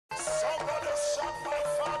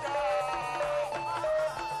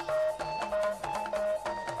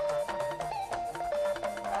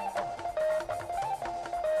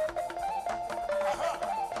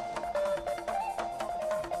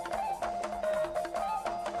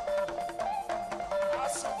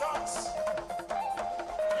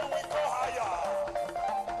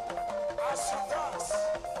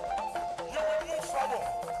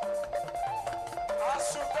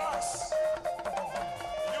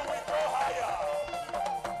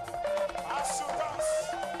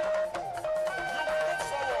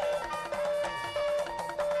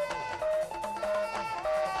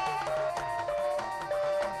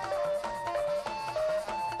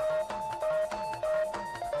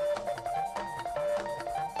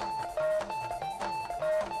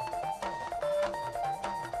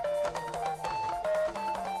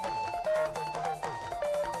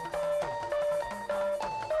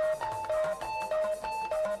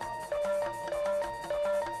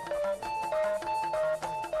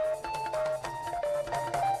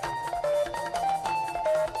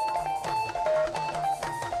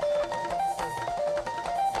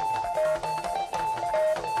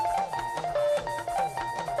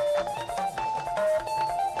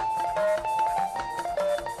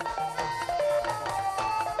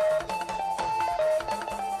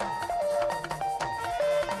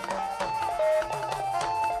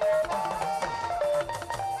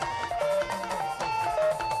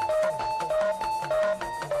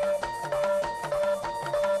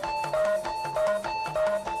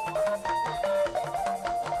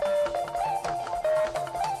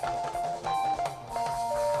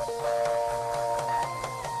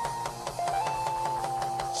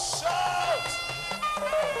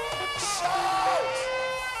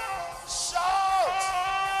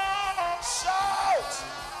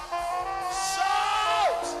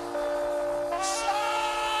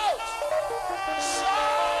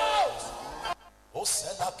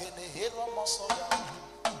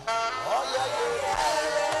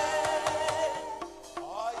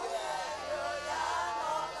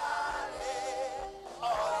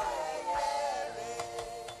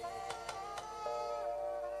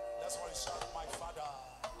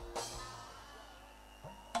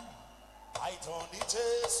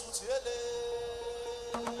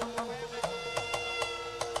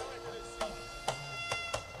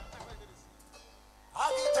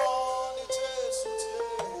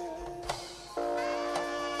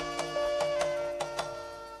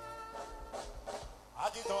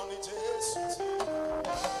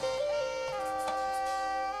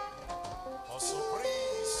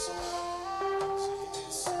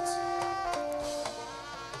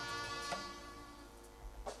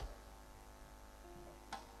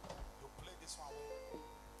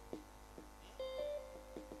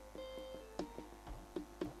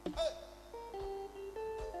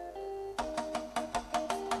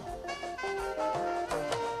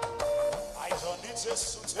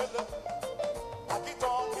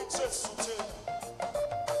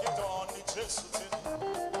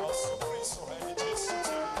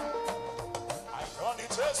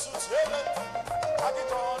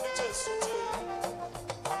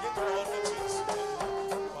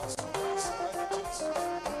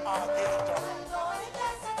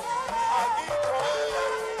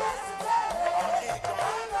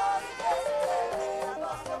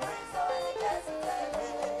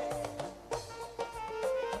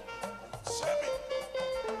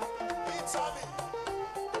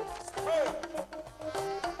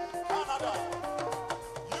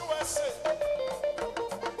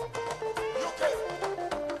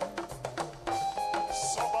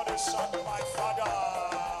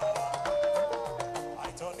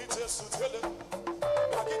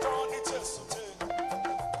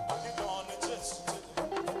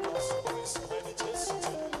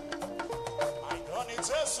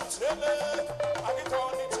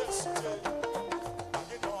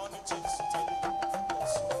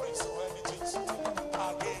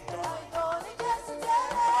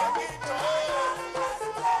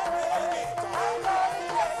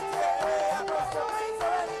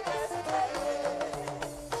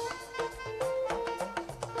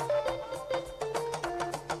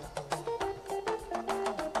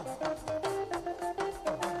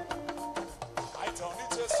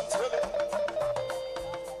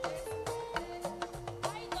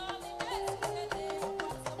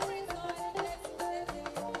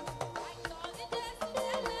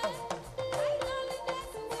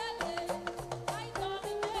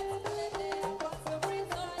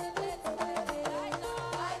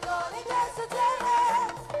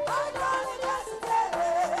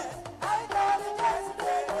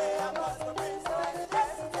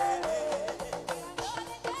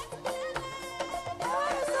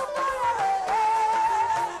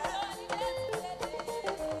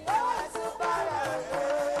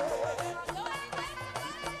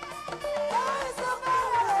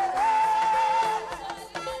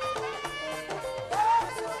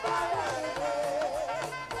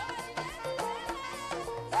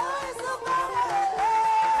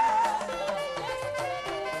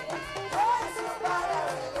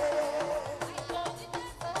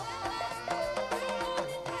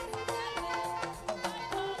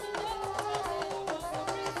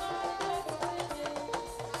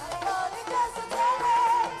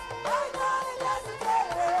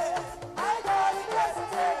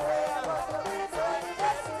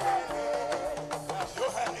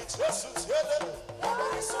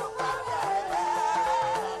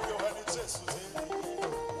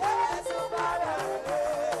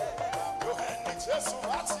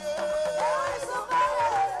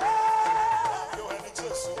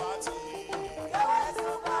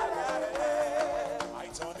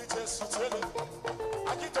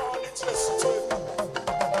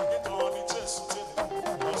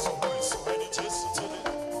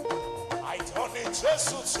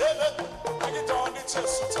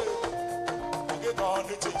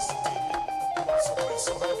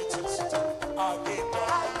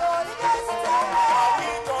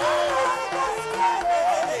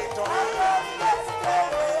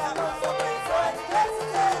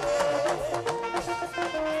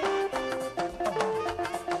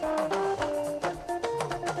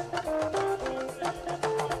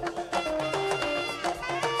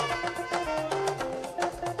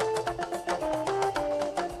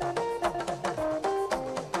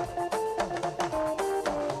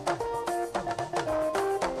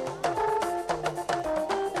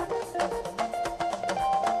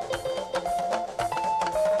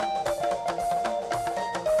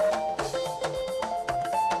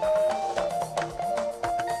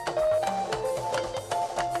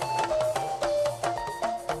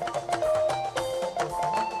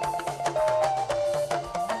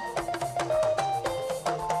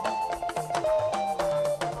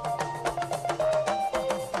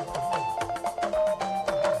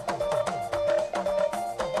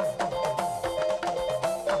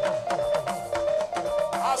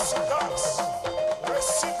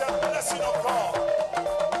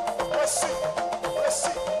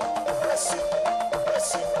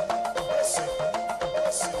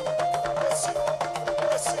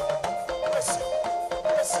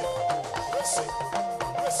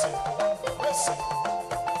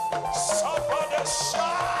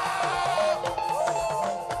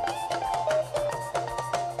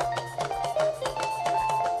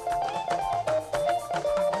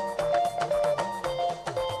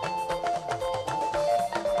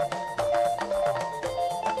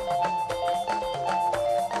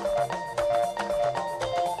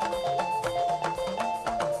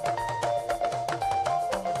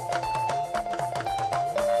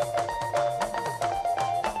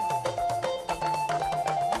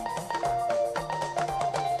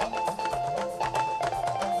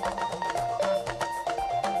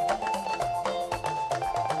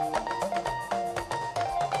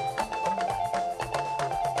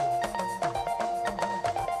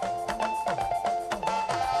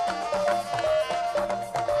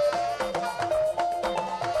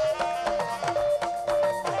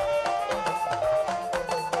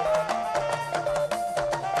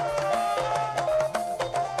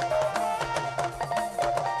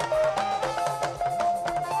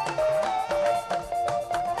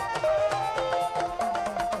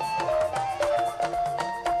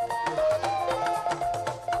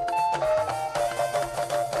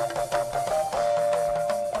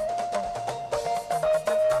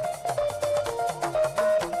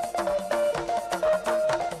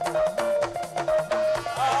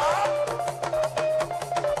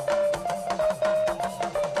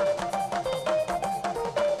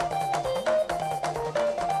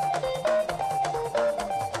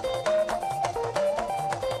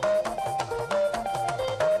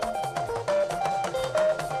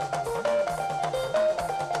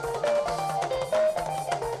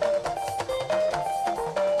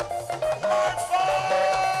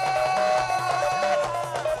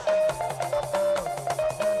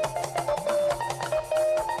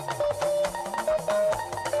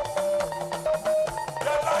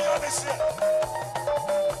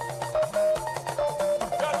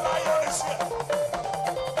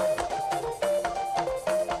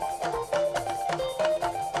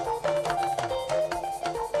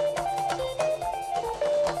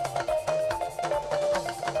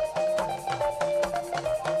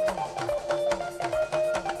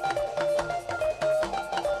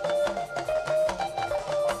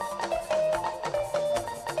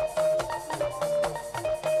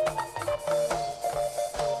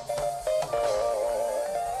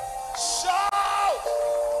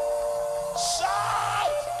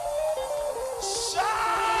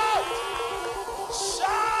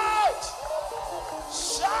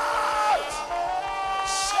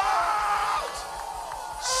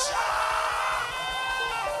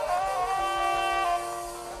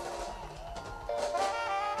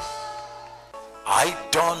I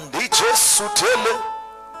don't need Jesus to tell it.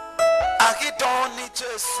 I don't need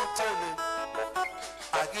Jesus to tell it.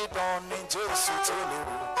 I don't need Jesus to tell it.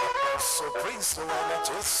 So Prince, I want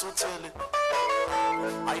Jesus to tell it.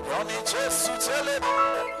 I don't need Jesus to tell it.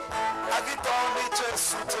 I don't need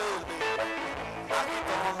Jesus to tell it. I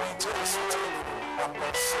don't need Jesus to tell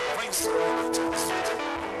it. So Prince, I want Jesus to tell it.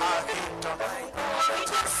 I don't need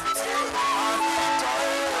Jesus to tell it. I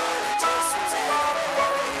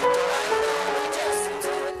don't need Jesus to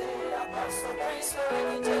tell it.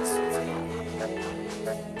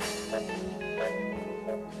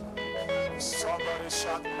 Somebody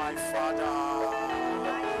shout, my Father.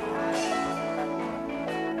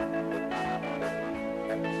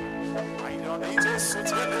 I don't need Jesus to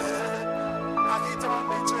tell it. I don't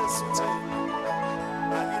need Jesus to tell it.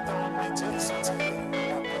 I don't need Jesus to tell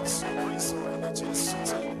it. So please, I need Jesus to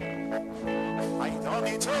tell it. I don't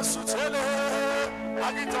need Jesus to tell it.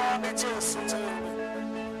 I don't need Jesus to tell it.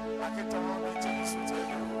 I don't need Jesus to tell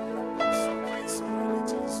it. So please, I need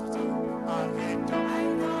Jesus to tell it. I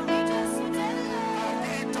don't need Jesus to tell it.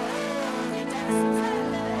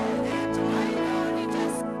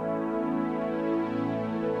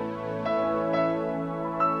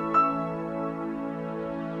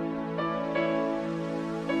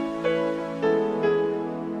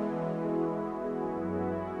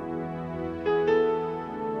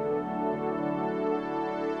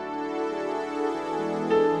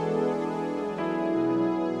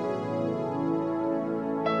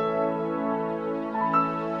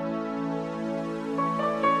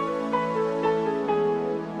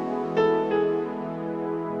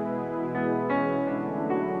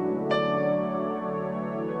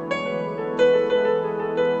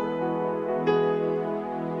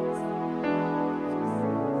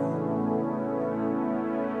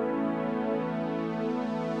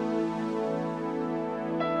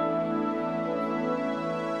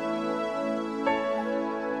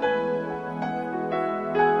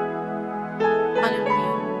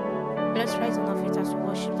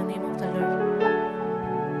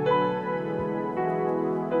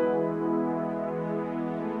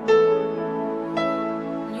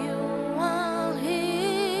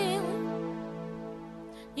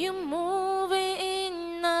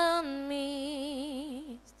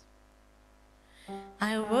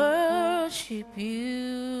 worship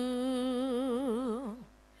you.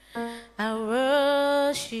 I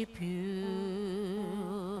worship you.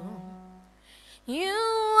 You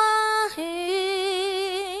are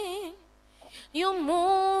here. You're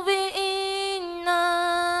moving in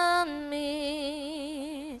our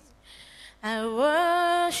midst. I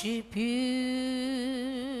worship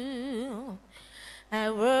you.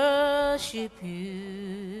 I worship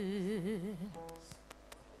you.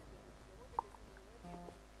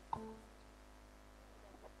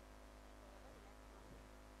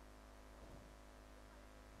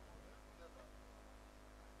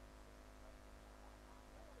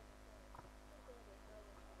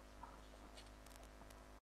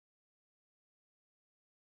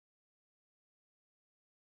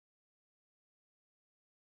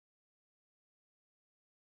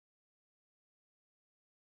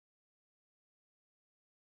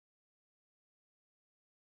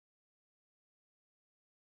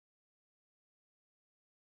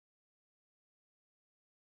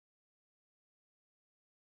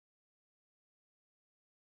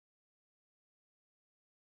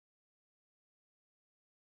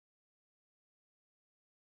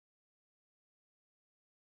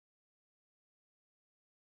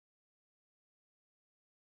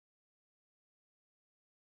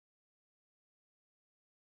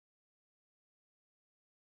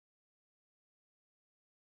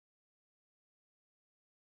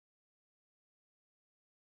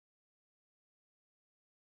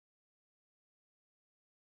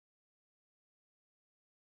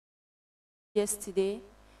 Yesterday,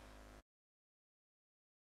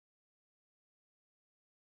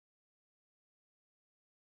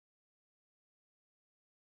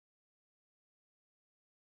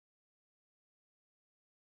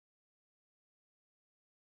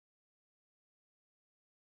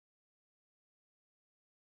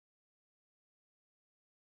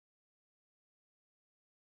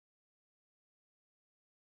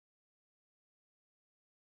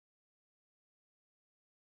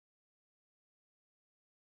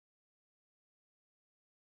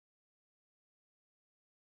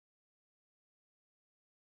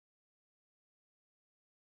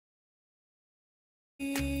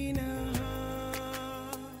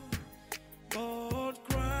 God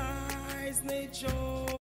Christ nature.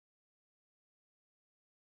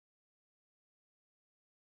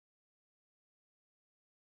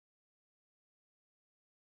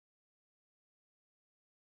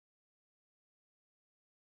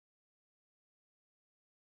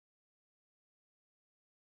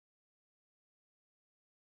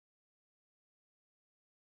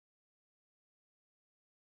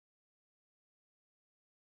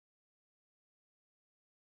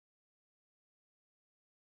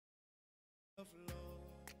 Of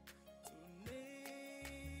love to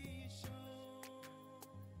nation,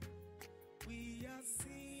 we are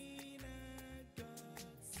seen at God's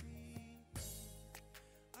seat.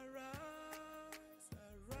 Arise,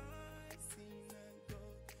 arise, seen at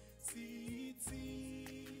God's city.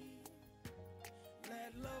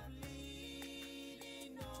 Let love lead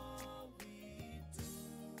in all we do.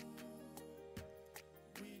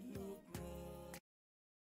 We no grow.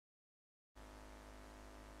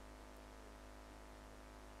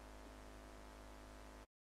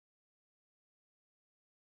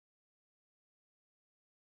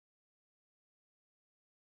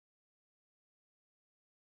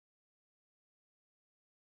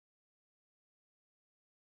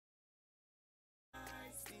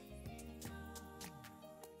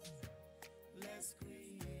 Let's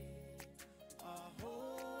create a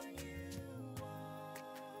whole new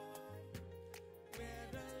world where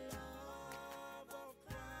the love of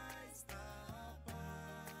Christ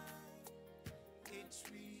abides, a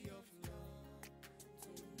tree of love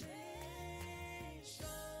to nation.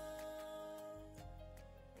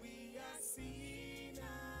 We are seen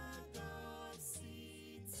at God's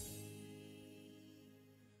city,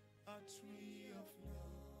 a tree of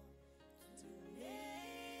love to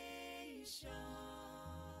nations.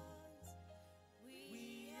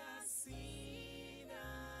 We are seen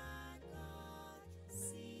at God's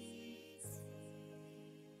city.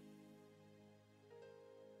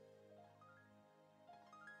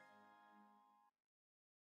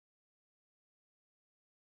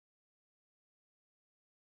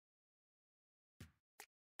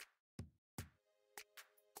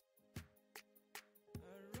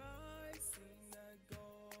 Arise,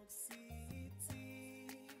 synagogue city.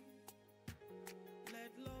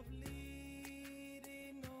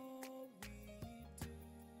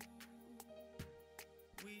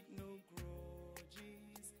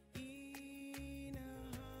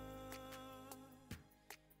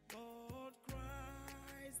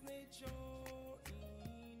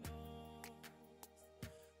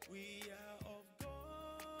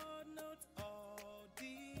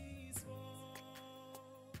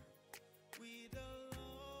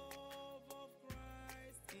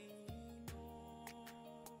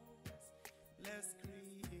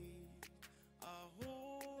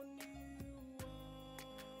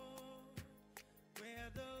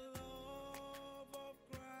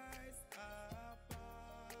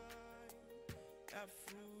 a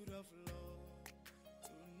fruit of love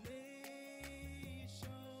to nations.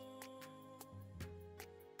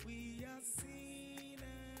 We are seen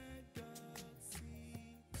at God's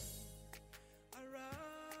seat.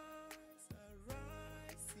 Arise,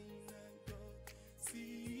 arise, sing at God's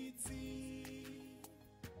city.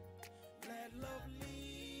 Let love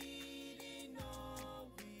lead in all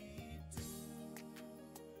we do.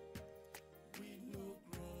 With no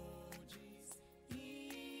grudges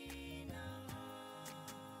in our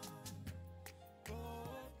heart.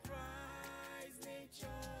 God Christ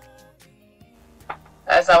nature in.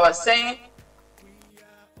 As I was saying,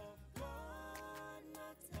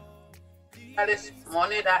 this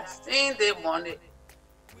morning, that same day morning,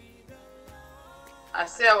 I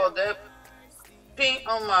said I will get pain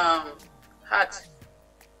on my heart.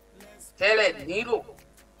 Tell it needle,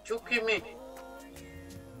 choking me.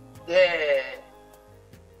 Yeah.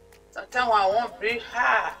 Sometimes when I won't breathe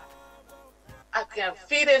hard, I can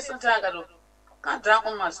feel it. Sometimes I got to come down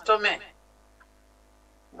on my stomach.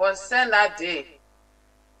 But since that day,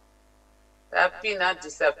 that pain not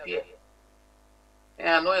disappear. And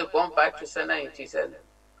I know it's going back to center in Jesus' name.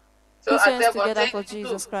 So Put I your hands tell God, together thank for you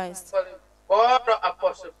Jesus Christ. for the God of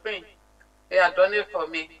Apostle Prince. They have done it for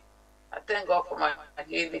me. I thank God for my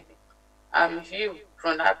healing. I'm healed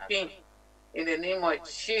from that pain. In the name of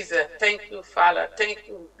Jesus, thank you, Father. Thank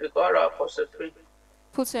you, the God of Apostle Prince.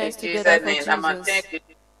 Put your In hands together Jesus' for name, I'm going to Jesus. thank you.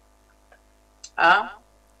 Huh?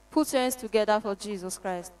 Put your hands together for Jesus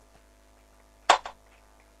Christ.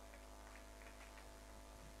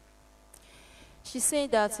 She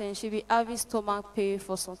said that she'll be having stomach pain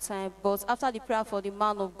for some time, but after the prayer for the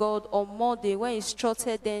man of God on Monday, when he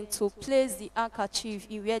instructed them to place the handkerchief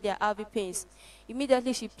in where they are having pains,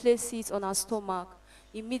 immediately she placed it on her stomach.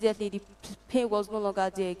 Immediately the pain was no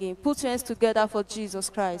longer there again. Put your hands together for Jesus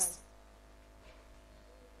Christ.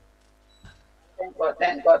 Thank God,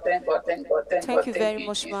 thank God, thank God, thank God, thank Thank God, you thank very you,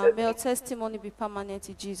 much, Jesus. ma'am. May your testimony be permanent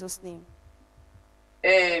in Jesus' name.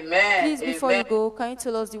 Amen. Please, before Amen. you go, can you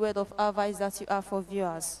tell us the word of advice that you have for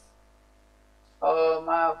viewers? Oh,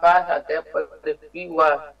 my Father, there for the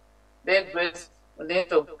viewer. Their grace, we need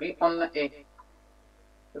to be on it.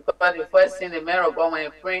 Because the first thing the man of God when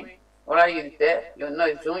you pray, while you're there, you know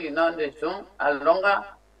it's Zoom, you know the Zoom, and longer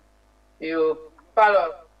you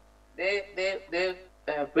follow, they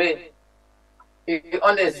pray. You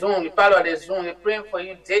on the Zoom, you follow the Zoom, they're praying for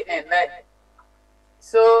you day and night.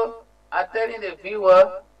 So I'm telling the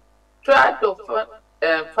viewer, try to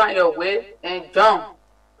find your way and jump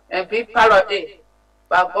and be part of it.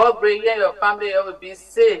 But God bring you and your family, you will be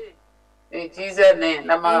safe. In Jesus' name,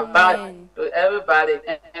 I'm about Amen. to everybody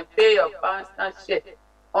and pay your constant shit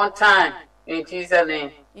on time. In Jesus'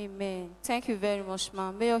 name. Amen. Thank you very much,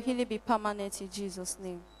 ma'am. May your healing be permanent in Jesus'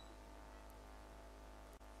 name.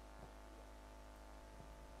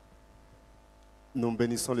 Nous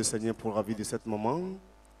bénissons le Seigneur pour la vie de cette maman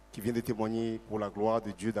qui vient de témoigner pour la gloire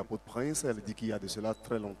de Dieu d'apôtre Prince. Elle dit qu'il y a de cela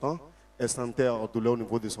très longtemps, elle sentait une douleur au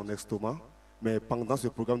niveau de son estomac. Mais pendant ce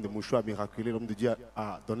programme de mouchoir miraculeux, l'homme de Dieu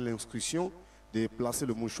a donné l'instruction de placer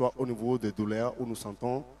le mouchoir au niveau des douleurs où nous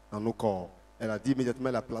sentons dans nos corps. Elle a dit immédiatement,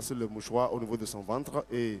 elle a placé le mouchoir au niveau de son ventre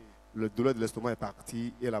et le douleur de l'estomac est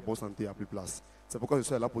parti et la bonne santé a plus place. C'est pourquoi je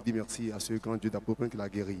suis là pour dire merci à ce grand Dieu d'apôtre Prince qui l'a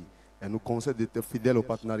guéri. Elle nous conseille d'être fidèles au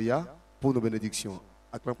partenariat pour nos bénédictions.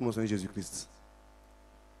 Acclame pour notre Seigneur Jésus-Christ.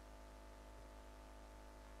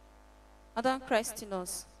 Madam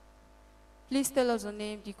Christinos, please tell us the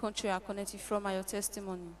name, the country you are connected from, and your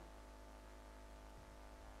testimony.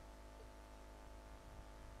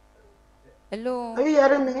 Hello. Are you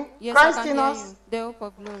hearing me? Yes, I can hear Christinos. you. The hope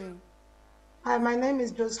of glory. Hi, my name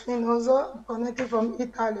is Josephine Ozo. I'm connected from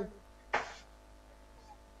Italy.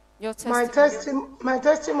 Your My testimony.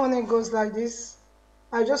 testimony goes like this.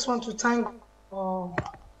 I just want to thank for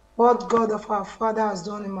what God of our Father has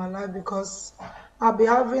done in my life, because I'll be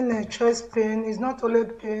having a chest pain. It's not only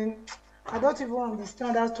pain. I don't even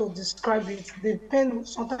understand how to describe it. The pain,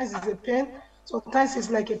 sometimes it's a pain, sometimes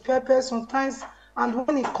it's like a pepper, sometimes, and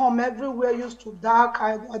when it comes, everywhere used to dark.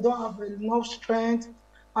 I don't have enough strength.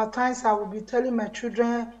 At times, I will be telling my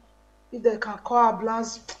children if they can call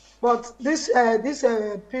ambulance. But this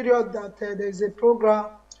period that there's a program.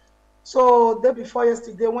 So day before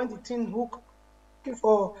yesterday, when the thing hooked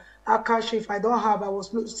for handkerchief I don't have, I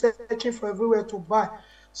was searching for everywhere to buy.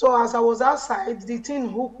 So as I was outside, the thing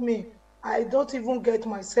hooked me. I don't even get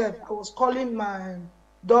myself. I was calling my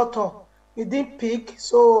daughter. It didn't pick,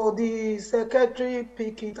 so the secretary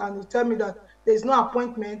picked it and he tell me that there's no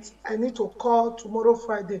appointment. I need to call tomorrow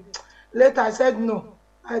Friday. Later I said no.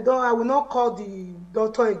 I will not call the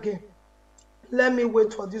doctor again. Let me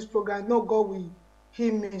wait for this program. No, God will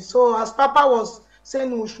heal me. So as Papa was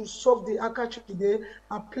saying we should soak the handkerchief today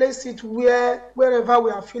and place it wherever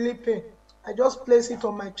we are feeling pain. I just place it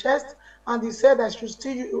on my chest, and he said I should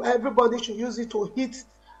still, everybody should use it to hit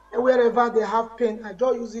wherever they have pain. I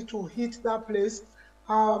just use it to hit that place.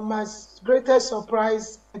 My greatest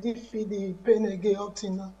surprise, I did feel the pain again up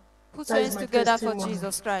till now. Put That your is hands my together for testimony.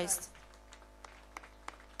 Jesus Christ.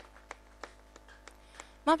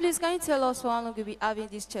 Ma'am, please, can you tell us for how long you'll be having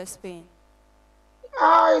this chest pain?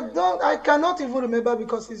 I cannot even remember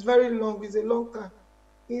because it's very long. It's a long time.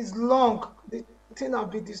 It's long. The thing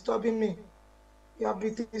have been disturbing me. It have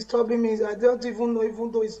been disturbing me. I don't even know,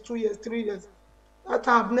 even though it's 2 years, 3 years. That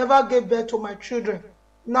time I've never gave birth to my children.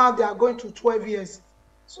 Now they are going to 12 years.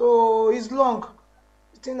 So it's long.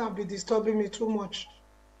 The thing have been disturbing me too much.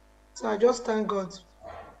 So I just thank God.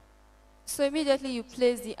 So immediately you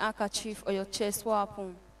place the handkerchief on your chest, what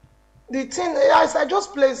happened? The thing, yes, I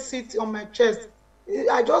just place it on my chest.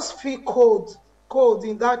 I just feel cold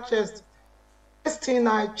in that chest. Next thing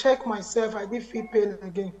I check myself, I did feel pain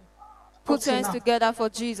again. Put your hands together for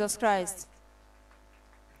Jesus Christ.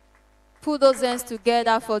 Put those hands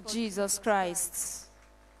together for Jesus Christ.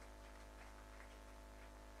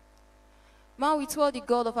 Man, with what the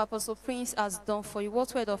God of Apostle Prince has done for you,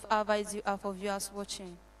 what word of advice you have for viewers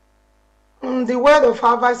watching? The word of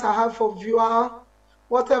advice I have for viewer,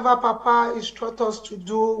 whatever Papa instructs us to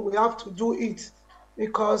do, we have to do it,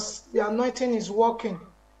 because the anointing is working.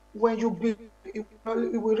 When you be, it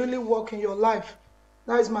will really work in your life.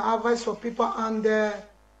 That is my advice for people. And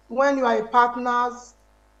when you are a partner,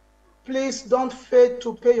 please don't fail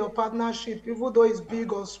to pay your partnership, even though it's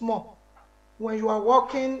big or small. When you are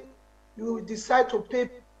working, you decide to pay,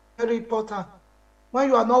 very important. When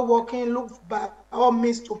you are not working, look by all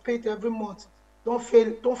means to pay it every month. Don't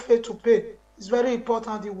fail to pay. It's very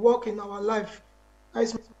important, the work in our life. That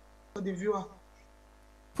is for the viewer.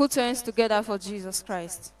 Put your hands together for Jesus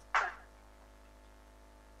Christ.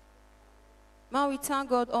 Man, we thank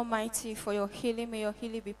God Almighty for your healing. May your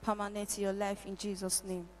healing be permanent in your life in Jesus'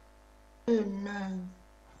 name. Amen.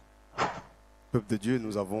 Peuple de Dieu,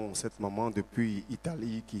 nous avons cette maman depuis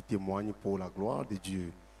Italie qui témoigne pour la gloire de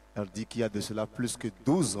Dieu. Elle dit qu'il y a de cela plus que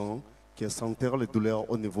 12 ans qu'elle sentait les douleurs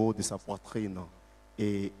au niveau de sa poitrine.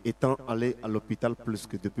 Et étant allée à l'hôpital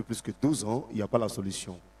depuis plus que 12 ans, il n'y a pas la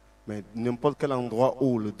solution. Mais n'importe quel endroit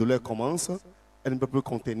où le douleur commence, elle ne peut plus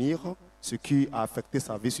contenir, ce qui a affecté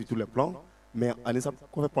sa vie sur tous les plans. Mais elle a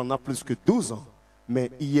fait pendant plus que 12 ans.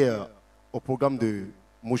 Mais hier, au programme de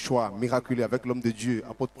mouchoir miraculeux avec l'homme de Dieu,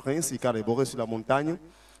 apôtre Prince, il a déboré sur la montagne.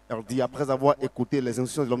 Elle dit, après avoir écouté les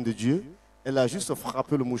instructions de l'homme de Dieu, elle a juste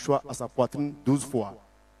frappé le mouchoir à sa poitrine 12 fois.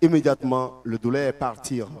 Immédiatement, le douleur est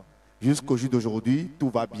parti. Jusqu'au jour d'aujourd'hui, tout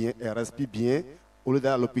va bien, elle respire bien. Au lieu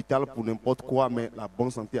d'aller à l'hôpital pour n'importe quoi, mais la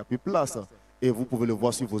bonne santé a pris place. Et vous pouvez le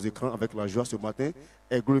voir sur vos écrans avec la joie ce matin.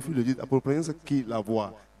 Elle glorifie le Dieu d'apôtre Prince qui la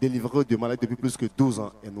voit délivrée de maladie depuis plus que 12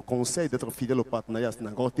 ans. Elle nous conseille d'être fidèles au partenariat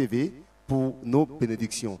Synagogue TV pour nos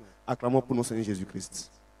bénédictions. Acclamons pour notre Seigneur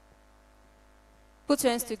Jésus-Christ. Put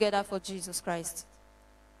your hands together for Jesus Christ.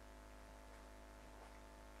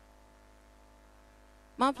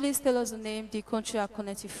 Man, please tell us the name, the country you are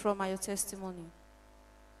connected from, and your testimony.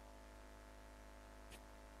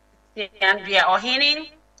 Andrea Ohining.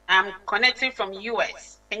 I'm connecting from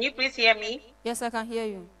US. Can you please hear me? Yes, I can hear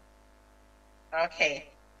you. Okay.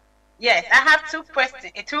 Yes, I have two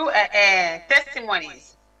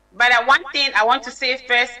testimonies. But one thing I want to say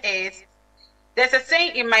first is, there's a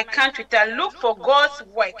saying in my country that look for God's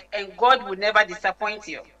work and God will never disappoint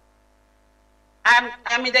you.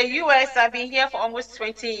 I'm in the US. I've been here for almost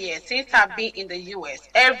 20 years. Since I've been in the US,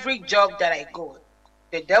 every job that I go,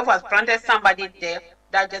 the devil has planted somebody there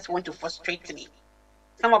that just want to frustrate me.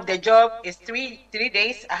 Some of the job is three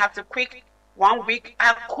days. I have to quit 1 week.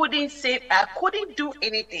 I couldn't do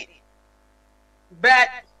anything. But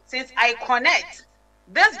since I connect,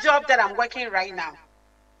 this job that I'm working right now,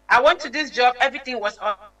 I went to this job, everything was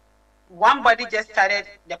up. One body just started,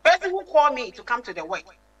 the person who called me to come to the work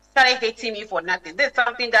started hating me for nothing. There's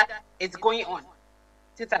something that is going on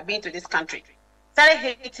since I've been to this country. Started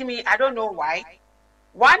hating me, I don't know why.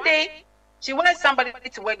 One day, she wanted somebody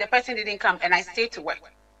to work, the person didn't come, and I stayed to work.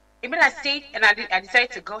 Even I stayed and I decided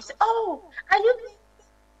to go. Say, oh, are you?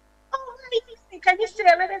 Oh, can you stay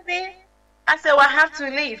a little bit? I said, well, I have to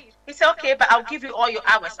leave. He said, okay, but I'll give you all your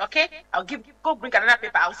hours, okay? Go bring another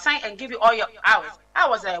paper. I'll sign and give you all your hours. I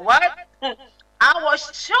was like, what? I was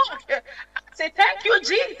shocked. I said, thank you,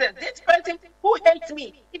 Jesus. This person who hates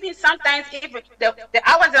me, even sometimes if the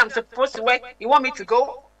hours that I'm supposed to work, you want me to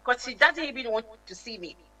go? Because she doesn't even want to see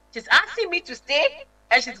me. She's asking me to stay,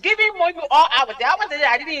 and she's giving me all hours. The hours that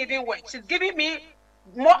I didn't even work, she's giving me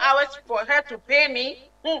more hours for her to pay me.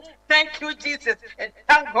 Thank you, Jesus, and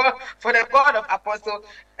thank God for the God of Apostle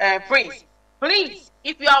Prince. Please,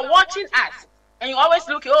 if you are watching us and you always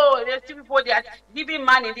look, oh, there's two people, they are giving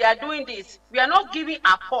money, they are doing this. We are not giving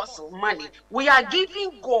Apostle money. We are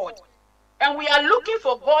giving God, and we are looking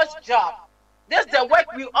for God's job. This is the work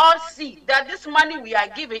we all see, that this money we are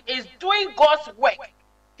giving is doing God's work.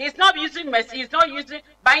 He's not using Mercedes, he's not using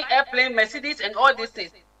buying airplane, Mercedes, and all these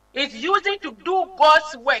things. He's using to do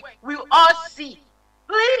God's work. We all see.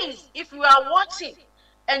 Please, if you are watching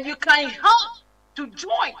and you can help to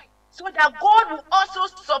join so that God will also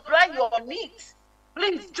supply your needs,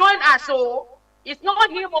 please join us. So it's not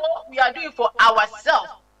him, we are doing for ourselves.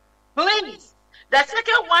 Please. The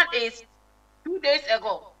second one is 2 days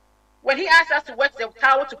ago, when he asked us to wet the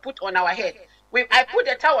towel to put on our head. I put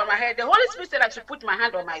the towel on my head. The Holy Spirit said I should put my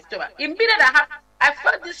hand on my stomach. Immediately I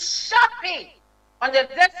felt this sharp pain on the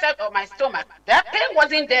left side of my stomach. That pain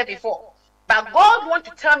wasn't there before. But God wants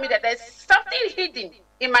to tell me that there's something hidden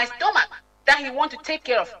in my stomach that he wants to take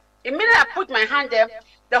care of. Immediately I put my hand there.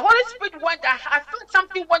 The Holy Spirit I felt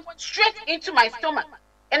something went straight into my stomach.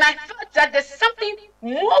 And I felt that there's something,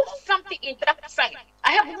 something in that side.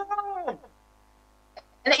 I have,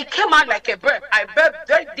 and it came out like a burp. I burped,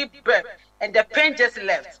 very deep burp, and the pain just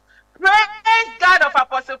left. Praise God of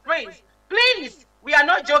Apostle Prince. Please, we are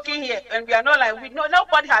not joking here, and we are not like,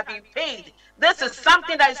 nobody has been paid. This is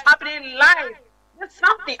something that is happening live. This is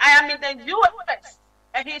something. I am in the US,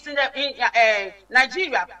 and he's in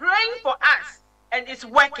Nigeria, praying for us, and it's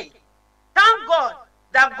working. Thank God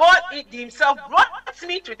that God himself brought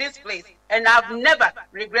me to this place, and I've never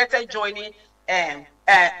regretted joining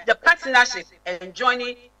the partnership and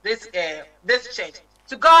joining this church.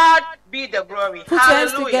 To God be the glory. Put your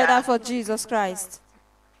hands together for Jesus Christ.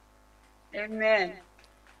 Amen.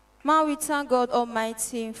 Man, we thank God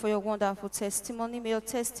Almighty for your wonderful testimony. May your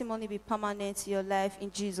testimony be permanent in your life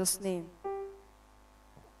in Jesus' name.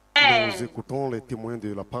 Nous écoutons les témoins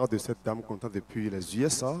de la part de cette dame contente depuis les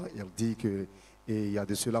USA. Elle dit qu'il y a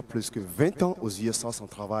de cela plus que 20 ans aux USA sans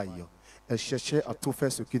travail. Elle cherchait à tout faire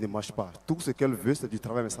ce qui ne marche pas. Tout ce qu'elle veut, c'est du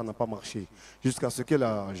travail, mais ça n'a pas marché. Jusqu'à ce qu'elle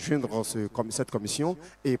a joindre cette commission.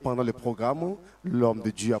 Et pendant le programme, l'homme de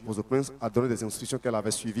Dieu, Apostle Prince, a donné des instructions qu'elle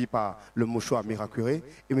avait suivies par le mouchoir miraculeux.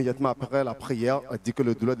 Immédiatement après la prière, elle dit que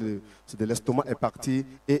le douleur de l'estomac est parti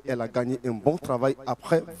et elle a gagné un bon travail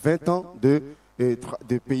après 20 ans de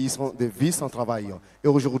vie sans travail. Et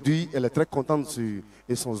aujourd'hui, elle est très contente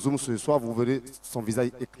et son Zoom ce soir, vous verrez son visage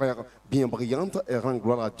éclair bien brillante. Elle rend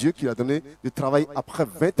gloire à Dieu qui a donné du travail après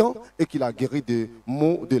 20 ans et qui l'a guéri des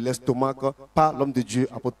maux de l'estomac par l'homme de Dieu,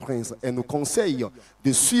 Apôtre Prince. Elle nous conseille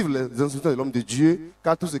de suivre les instructions de l'homme de Dieu,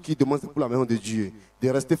 car tout ce qui demande c'est pour la maison de Dieu, de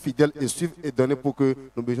rester fidèle et suivre et donner pour que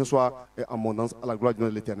nos besoins soient en abondance à la gloire de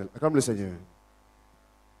l'Éternel. Acclame le Seigneur.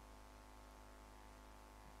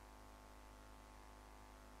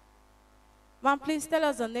 Ma'am, please tell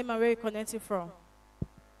us the name and where you're connecting from.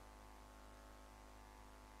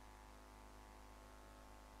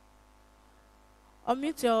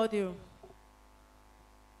 Unmute your audio.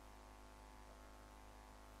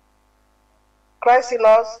 Christ in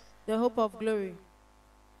us. The hope of glory.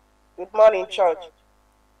 Good morning, church.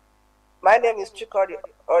 My name is Chikodi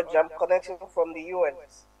Oji. I'm connecting from the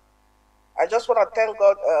US. I just want to thank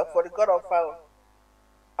God for the God of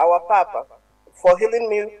our Papa for healing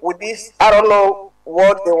me with this, I don't know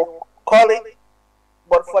what they will call it,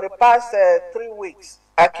 but for the past 3 weeks,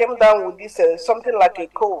 I came down with this, something like a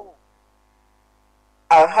cold.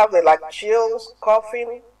 I have like chills,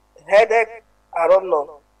 coughing, headache, I don't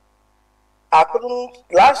know. I couldn't,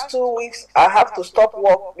 last 2 weeks, I have to stop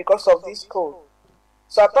work because of this cold.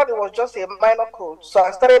 So I thought it was just a minor cold. So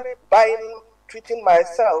I started treating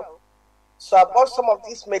myself. So I bought some of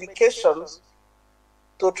these medications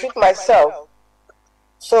to treat myself.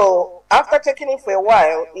 So after taking it for a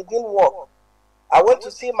while, it didn't work. I went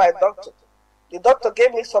to see my doctor. The doctor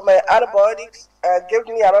gave me some antibiotics, gave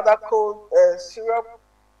me another cold syrup,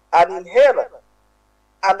 and inhaler.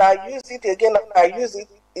 And I used it again,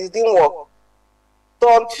 it didn't work. So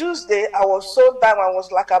on Tuesday, I was so down,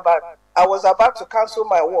 I was about to cancel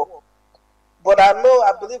my work. But I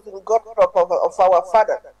believe in God of our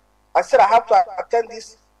Father. I said I have to attend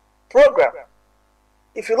this program.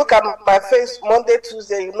 If you look at my face Monday,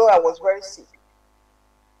 Tuesday, you know I was very sick.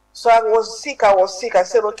 So I was sick. I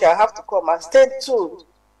said, okay, I have to come. I stayed tuned.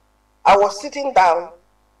 I was sitting down,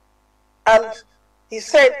 and he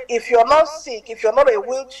said, if you're not sick, if you're not in a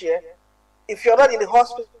wheelchair, if you're not in the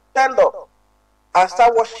hospital, stand up and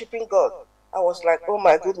start worshiping God. I was like, oh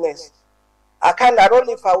my goodness. I don't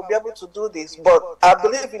know if I will be able to do this, but I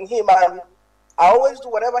believe in him, and I always do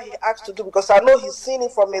whatever he asks to do because I know he's seeing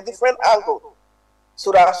it from a different angle.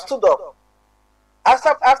 So that I stood up.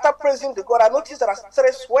 After praising the God, I noticed that I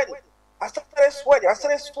started sweating. I started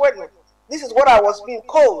sweating. This is what I was being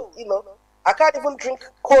cold, you know. I can't even drink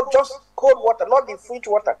just cold water, not the fridge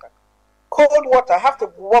water. Cold water, I have to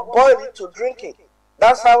boil it to drink it.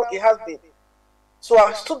 That's how it has been. So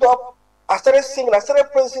I stood up, I started singing, I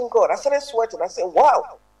started praising God, I started sweating. I said,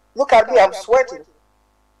 wow, look at me, I'm sweating.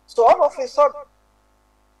 So all of a sudden,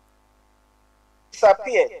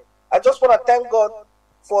 disappeared. I just want to thank God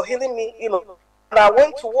for healing me, you know. And I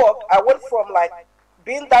went to work, I went from like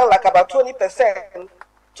being down like about 20%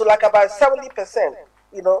 to like about 70%.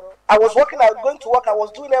 You know, I was working, I was going to work, I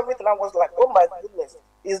was doing everything. I was like, oh my goodness,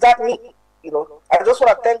 is that me? You know, I just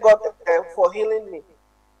want to thank God for healing me.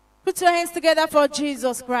 Put your hands together for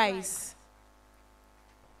Jesus Christ.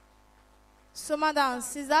 So, madam,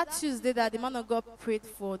 since that Tuesday that the man of God prayed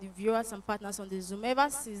for the viewers and partners on the Zoom, ever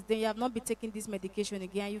since then, you have not been taking this medication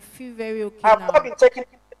again. You feel very okay I've now. not been taking,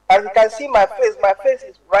 as you can see my face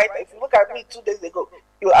is bright. If you look at me 2 days ago,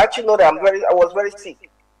 you actually know that I was very sick.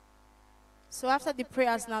 So after the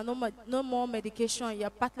prayers now, no more medication, you're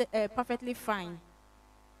perfectly fine.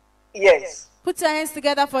 Yes. Put your hands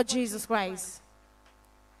together for Jesus Christ.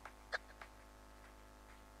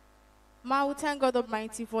 Ma, we thank God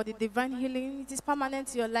Almighty for the divine healing. It is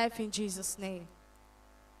permanent in your life in Jesus' name.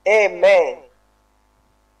 Amen.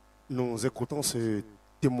 Nous écoutons ce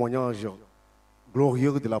témoignage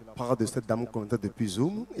glorieux de la part de cette dame qu'on entend depuis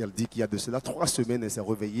Zoom. Et elle dit qu'il y a de cela 3 semaines, elle s'est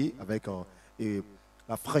réveillée avec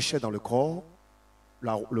la fraîcheur dans le corps,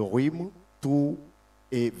 le rhume, tout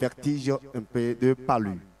et vertige un peu de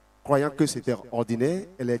palu. Croyant que c'était ordinaire,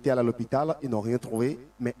 elle a été à l'hôpital, ils n'ont rien trouvé,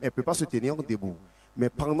 mais elle ne peut pas se tenir debout. Mais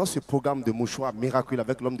pendant ce programme de mouchoir miraculeux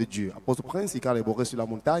avec l'homme de Dieu, Apôtre Prince, il a élaboré sur la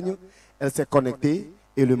montagne, elle s'est connectée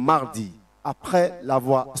et le mardi, après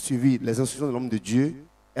l'avoir suivi les instructions de l'homme de Dieu,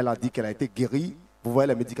 elle a dit qu'elle a été guérie. Vous voyez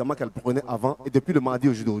les médicaments qu'elle prenait avant et depuis le mardi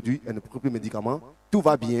aujourd'hui, elle ne prend plus de médicaments. Tout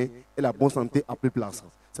va bien et la bonne santé a plus place.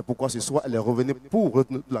 C'est pourquoi ce soir, elle est revenue pour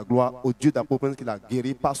retenir la gloire au Dieu d'Apôtre Prince qui l'a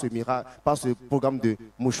guérie par ce miracle, par ce programme de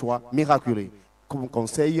mouchoir miraculeux. Comme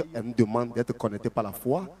conseil, elle nous demande d'être connectée par la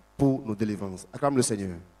foi pour nos délivrances. Acclame le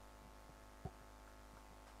Seigneur.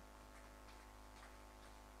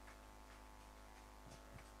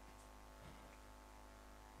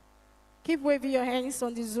 Keep waving your hands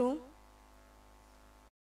on the Zoom.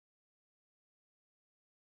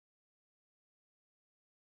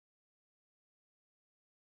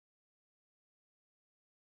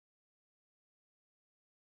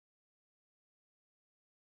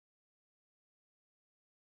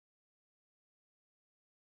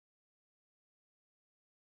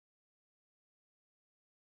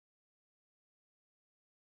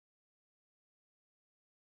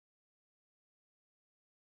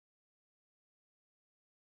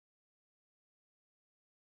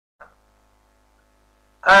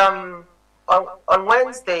 On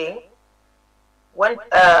Wednesday, when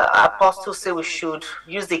Apostle said we should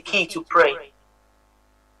use the key to pray,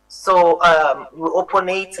 so you open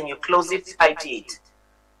it and you close it, I did.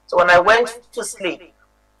 So when I went to sleep,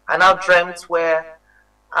 I now dreamt where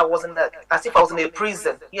I was as if I was in a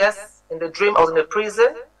prison. Yes, in the dream I was in a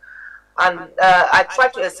prison, and I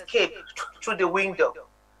tried to escape through the window,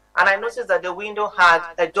 and I noticed that the window had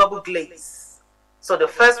a double glaze. So the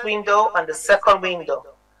first window and the second window.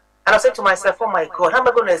 And I said to myself, oh my God, how am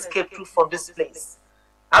I going to escape through from this place?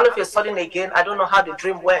 I don't know if you're studying again. I don't know how the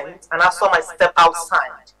dream went. And I saw my step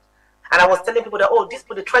outside. And I was telling people that, oh, these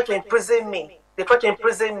people, they try to imprison me. They try to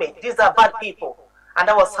imprison me. These are bad people. And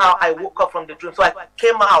that was how I woke up from the dream. So I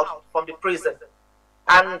came out from the prison.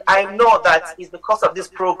 And I know that it's because of this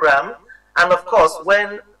program. And of course,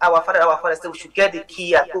 when our father said we should get the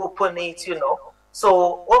key and open it, you know.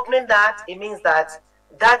 So opening that, it means that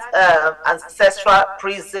ancestral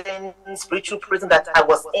prison, spiritual prison that I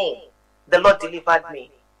was in, the Lord delivered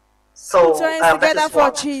me. So put your hands together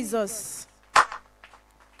for Jesus.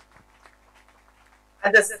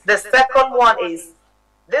 And the second one is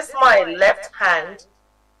this: my left hand.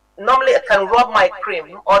 Normally, I can rub my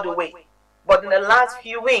cream all the way, but in the last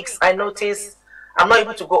few weeks, I noticed I'm not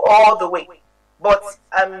able to go all the way. But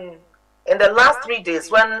in the last 3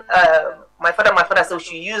 days, when my father said we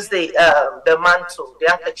should use the mantle, the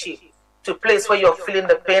handkerchief, to place where you're feeling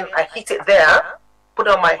the pain. I hit it there, put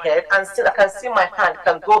it on my head, and still I can see my hand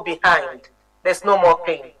can go behind. There's no more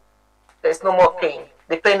pain. There's no more pain.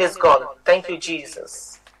 The pain is gone. Thank you,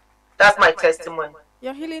 Jesus. That's my testimony.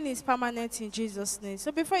 Your healing is permanent in Jesus' name.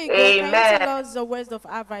 So before you go, can you tell us the words of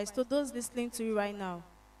advice to those listening to you right now?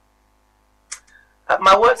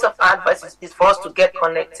 My words of advice is for us to get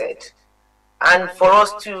connected. and for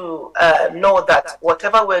us to know that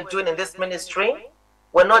whatever we're doing in this ministry,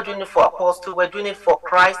 we're not doing it for Apostle, we're doing it for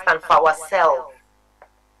Christ and for ourselves.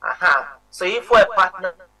 So if we're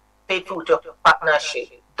partner, faithful with your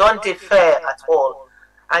partnership, don't defer at all,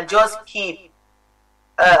 and just keep,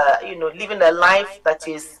 living a life that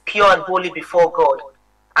is pure and holy before God,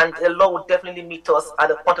 and the Lord will definitely meet us at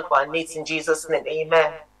the point of our needs in Jesus' name.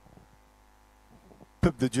 Amen.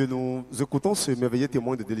 Peuple de Dieu, nous écoutons ce merveilleux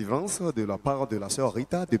témoin de délivrance de la part de la sœur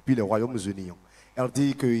Rita depuis les Royaumes-Unis. Elle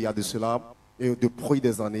dit qu'il y a de cela, depuis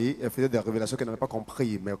des années, elle faisait des révélations qu'elle n'avait pas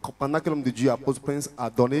compris. Mais pendant que l'homme de Dieu, Apôtre Prince, a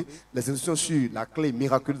donné les instructions sur la clé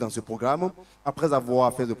miraculeuse dans ce programme, après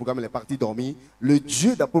avoir fait ce programme, elle est partie dormir. Le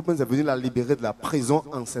Dieu d'Apôtre Prince est venu la libérer de la prison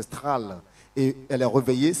ancestrale. Et elle est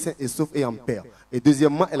réveillée, saine et sauf et en paix. Et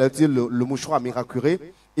deuxièmement, elle a utilisé le mouchoir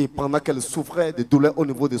miraculeux. Et pendant qu'elle souffrait de douleurs au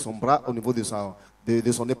niveau de son bras, au niveau de son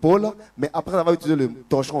épaule, mais après avoir utilisé le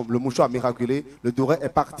torchon, le mouchoir miraculé, le douleur est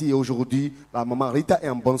parti. Et aujourd'hui, la maman Rita est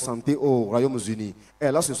en bonne santé aux Royaumes-Unis. Elle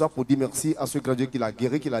est là ce soir pour dire merci à ce grand Dieu qui l'a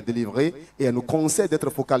guéri, qui l'a délivré. Et elle nous conseille d'être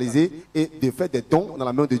focalisés et de faire des dons dans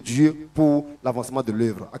la main de Dieu pour l'avancement de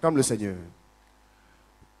l'œuvre. Acclame le Seigneur.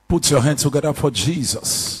 Put your hands together for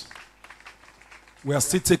Jesus. We are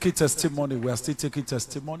still taking testimony. We are still taking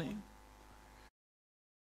testimony.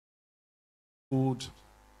 Good.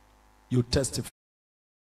 You testify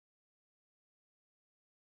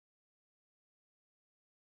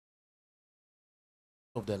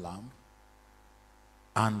of the Lamb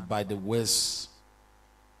and by the words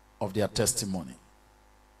of their testimony.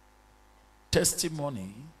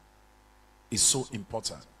 Testimony is so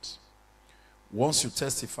important. Once you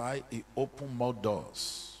testify, it opens more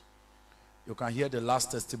doors. You can hear the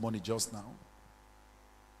last testimony just now.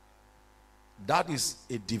 That is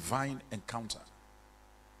a divine encounter.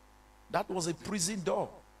 That was a prison door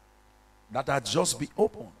that had just been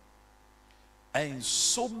opened. And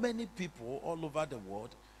so many people all over the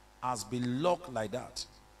world has been locked like that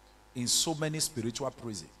in so many spiritual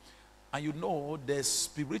prisons. And you know, the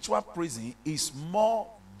spiritual prison is more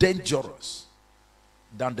dangerous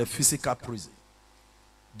than the physical prison.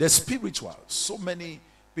 The spiritual, so many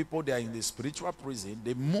people, they are in the spiritual prison,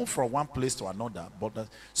 they move from one place to another, but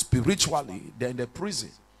spiritually they're in the prison.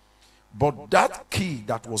 But that key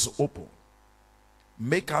that was open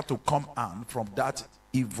make her to come out from that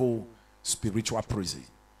evil spiritual prison.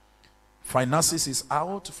 Finances is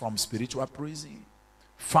out from spiritual prison.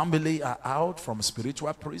 Family are out from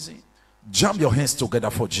spiritual prison. Jam your hands together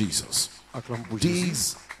for Jesus.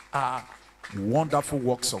 These are wonderful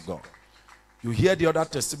works of God. You hear the other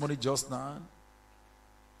testimony just now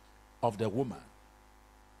of the woman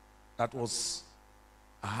that was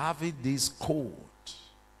having this cold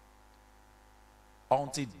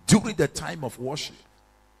until during the time of worship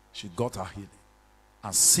she got her healing,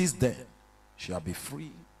 and since then she will be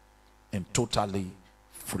free and totally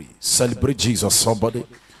free. Celebrate Jesus, somebody.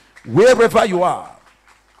 Wherever you are,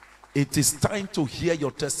 it is time to hear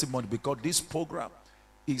your testimony, because this program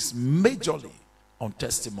is majorly on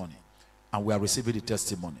testimony, and we are receiving the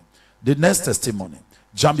testimony. The next testimony,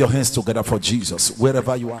 jam your hands together for Jesus.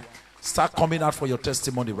 Wherever you are, start coming out for your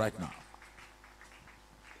testimony right now.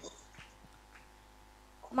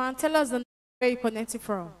 Man, tell us where you connected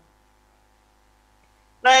from.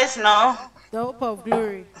 Praise now. The hope of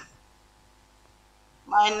glory.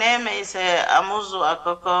 My name is Amuzu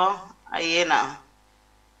Akoko Ayena.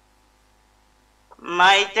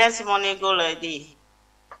 My testimony go like this.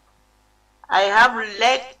 I have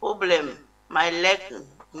leg problem. My leg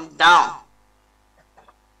down.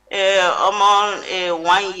 Almost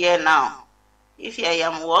 1 year now. If I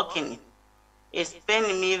am walking, it's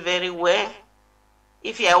paining me very well.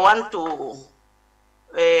 If I want to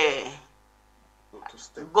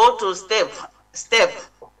go to step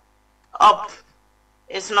up,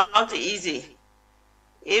 it's not easy.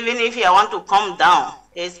 Even if I want to come down,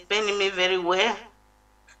 it's paining me very well.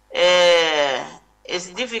 It's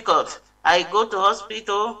difficult. I go to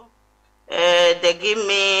hospital. They give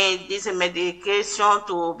me this medication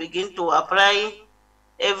to begin to apply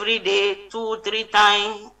every day, 2-3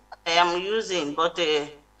 times I am using, but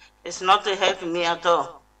it's not helping me at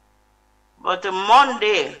all. But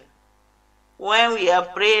Monday, when we are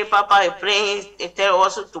praying, Papa is praying, they tell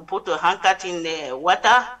us to put a handkerchief in the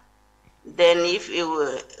water. Then if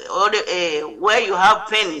you, where you have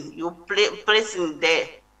pain, you place in there.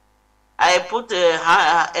 I put a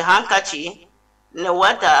handkerchief in the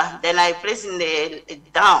water, then I place in the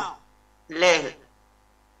down leg.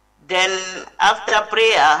 Then after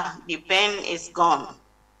prayer, the pain is gone.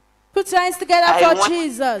 Put your hands together for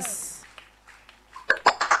Jesus.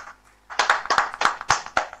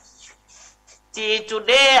 Till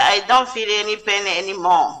today, I don't feel any pain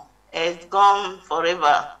anymore. It's gone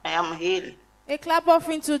forever. I am healed. A clap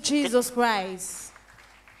offering to Jesus Christ.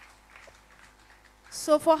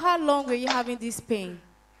 So for how long were you having this pain?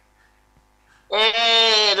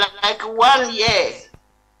 Like 1 year.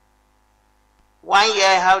 1 year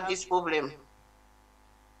I have this problem.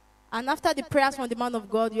 And after the prayers from the man of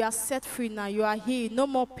God, you are set free now. You are healed. No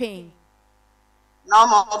more pain. No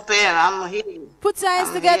more pain. I'm healed. Put your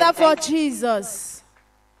hands together for Jesus.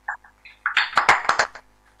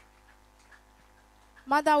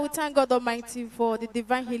 Mother, we thank God Almighty for the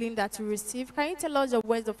divine healing that you receive. Can you tell us your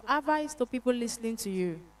words of advice to people listening to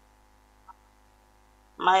you?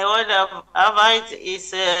 My word of advice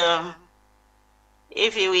is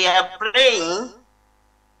if we are praying,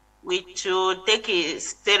 we should take it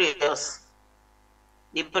serious.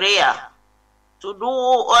 The prayer. To do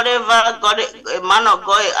whatever God, a man of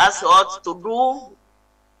God asks us to do,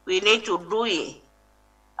 we need to do it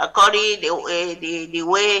according the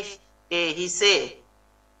way he said.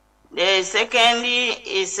 The secondly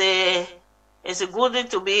is it's good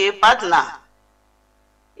to be a partner.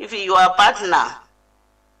 If you are a partner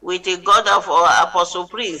with the God of our Apostle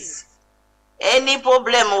Prince, any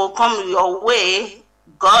problem will come your way,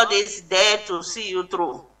 God is there to see you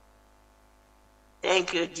through.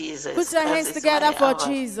 Thank you, Jesus. Put your hands together for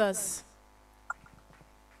Jesus.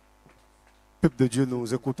 Peuple de Dieu,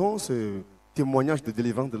 nous écoutons ce témoignage de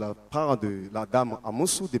délivrance de la part de la dame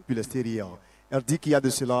Amoussou depuis l'extérieur. Elle dit qu'il y a de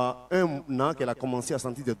cela 1 an qu'elle a commencé à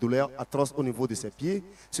sentir des douleurs atroces au niveau de ses pieds.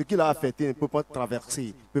 Ce qui l'a affecté, elle ne peut pas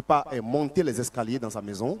traverser, ne peut pas monter les escaliers dans sa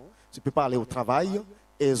maison, ne peut pas aller au travail.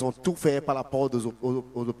 Et ils ont tout fait par rapport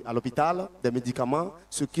à l'hôpital, des médicaments,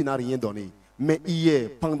 ce qui n'a rien donné. Mais hier,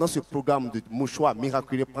 pendant ce programme de mouchoir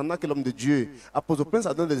miraculé, pendant que l'homme de Dieu, Apôtre Prince,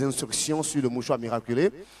 a donné des instructions sur le mouchoir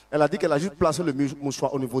miraculé, elle a dit qu'elle a juste placé le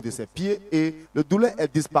mouchoir au niveau de ses pieds et le douleur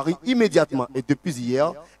est disparu immédiatement. Et depuis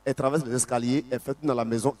hier, elle traverse les escaliers, elle fait tout dans la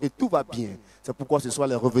maison et tout va bien. C'est pourquoi ce soir,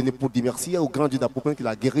 elle est revenue pour dire merci au grand Dieu d'Apôtre Prince qui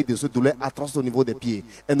l'a guéri de ce douleur atroce au niveau des pieds.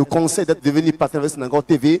 Elle nous conseille d'être devenue partenaire de Synagogue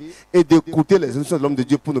TV et d'écouter les instructions de l'homme de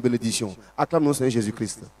Dieu pour nos bénédictions. Acclame-nous Seigneur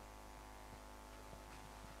Jésus-Christ.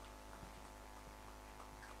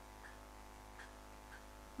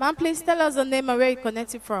 Ma'am, please tell us the name and where you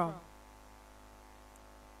connected from.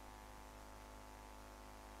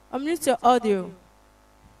 Unmute your audio.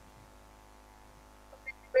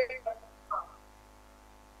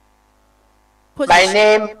 My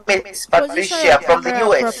name is Patricia from the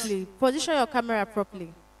US. Properly. Position your camera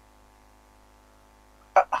properly.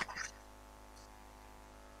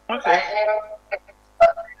 Okay.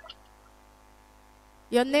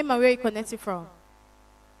 Your name and where you connected from.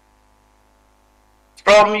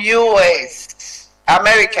 From US,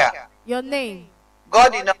 America. Your name.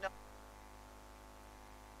 God knows.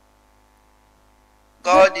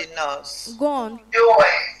 God knows. Go on.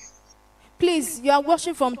 US. Please, you are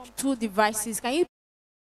watching from 2 devices. Can you?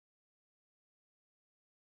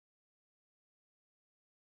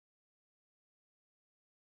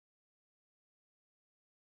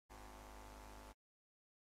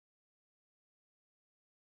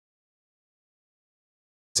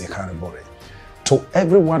 To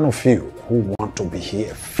every one of you who want to be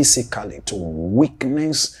here physically to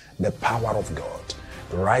witness the power of God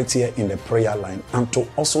right here in the prayer line and to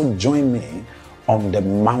also join me on the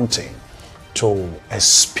mountain to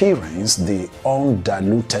experience the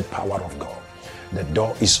undiluted power of God. The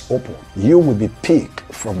door is open. You will be picked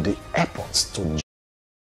from the airports to.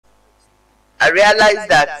 I realized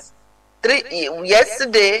that 3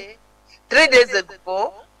 days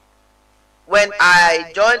ago, when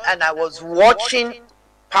I joined and I was watching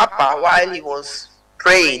Papa while he was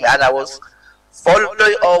praying and I was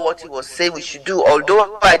following all what he was saying we should do,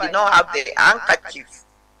 although I did not have the handkerchief.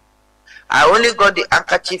 I only got the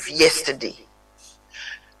handkerchief yesterday.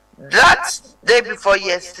 That day before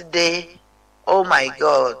yesterday, oh my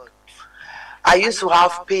God, I used to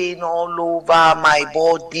have pain all over my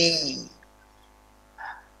body.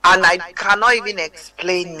 And I cannot even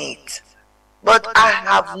explain it. But I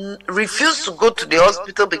have refused to go to the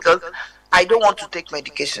hospital because I don't want to take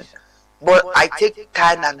medication. But I take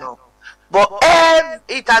Tylenol. But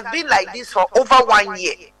it has been like this for over 1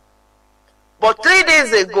 year. But 3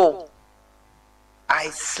 days ago,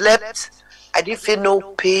 I slept. I didn't feel no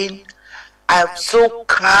pain. I'm so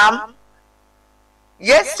calm.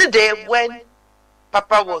 Yesterday, when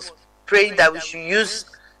Papa was praying that we should use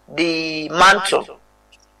the mantle,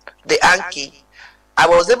 the hanky, I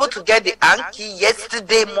was able to get the hanky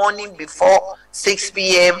yesterday morning before 6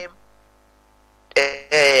 p.m.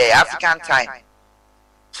 African time.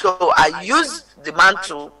 So I used the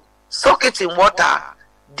mantle, soak it in water,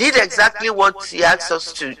 did exactly what he asked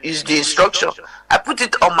us to, is the instruction. I put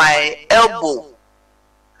it on my elbow,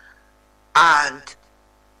 and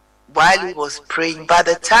while he was praying, by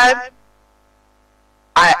the time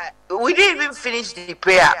we didn't even finish the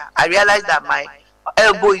prayer, I realized that my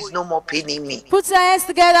elbow is no more paining me. Put your hands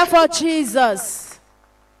together for Jesus.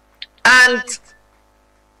 And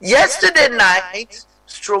yesterday night,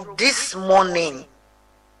 stroke this morning,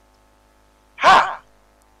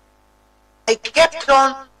 I kept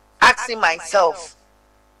on asking myself,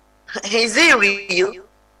 is it real?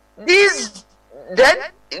 Then,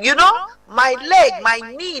 you know, my leg, my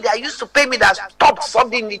knee that used to pain me, that stopped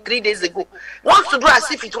suddenly 3 days ago, wants to do as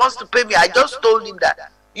if it wants to pay me. I just told him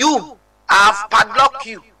that, I've padlocked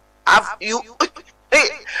you.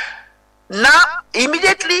 Now,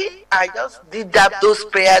 immediately, I just did those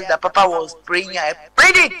prayers that Papa was praying. I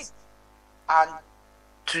prayed it. And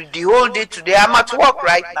to the whole day today, I'm at work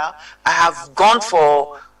right now. I have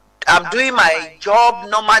I'm doing my job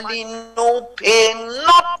normally, no pain,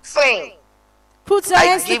 nothing. Put your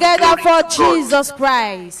hands together for Jesus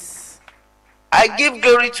Christ. I give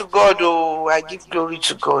glory to God, oh, I give glory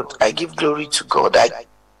to God. I give glory to God.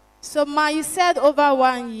 So, Ma, you said over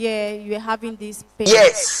 1 year you were having this pain.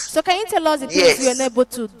 Yes. So, can you tell us the things you were unable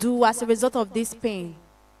to do as a result of this pain?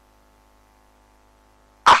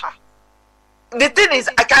 The thing is,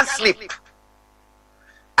 I can't sleep.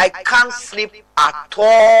 I can't sleep at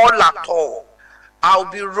all.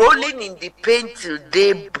 I'll be rolling in the pain till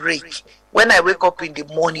daybreak. When I wake up in the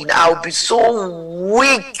morning, I'll be so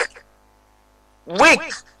weak.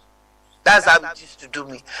 That's how it used to do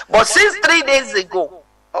me. But since 3 days ago,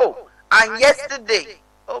 and yesterday,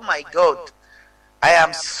 oh my God, I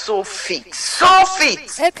am so fit.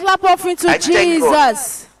 A clap offering to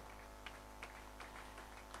Jesus.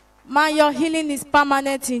 Man, your healing is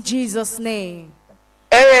permanent in Jesus' name.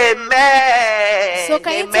 Amen. So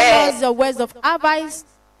can you tell us your words of advice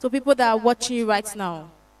to people that are watching you right now?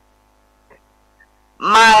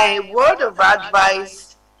 My word of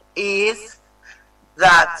advice is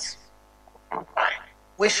that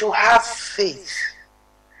we should have faith.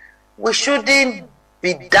 We shouldn't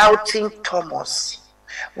be doubting Thomas.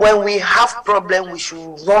 When we have problems, we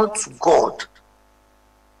should run to God.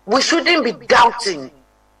 We shouldn't be doubting,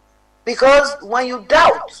 because when you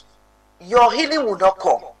doubt, your healing will not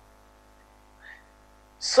come.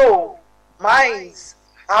 So, mine is,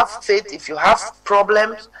 have faith. If you have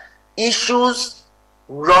problems, issues,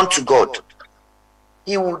 run to God.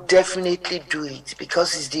 He will definitely do it,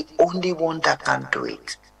 because he's the only one that can do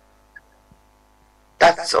it.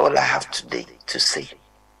 That's all I have today to say.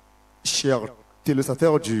 Chers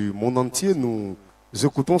téléspectateurs du monde entier, nous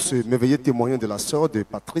écoutons ce merveilleux témoignage de la sœur de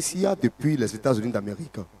Patricia depuis les États-Unis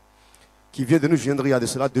d'Amérique, qui vient de nous joindre il y a de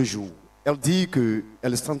cela 2 jours. Elle dit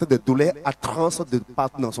qu'elle sentait des douleurs atroces de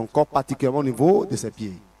partout dans son corps, particulièrement au niveau de ses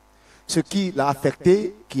pieds. Ce qui l'a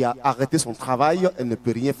affectée, qui a arrêté son travail, elle ne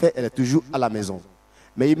peut rien faire, elle est toujours à la maison.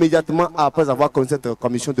 Mais immédiatement après avoir connu cette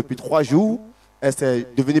commission depuis 3 jours, elle s'est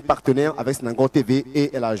devenue partenaire avec Snango TV et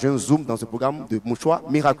elle a joué un Zoom dans ce programme de mouchoirs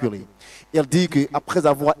miraculeux. Elle dit qu'après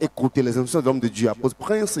avoir écouté les instructions de l'homme de Dieu, apôtre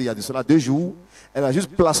Prince, il y a de cela 2 jours, elle a juste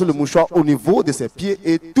placé le mouchoir au niveau de ses pieds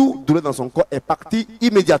et tout douleur dans son corps est parti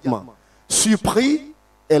immédiatement. Surpris,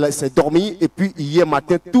 elle s'est dormie et puis hier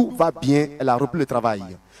matin, tout va bien, elle a repris le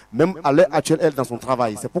travail. Même à l'heure actuelle, elle est dans son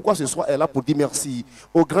travail. C'est pourquoi ce soir, elle est là pour dire merci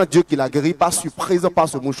au grand Dieu qui l'a guéri par surprise, par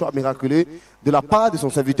ce mouchoir miraculeux de la part de son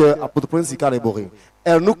serviteur, apôtre Prince Sikar Eboré.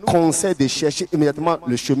 Elle nous conseille de chercher immédiatement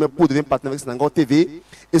le chemin pour devenir partenaire avec Snango TV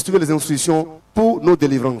et suivre les instructions pour nos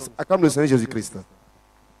délivrances. Acclame le Seigneur Jésus-Christ.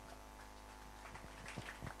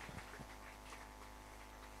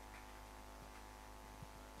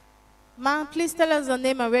 Man, please tell us your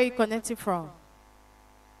name and where you connected from.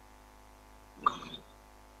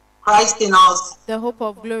 Christ in us. The hope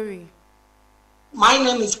of glory. My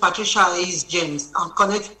name is Patricia Hayes James. I'm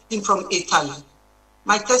connecting from Italy.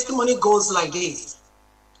 My testimony goes like this.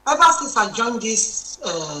 Ever since I joined this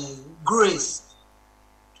grace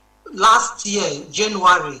last year,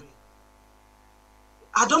 January,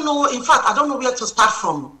 I don't know, in fact, I don't know where to start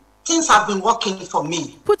from. Things have been working for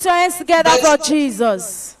me. Put your hands together for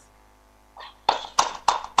Jesus.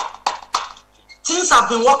 Things have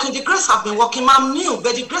been working, the grace have been working. I'm new,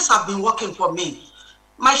 but the grace have been working for me.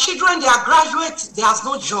 My children, they are graduates, they has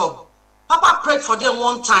no job. Papa prayed for them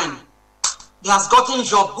one time. They has gotten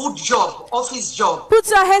job, good job, office job. Put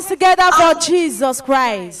your hands together for Jesus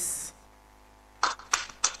Christ.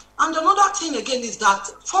 And another thing again is that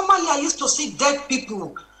formerly I used to see dead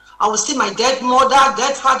people. I would see my dead mother,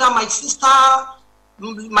 dead father, my sister,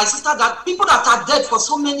 that people that are dead for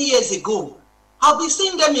so many years ago. I'll be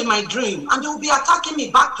seeing them in my dream, and they will be attacking me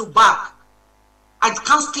back to back. I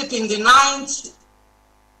can't sleep in the night.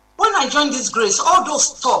 When I joined this grace, all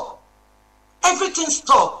those stop. Everything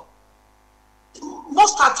stopped.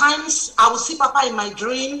 Most of the times, I will see Papa in my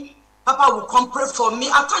dream. Papa will come pray for me.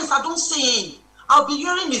 At times, I don't see him. I'll be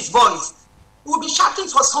hearing his voice. We'll be shouting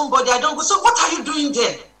for somebody. I don't go, so what are you doing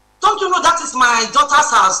there? Don't you know that is my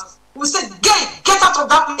daughter's house? We say, get out of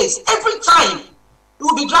that place. Every time,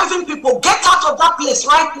 we'll be driving people, get out of that place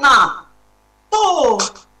right now. So,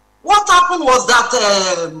 what happened was that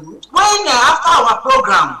when after our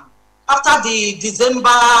program, after the December,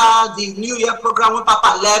 the New Year program, when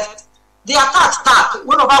Papa left, the attack started.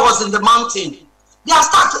 One of us was in the mountain. The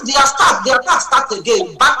attack started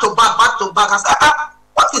again, back to back. I said,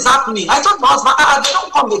 what is happening? I told my husband, they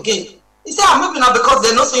don't come again. He said, I'm maybe not because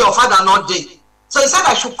they know say your father not dead. So he said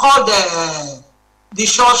I should call the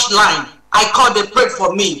church line. I called, they prayed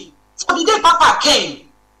for me. So the day Papa came,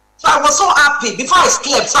 so I was so happy. Before I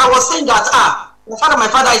slept, so I was saying that, my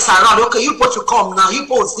father is around. Okay, you put to come now. You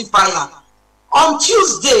put see fire. On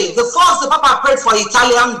Tuesday, the first day Papa prayed for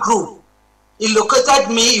Italian group. He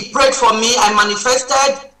located me. He prayed for me. I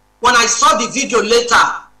manifested. When I saw the video later,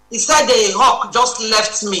 he said the hawk just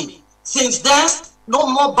left me. Since then, no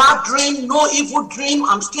more bad dream, no evil dream.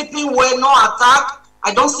 I'm sleeping well, no attack.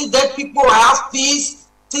 I don't see dead people. I have peace.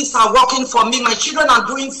 Things are working for me. My children are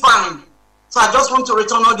doing fine. So I just want to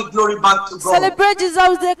return all the glory back to God. Celebrate Jesus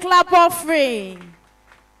with the clap offering.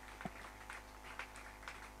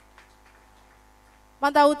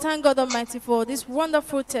 Mother, we thank God Almighty for this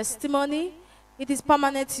wonderful testimony. It is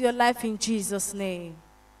permanent to your life in Jesus' name.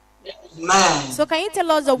 Amen. So can you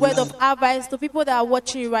tell us a word of advice to people that are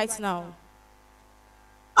watching you right now?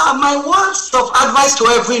 My words of advice to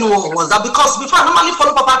everyone was that because before I normally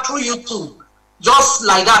follow Papa through YouTube, just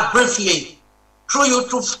like that briefly, through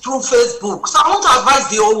YouTube, through Facebook. So I want to advise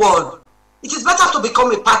the whole world. It is better to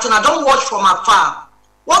become a partner. Don't watch from afar.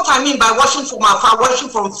 What I mean by watching from afar, watching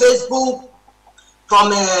from Facebook,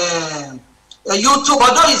 from YouTube,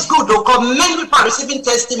 although it's good, because many people are receiving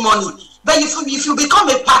testimony. But if you become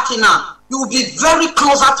a partner, you will be very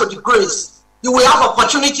closer to the grace. You will have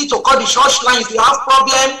opportunity to call the church line if you have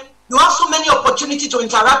problem. You have so many opportunity to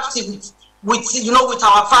interact with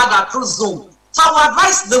our Father through Zoom. So I would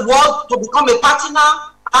advise the world to become a partner,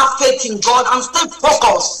 have faith in God, and stay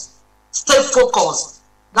focused. Stay focused.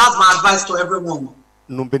 That's my advice to everyone.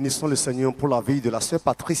 Nous bénissons le Seigneur pour la vie de la sœur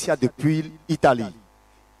Patricia depuis l'Italie.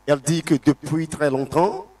 Elle dit que depuis très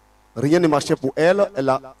longtemps, rien ne marchait pour elle. Elle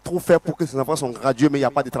a tout fait pour que ses enfants soient gradués, mais il n'y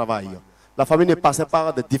a pas de travail. La famille ne passait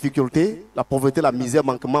par des difficultés, la pauvreté, la misère,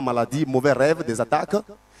 manquement, maladie, mauvais rêves, des attaques,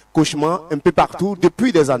 cauchemars, un peu partout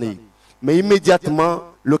depuis des années. Mais immédiatement,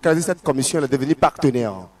 localisée cette commission, elle est devenue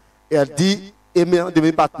partenaire. Et elle dit, aimant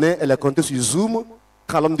devenir partenaire, elle est comptée sur Zoom.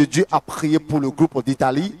 Quand l'homme de Dieu a prié pour le groupe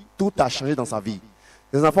d'Italie, tout a changé dans sa vie.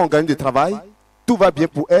 Les enfants ont gagné du travail, tout va bien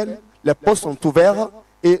pour elle, les postes sont ouverts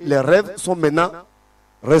et les rêves sont maintenant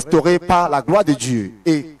restaurés par la gloire de Dieu.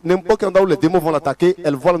 Et n'importe quel endroit où les démons vont l'attaquer,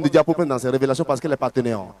 elle voit l'homme de Dieu à peu près dans ses révélations parce qu'elle est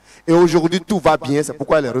partenaire. Et aujourd'hui, tout va bien, c'est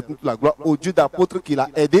pourquoi elle est retenue toute la gloire au Dieu d'apôtre qui l'a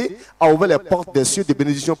aidé à ouvrir les portes des cieux de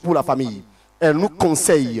bénédiction pour la famille. Elle nous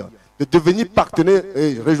conseille de devenir partenaire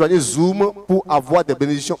et rejoindre Zoom pour avoir des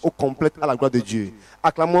bénédictions au complète à la gloire de Dieu.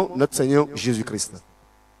 Acclamons notre Seigneur Jésus-Christ.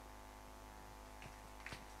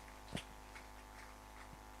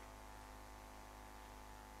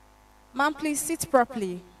 Ma'am, please sit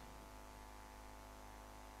properly.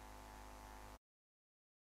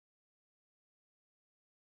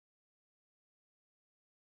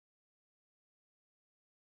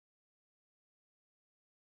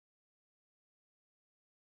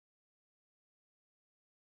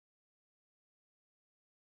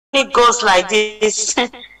 It goes like this.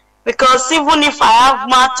 Because even if I have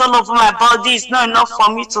marks all over my body, it's not enough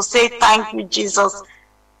for me to say thank you, Jesus.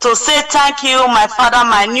 To say thank you, my Father,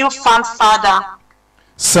 my newfound Father.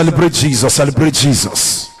 Celebrate Jesus, celebrate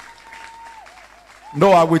Jesus.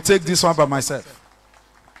 No, I will take this one by myself.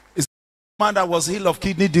 It's a man that was healed of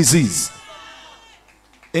kidney disease.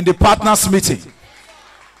 In the partners meeting,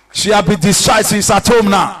 she had been discharged. She's at home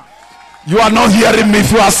now. You are not hearing me.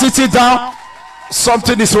 If you are sitting down,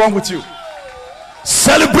 something is wrong with you.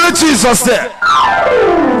 Celebrate Jesus there.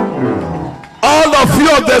 All of you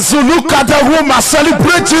on the Zoom, look at the room and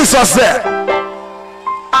celebrate Jesus there.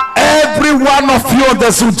 Every one of you on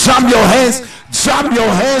the Zoom, jam your hands, jam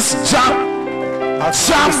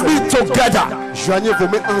it together. Joignez vos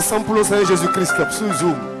mains ensemble pour le Seigneur Jésus-Christ sur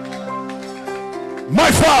Zoom.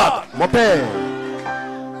 My Father, mon Père,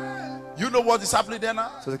 You know what is happening there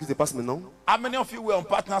now? C'est ce qui se passe maintenant. How many of you were on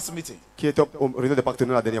partners meeting? Qui était au réunion des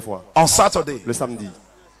partenaires la dernière fois? On Saturday. Le samedi.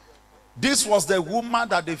 This was the woman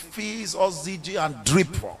that the fees OZG and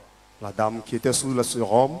drip for. La dame qui était sous le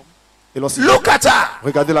sérum. Et look at her.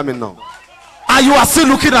 Regardez-la maintenant. And you are still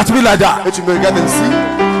looking at me like that. Et tu me regardes ainsi.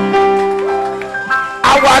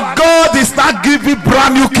 Our God is not giving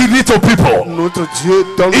brand new kidney to people. Notre Dieu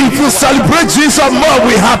donne. If you celebrate Jesus more,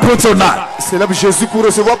 will happen tonight. Célèbre Jésus pour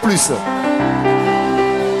recevoir plus.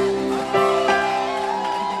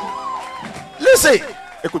 Listen.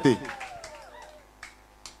 Écoutez.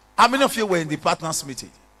 How many of you were in the partners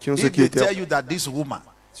meeting? If they tell you that this woman,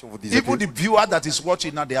 even the viewer that is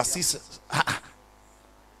watching now, they are sisters.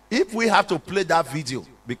 If we have to play that video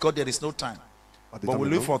because there is no time, but we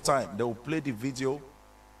look for time, they will play the video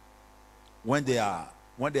when they are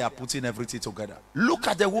putting everything together. Look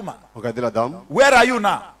at the woman. Regardez la dame. Where are you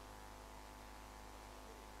now?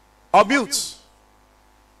 Unmute.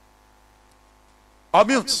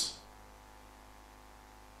 Unmute.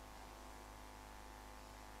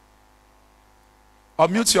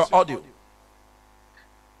 Unmute your audio.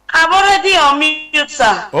 I'm already on mute,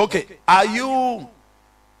 sir. Okay. Are you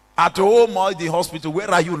at home or in the hospital? Where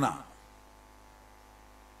are you now?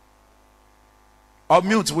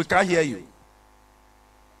 Unmute. We can't hear you.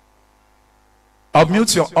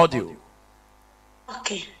 Unmute your audio.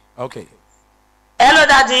 Okay. Okay. Hello,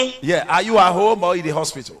 Daddy. Yeah. Are you at home or in the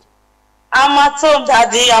hospital? I'm at home,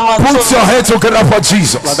 Daddy. I'm at home. Put your head together for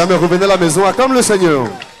Jesus. La dame est revenue à la maison. Acclame le Seigneur.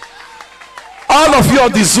 All of you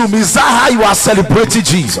on the Zoom, is that how you are celebrating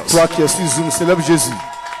Jesus? Toi qui es sur Zoom, célèbre Jésus.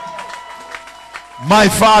 My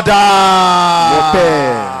Father. Mon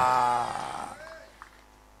Père.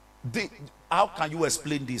 How can you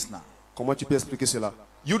explain this now? Comment tu peux expliquer cela?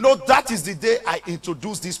 You know, that is the day I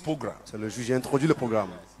introduced this program. C'est le jour où j'ai introduit le programme.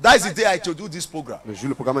 That is the day I introduced this program. Le jour où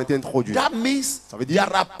le programme a été introduit. That means ça veut dire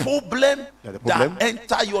there are problems that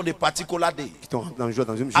enter you on a particular day. Qui t'ont dans une jour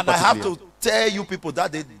And I have to tell you people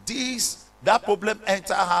that that problem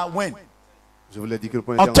enter her when? Je voulais dire que le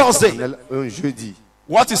on Thursday. Un jeudi.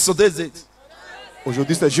 What is today's date?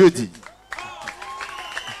 Aujourd'hui c'est jeudi.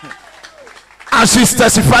 And she's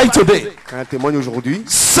testifying today. Quand elle témoigne aujourd'hui.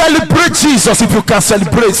 Celebrate Jesus if you can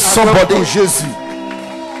celebrate somebody. Jésus.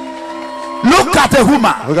 Look at the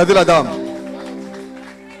woman. Regardez la dame.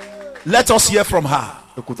 Let us hear from her.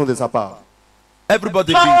 Écoutons de sa part.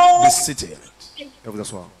 Everybody be seated. Et vous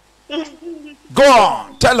asseoir. Go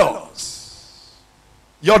on, tell us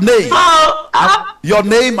your name. Your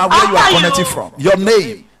name and where you are connecting from. Your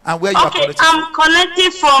name and where you are connecting from. I'm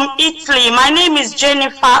connecting from Italy. My name is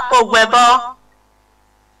Jennifer Ogwebo.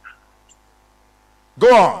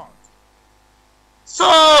 Go on. So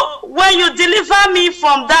when you deliver me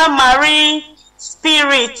from that marine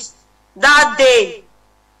spirit that day,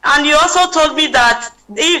 and you also told me that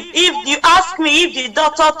if you ask me if the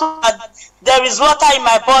doctor told that there is water in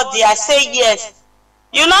my body, I say yes.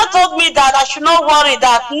 You now told me that I should not worry,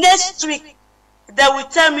 that next week they will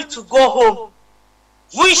tell me to go home,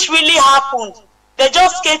 which really happened. They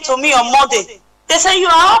just came to me on Monday. They say you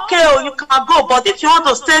are okay, or you can go, but if you want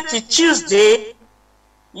to stay till Tuesday,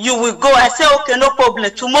 you will go. I say okay, no problem.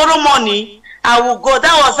 Tomorrow morning I will go.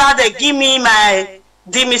 That was how they give me my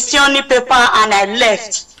dimissioni paper and I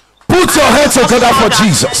left. Put your hands together for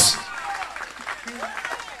Jesus.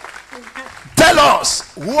 Tell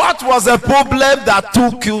us, what was the problem that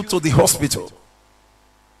took you to the hospital?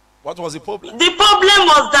 What was the problem? The problem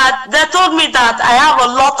was that they told me that I have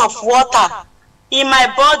a lot of water in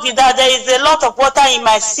my body, that there is a lot of water in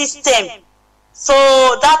my system. So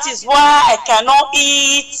that is why I cannot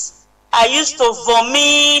eat. I used to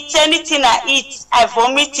vomit. Anything I eat, I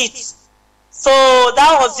vomit it. So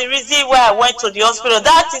that was the reason why I went to the hospital.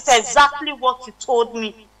 That is exactly what you told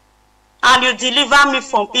me. And you delivered me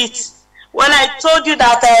from it. When I told you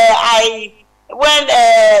that when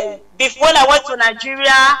I went to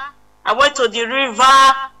Nigeria, I went to the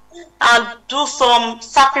river and do some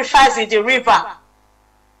sacrifice in the river.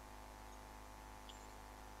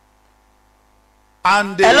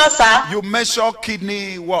 And hello, sir. You measure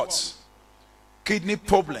kidney what? Kidney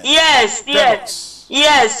problem. Yes, yes,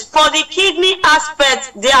 yes. For the kidney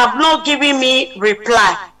aspect, they have not given me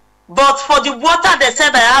reply. But for the water they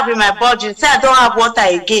said I have in my body, they said I don't have water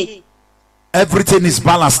again. Everything is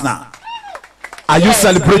balanced now. Are you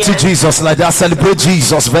celebrating Jesus like that? Celebrate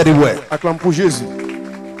Jesus very well. Acclame pour Jésus.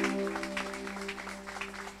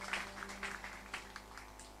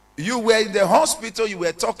 You were in the hospital, you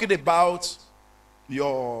were talking about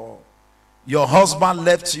your husband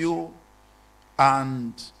left you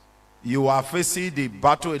and you are facing the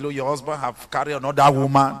battle alone. Your husband have carried another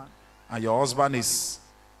woman and your husband is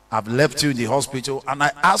I've left you in the hospital, and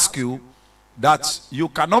I ask you that you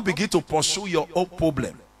cannot begin to pursue your own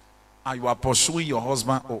problem, and you are pursuing your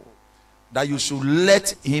husband, that you should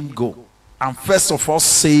let him go, and first of all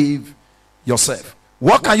save yourself.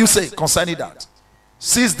 What can you say concerning that?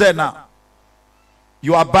 Since then now,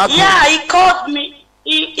 you are back. Yeah, he called me.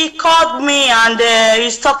 He called me, and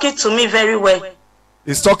he's talking to me very well.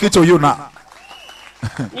 He's talking to you now.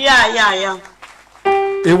 Yeah.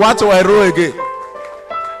 He want to enroll again.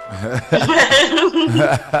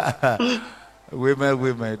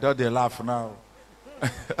 women, don't they laugh now?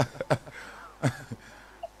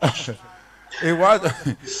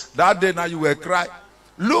 That day now you were crying.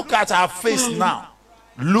 Look at her face now.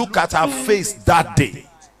 Look at her face that day.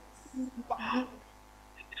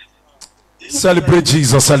 Celebrate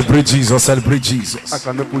Jesus, celebrate Jesus, celebrate Jesus.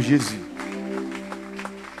 Acclamez pour Jésus.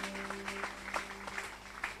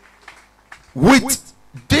 With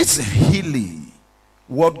this healing,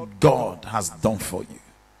 what God has done for you,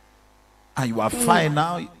 and you are fine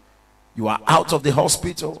now, you are out of the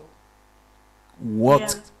hospital,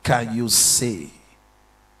 what can you say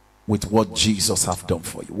with what Jesus have done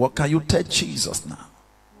for you? What can you tell Jesus now?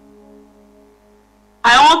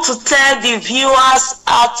 I want to tell the viewers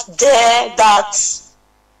out there that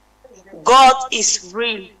God is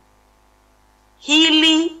real.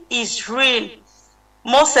 Healing is real.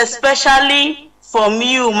 Most especially from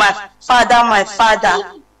you, my father.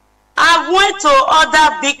 I went to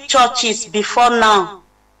other big churches before now,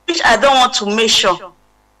 which I don't want to mention.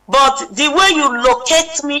 But the way you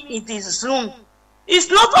locate me in this Zoom, it's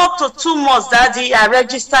not up to 2 months, Daddy, I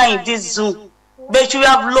register in this Zoom. But you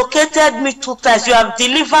have located me 2 times. You have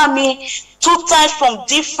delivered me 2 times from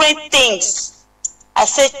different things. I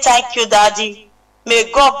say thank you, Daddy.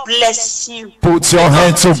 May God bless you. Put your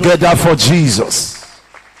hands together for Jesus.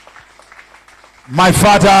 My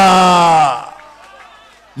Father,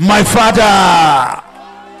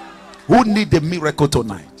 who need a miracle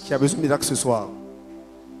tonight? Qui a besoin de miracle ce soir?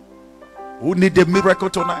 Who need a miracle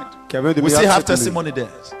tonight? We still have testimony there.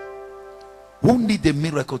 Who need a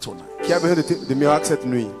miracle tonight? Qui a besoin de miracle cette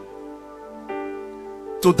nuit?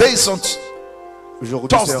 Today is on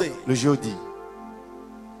Thursday. Le jeudi.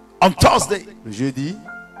 On Thursday. Le jeudi.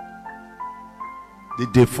 The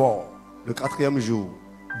DAY4. Le 4e jour.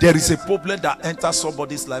 There is a problem that enters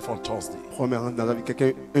somebody's life on Thursday. Première dans la vie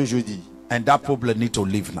quelqu'un un jeudi. And that problem need to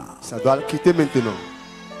leave now. Ça doit quitter maintenant.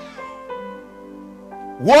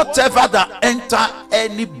 Whatever that enter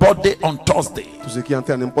anybody on Thursday. Tout ce qui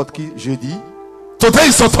entre n'importe qui jeudi. Today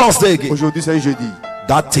is a Thursday again. Aujourd'hui c'est un jeudi.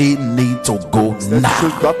 That thing need to go now. Ça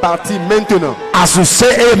doit partir maintenant. As you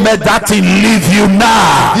say amen, that thing leave you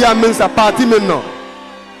now. Dis amen, ça partit maintenant.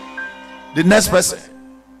 The next person.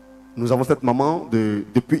 Nous avons cette maman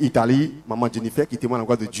depuis Italie, maman Jennifer, qui témoigne la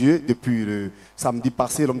gloire de Dieu depuis le samedi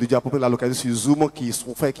passé. L'homme de Dieu a proposé la localisation sur Zoom, qui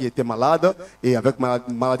souffrait, qui était malade et avec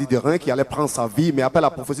maladie de rein, qui allait prendre sa vie. Mais après la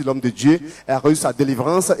prophétie de l'homme de Dieu, elle a reçu sa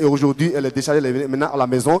délivrance et aujourd'hui elle est déchargée, elle est maintenant à la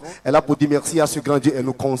maison. Elle a pour dire merci à ce grand Dieu et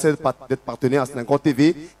nous conseille d'être partenaire à Sénégal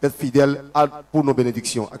TV, d'être fidèle pour nos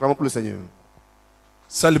bénédictions. Acclamons pour le Seigneur.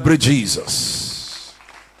 Celebrate Jesus.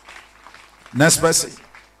 Next person.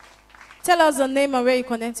 Tell us the name and where you're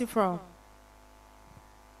connecting from.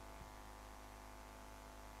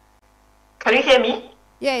 Can you hear me?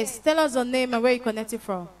 Yes, tell us the name and where you're connecting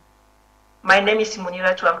from. My name is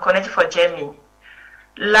Simonira too. I'm connected for Germany.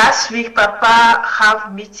 Last week, Papa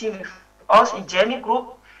have meeting with us in Germany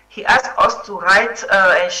group. He asked us to write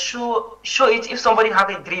and show it if somebody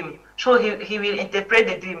have a dream. So he will interpret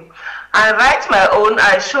the dream. I write my own.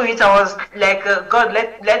 I show it. I was like, God,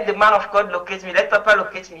 let the man of God locate me. Let Papa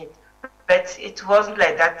locate me. But it wasn't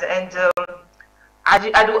like that, and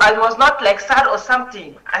I was not like sad or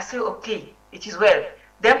something. I said, okay, it is well.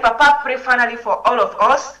 Then Papa prayed finally for all of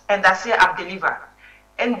us, and I said, I'm delivered.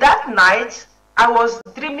 And that night, I was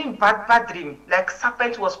dreaming bad dream, like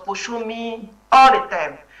serpent was pushing me all the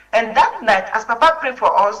time. And that night, as Papa prayed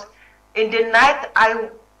for us, in the night,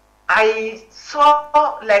 I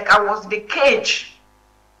saw like I was in the cage.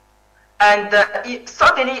 And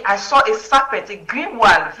suddenly I saw a serpent, a green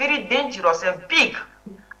one, very dangerous and big.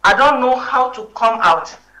 I don't know how to come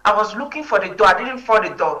out. I was looking for the door. I didn't find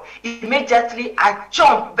the door. Immediately I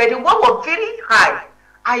jumped, but the wall was very high.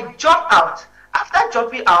 I jumped out. After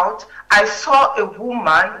jumping out, I saw a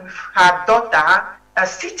woman with her daughter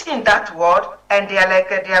sitting in that wall, and they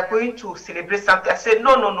are going to celebrate something. I said,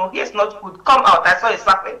 no, here's not good. Come out. I saw a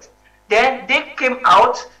serpent. Then they came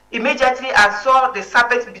out. Immediately, I saw the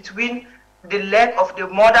serpent between the leg of the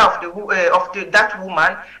mother of that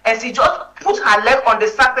woman, and she just put her leg on the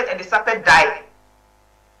serpent, and the serpent died.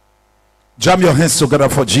 Jam your hands together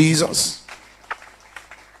for Jesus.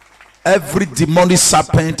 Every demonic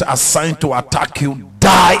serpent assigned to attack you,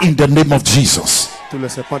 die in the name of Jesus. Tous les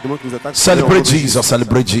serpents démons qui nous attaquent. Celebrate Jesus,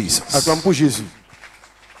 celebrate Jesus. Acclame pour Jésus.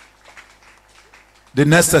 The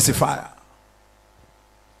next testifier.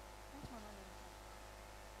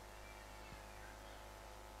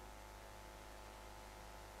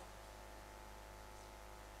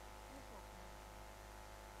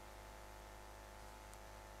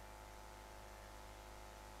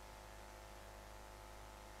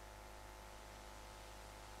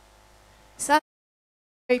 Sir, where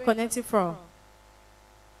are you connecting from?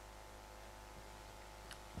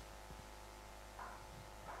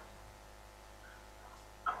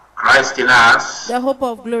 Christ in us. The hope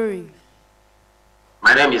of glory.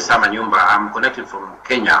 My name is Sam Anyumba. I'm connected from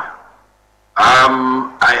Kenya.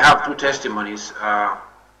 I have two testimonies to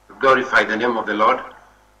glorify the name of the Lord.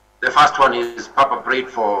 The first one is Papa prayed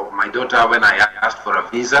for my daughter when I asked for a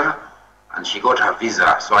visa, and she got her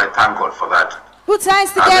visa. So I thank God for that. Put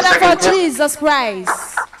hands together for Jesus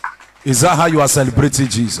Christ. Is that how you are celebrating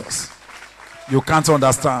Jesus? You can't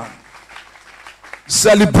understand.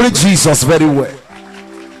 Celebrate Jesus very well.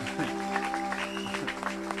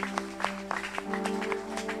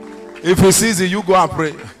 If it's easy, you go and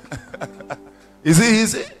pray. Is it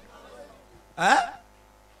easy? Huh?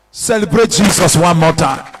 Celebrate Jesus one more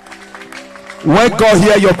time. When God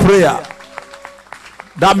hear your prayer,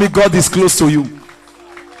 that means God is close to you.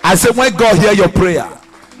 I say when God hear your prayer,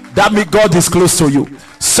 that means God is close to you.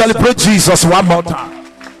 Celebrate Jesus one more time.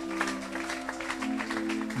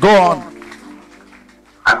 Go on.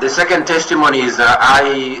 And the second testimony is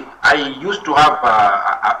I used to have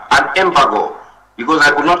an embargo because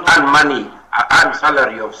I could not earn money, earn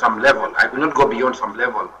salary of some level. I could not go beyond some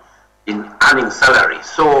level in earning salary.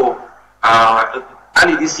 So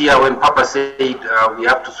early this year when Papa said we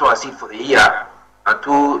have to sow a seed for the year,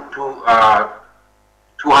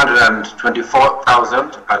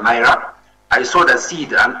 224,000 naira, I sowed a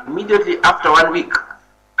seed, and immediately after 1 week,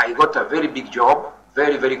 I got a very big job,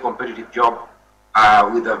 very, very competitive job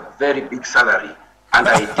with a very big salary. And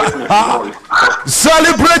I definitely know it.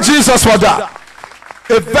 Celebrate Jesus for that.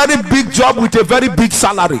 A very big job with a very big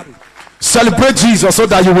salary. Celebrate Jesus so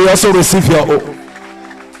that you will also receive your own.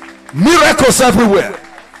 Miracles everywhere.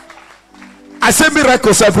 I say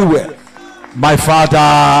miracles everywhere. My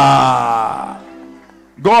Father.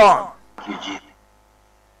 Go on.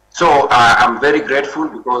 So I'm very grateful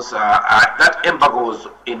because that embargo was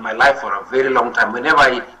in my life for a very long time. Whenever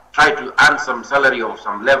I try to earn some salary of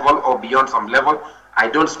some level or beyond some level, I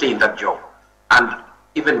don't stay in that job. And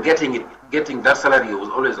even getting that salary was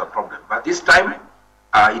always a problem. But this time,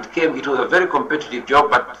 it was a very competitive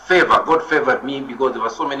job, but God favored me because there were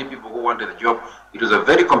so many people who wanted the job. It was a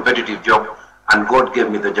very competitive job, and God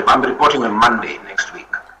gave me the job. I'm reporting on Monday next week.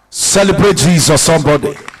 Celebrate Jesus,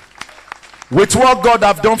 somebody. With what God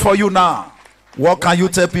have done for you now, what can you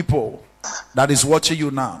tell people that is watching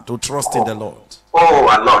you now to trust in the Lord? Oh,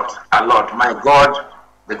 a lot. My God,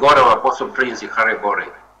 the God of Apostle Prince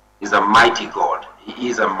Ikarebore, is a mighty God. He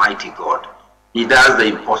is a mighty God. He does the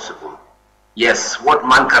impossible. Yes, what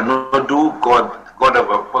man cannot do, God of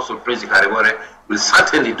Apostle Prince Ikarebore will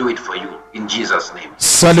certainly do it for you in Jesus' name.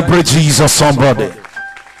 Celebrate Jesus, somebody.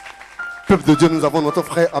 Peuple de Dieu, nous avons notre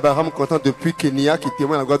frère Abraham Content depuis Kenya qui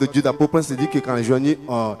témoigne la gloire de Dieu. D'Apôtre Prince dit que quand il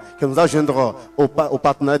nous a joindre au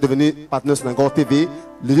partenaire, devenu partenaire sur Nangor TV,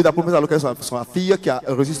 le Dieu d'Apôtre Prince a l'occasion de sa fille qui a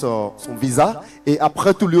reçu son visa. Et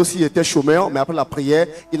après tout, lui aussi il était chômeur, mais après la prière,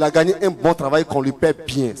 il a gagné un bon travail qu'on lui paie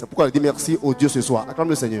bien. C'est pourquoi il dit merci au Dieu ce soir. Acclame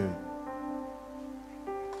le Seigneur.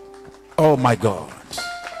 Oh my God.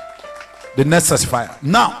 The next testifier.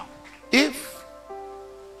 Now, if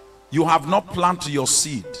you have not planted your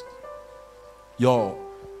seed, your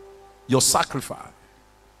sacrifice.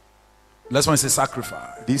 Let's say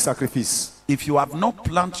sacrifice. This sacrifice. If you have not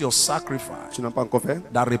planted your sacrifice,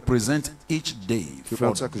 that represents each day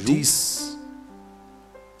for these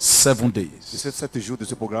 7 days.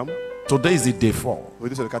 Today is the day 4.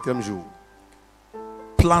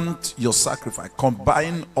 Plant your sacrifice.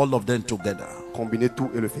 Combine all of them together. Combinez tout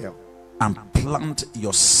et le faire. And plant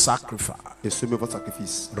your sacrifice. Et semez votre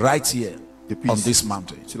sacrifice. Right here on this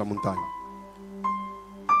mountain. Sur la montagne.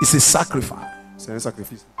 It's a sacrifice. C'est un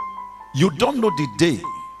sacrifice. You don't know the day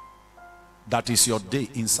that is your day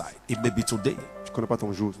inside. It may be today. Tu connais pas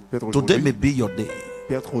ton jour. Today may be your day.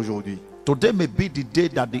 Peut-être aujourd'hui. Today may be the day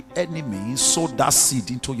that the enemy sowed that seed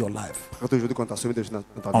into your life.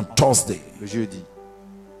 On Thursday. Le jeudi.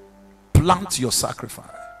 Plant your sacrifice.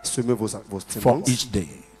 Semez vos for each day.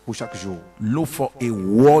 Pour chaque jour. Look for a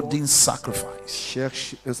wording sacrifice.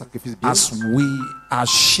 Cherche un sacrifice bien. As we are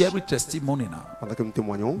sharing testimony now, pendant que nous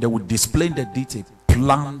témoignons, they will display the detail.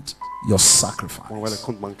 plant your sacrifice. On voit les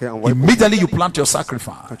comptes bancaires. On voit Immediately you plant your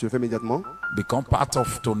sacrifice. quand tu le fais immédiatement, Become part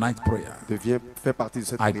of tonight's prayer. fais partie de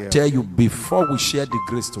cette I prière. tell you, before we share the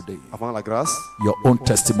grace today, Avant la grâce, your own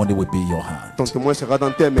testimony will be in your hand. ton témoin sera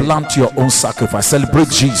dans tes mains. Plant your own sacrifice. Celebrate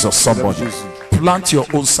Jesus, somebody. Plant your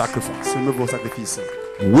own sacrifice. Semez vos sacrifices.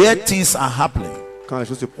 Where things are happening, Quand les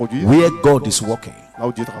choses se produisent, where God is working, là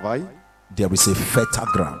où Dieu travaille, there is a fertile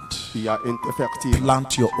ground. il y a une fertile.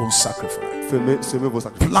 Plant your own sacrifice. Semez vos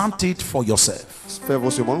sacrifices. Plant it for yourself. Faites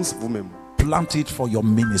vos semences vous-même. Plant it for your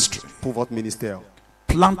ministry. Pour votre ministère.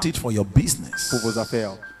 Plant it for your business. Pour vos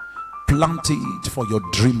affaires. Plant it for your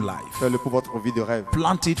dream life. Faites-le pour votre vie de rêve.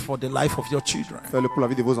 Plant it for the life of your children. Faites-le pour la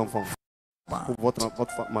vie de vos enfants. Pour votre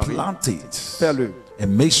mari. Plant it. Faites-le. And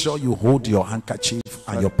make sure you hold your handkerchief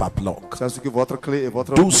and your padlock. C'est que votre clé et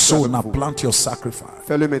votre Do so now. Plant your sacrifice.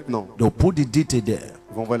 Faites-le maintenant. They'll put the detail there.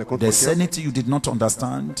 Ils vont voir les comptes There's bancaires. anything you did not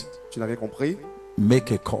understand, Tu n'as rien compris?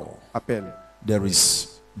 make a call. Appelle. There is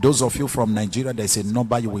those of you from Nigeria, there's a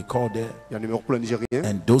number you will call there. Il y a un numéro pour les Nigériens.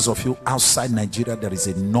 And those of you outside Nigeria, there is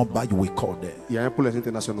a number you will call there. Il y a un pour les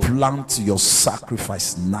internationaux. Plant your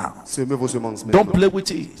sacrifice now. Semez vos semences Don't maintenant. play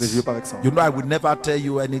with it. Ne jouez pas avec ça. You know, I will never tell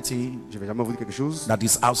you anything Je vais jamais vous dire quelque chose that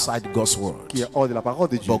is outside God's word. qui est hors de la parole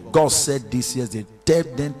de Dieu. But God said this year, they tell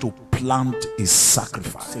them to plant a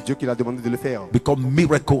sacrifice. C'est Dieu qui l'a demandé de le faire. Because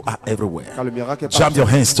miracles are everywhere. Car le miracle est Jam partout. your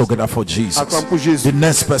hands together for Jesus. Acclame pour Jésus. The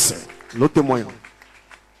next person. L'autre témoin.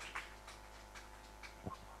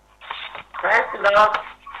 Praise the Lord.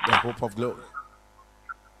 The hope of glory.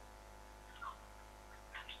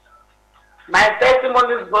 My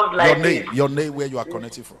testimony goes like this. Your name, where you are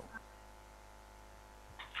connected from.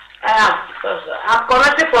 I'm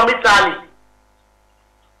connected from Italy.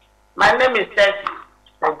 My name is Tessie.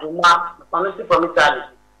 I'm connected from Italy.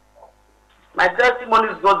 My testimony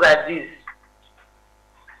goes like this.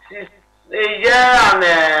 Since a year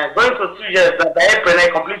and going to 2 years, but by April I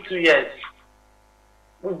complete 2 years.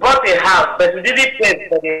 We bought a house, but we didn't pay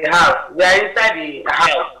for the house. We are inside the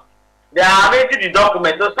house. They are arranging the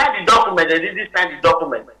document. To sign the document, they didn't sign the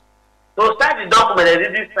document. To sign the document, they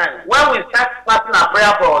didn't sign. When we start fasting and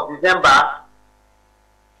prayer for December,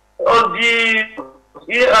 on the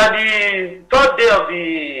 3rd day of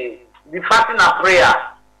the fasting and prayer,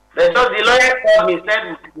 the lawyer called me and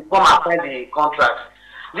said we come and sign the contract.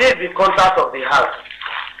 This is the contract of the house.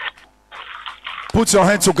 Put your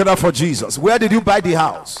hands together for Jesus. Where did you buy the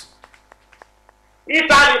house?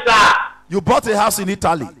 Italy, sir. You bought a house in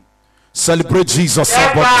Italy. Celebrate Jesus. Yes,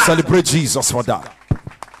 Somebody. sir. Celebrate Jesus for that.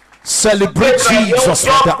 Celebrate Jesus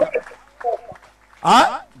for that.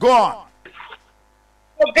 Huh? Go on.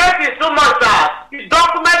 The gate is too much, sir. The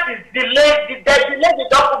document is delayed. They delayed the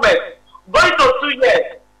document. Going to 2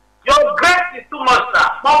 years. Your grace is too much, sir.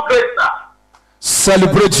 More grace, sir.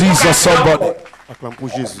 Celebrate Jesus. Somebody. Acclame pour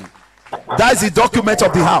Jésus. That is the document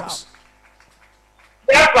of the house.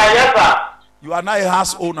 Yes, sir. Yes, sir. You are now a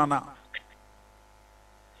house owner now.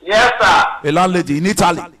 Yes, sir. A landlady in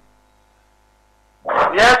Italy.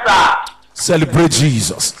 Yes, sir. Celebrate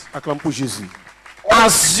Jesus. Acclame pour Jésus.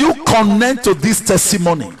 As you connect to this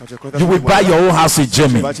testimony, you will buy your own house in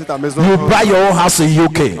Germany. You buy your own house in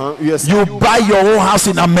UK. You buy your own house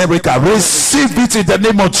in America. Receive it in the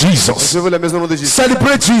name of Jesus.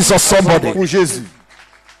 Celebrate Jesus, somebody.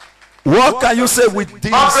 What can you say with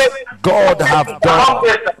this God have done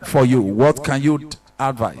for you? What can you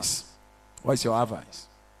advise? What's your advice?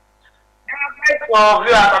 For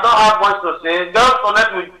viewers, I don't have much to say. Just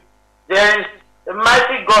connect with. There is a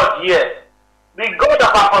mighty God here. The God of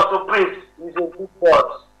Apostle Prince is a good God.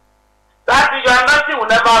 That is, your anointing will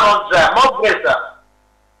never run dry. More greater.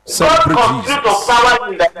 Celebrate continue to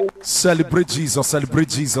power in the Celebrate Jesus, celebrate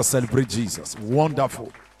Jesus, celebrate Jesus. Wonderful.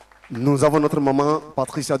 Nous avons notre maman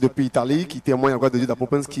Patricia depuis Italie qui témoigne encore de Dieu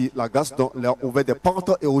d'Apophène qui la grâce leur a ouvert des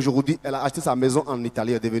portes et aujourd'hui elle a acheté sa maison en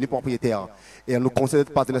Italie, elle est devenue propriétaire et elle nous conseille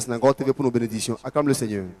d'être partenaire Synagogue TV pour nos bénédictions. Acclame le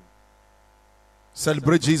Seigneur.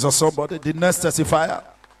 Celebrate Jesus, somebody. The next testifier.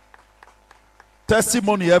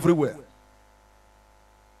 Testimony everywhere.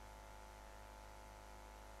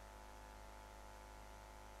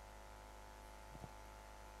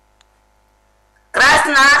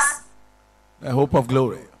 Krasnas, The hope of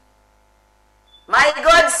glory. my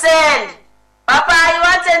God send. Papa, I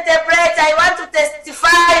want to interpret, I want to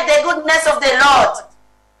testify the goodness of the Lord.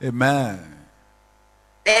 Amen.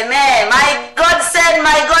 Amen. My God send,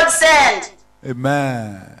 my God send.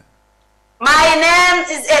 Amen. My name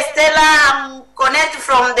is Estella. I'm connected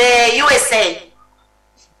from the USA.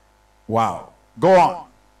 Wow. Go on.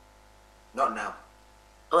 Not now.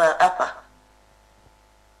 Well, Papa.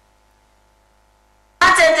 I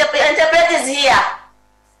want to interpret is here.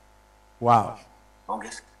 Wow.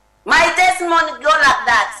 My testimony go like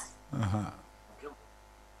that.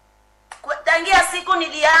 Tangia siku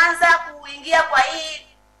nilianza kuingia kwa hii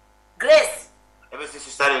grace. Ever since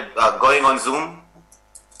you started going on Zoom,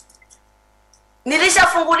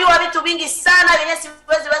 Nilishafunguliwa vitu vingi sana yenye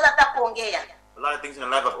siwezi hata kuongea. a lot of things in her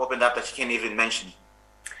life have opened up that she can't even mention.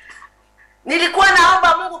 Nilikuwa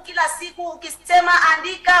naomba Mungu kila siku, ukisema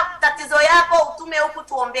andika tatizo yako utume huku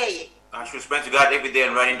tuombee. She was praying to God every day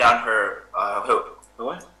and writing down her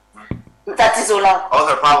what? Tatizo lako. All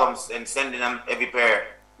her problems and sending them every prayer.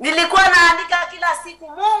 Nilikuwa naandika kila siku,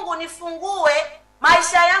 Mungu nifungue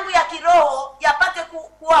maisha yangu ya kiroho yapate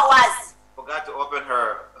kuwa wazi. For God to open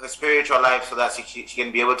her spiritual life so that she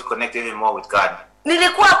can be able to connect even more with God.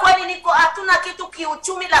 Nilikuwa kweli niko hatuna kitu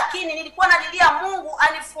kiuchumi, lakini nilikuwa nalilia Mungu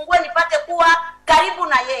anifungue nipate kuwa karibu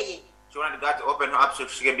na yeye. She wanted God to open her up so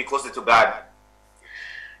she can be closer to God.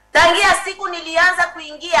 Tangia siku nilianza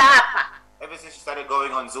kuingia hapa, Ever since she started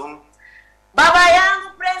going on Zoom, baba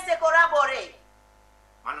yangu Prince Korabore,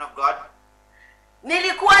 man of God,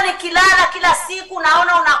 nilikuwa nikilala kila siku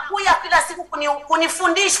naona unakuja kila siku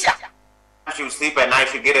kunifundisha. she would sleep at night,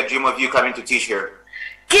 she'd get a dream of you coming to teach her.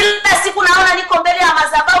 Kila siku naona niko mbele ya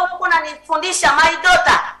madhabahu huko unanifundisha, my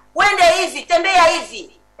daughter, wende hivi, tembea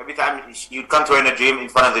hivi. Every time you'd come to her in a dream in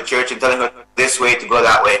front of the church and telling her this way to go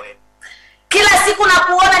that way. Kila siku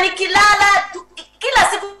nakuona nikilala,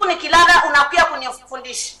 kila siku nikilala unakuja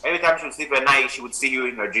kunifundisha. Every time she would sleep at night, she would see you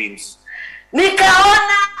in her dreams.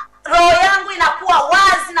 Nikaona roho yangu inakuwa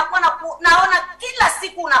wazi, naona kila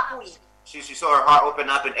siku unakuja. She saw her heart open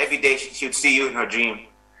up, and every day she would see you in her dream.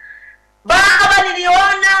 Baba,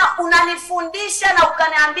 niliona unanifundisha na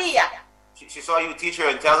ukaniambia. She saw you teach her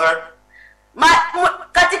and tell her.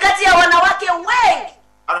 Katikati ya wanawake wengi,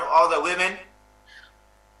 out of all the women,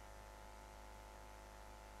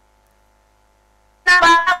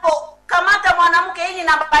 kamata mwanamke, hii ni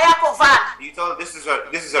namba yako, vana. you told her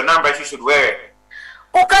this is her number, she should wear it.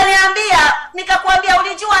 Ukaniambia, nikakwambia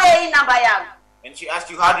ulijua hii namba yangu. And she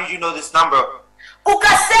asked you, how did you know this number?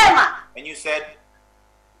 Ukasema, And you said,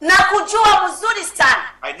 nakujua mzuri sana.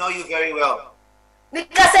 I know you very well.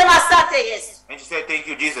 Nikasema asante Yesu. And she said, thank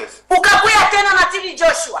you, Jesus. Ukakuja tena na TV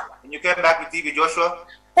Joshua. And you came back with TV Joshua.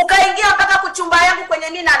 Ukaingia mpaka kuchumba yangu kwenye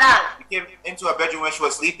mimi nalala. You came into her bedroom when she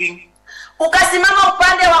was sleeping. Ukasimama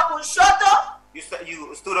upande wa kushoto.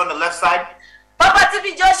 You stood on the left side. Papa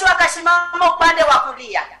TV Joshua akasimama upande wa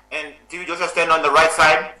kulia. And TV Joshua stand on the right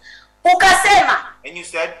side. Ukasema. And you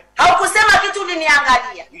said. Haukusema kitu,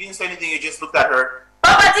 uliniangalia. You didn't say anything, you just looked at her.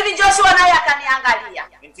 Papa TV Joshua naye akaniangalia.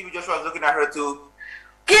 And TV Joshua was looking at her too.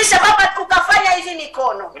 Kisha papa ukafanya hivi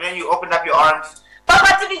mikono. And then you opened up your arms.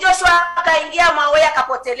 Papa TV Joshua akaingia mwawe,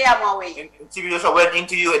 akapotelea mwawe. And TV Joshua went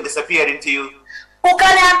into you and disappeared into you.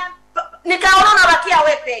 Nikaona unabakia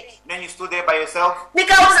wewe peke. And then you stood there by yourself.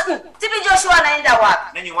 Nikauza, TV Joshua anaenda wapi?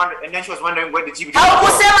 And then you wondered, and then she was wondering where the TV Joshua was.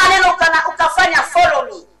 Haukusema neno, ukafanya follow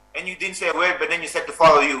me. And you didn't say a word, but then you said to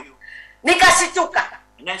follow you. Nikashituka.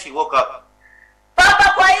 And then she woke up.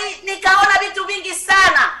 Papa, kwa hii nikaona vitu vingi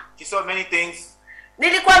sana. She saw many things.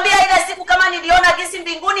 Nilikwambia ile siku kama niliona gisi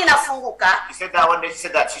mbinguni inafunguka. She said that one day, she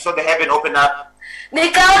said that she saw the heaven open up.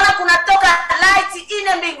 Nikaona kunatoka light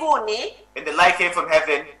ine mbinguni. And the light came from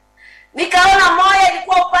heaven. Nikaona moja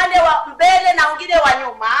ilikuwa upande wa mbele na ungine wa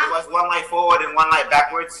nyuma. There was one light forward and one light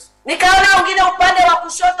backwards. Nikaona ungine upande wa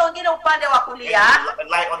kushoto, ungine upande wa kulia. And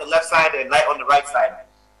light on the left side and light on the right side.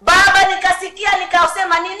 Baba, nikasikia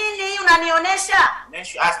nikasema, ni nini hii unanionyesha? And then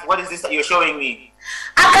she asked, what is this that you're showing me?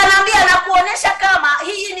 Akanambia, na kuonesha kama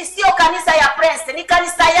hii ni sio kanisa ya Prince, ni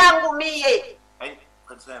kanisa yangu mie.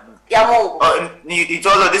 Ya Mungu. Oh, and he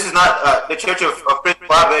told her this is not the church of Prince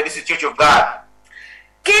Barbara, this is church of God.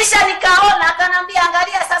 Kisha nikaona, akanambia,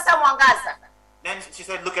 angalia sasa mwangaza. Then she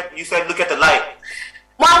said, you said look at the light.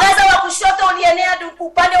 Mwangaza wa kushoto ulienea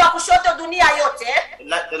upande wa kushoto dunia yote.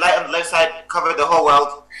 The light on the left side covered the whole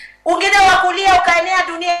world. Ungine wa kulia ukaenea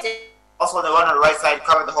dunia yote. Also the one on the right side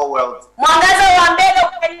covered the whole world. Mwangaza wa mbele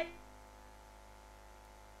ukaenea.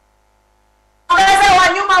 Mwangaza wa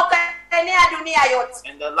nyuma ukaenea dunia yote.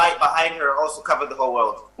 And the light behind her also covered the whole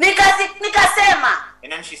world. Nikasema.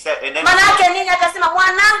 And then she said, manake nini? Akasema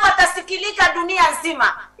mwanangu atasikilika dunia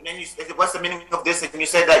nzima. And then you said, what's the meaning of this? And you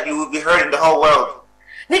said that you will be heard in the whole world.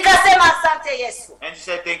 Nikasema asante Yesu. And she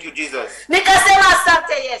said, thank you Jesus. Nikasema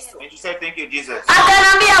asante Yesu. And she said, thank you Jesus.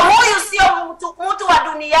 Akanambia huyu sio mtu wa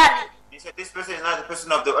duniani. He said, this person is not the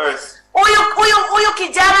person of the earth. Huyu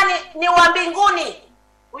kijana ni wa mbinguni.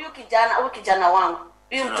 Huyu kijana wangu.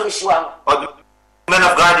 Huyu mtumishi wangu. Man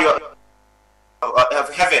of God, you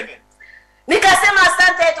of heaven. Nikasema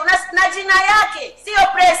asante yetu na jina yake sio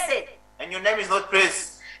Praise. And your name is not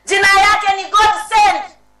Praise. Jina yake ni God send.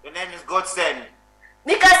 Your name is God sent.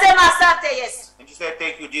 Nikasema asante Yesu. And she said,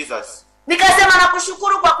 thank you, Jesus. Nikasema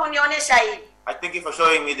nakushukuru kwa kunionyesha hili. I thank you for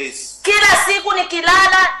showing me this. Kila siku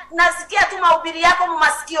nikilala nasikia tu mahubiri yako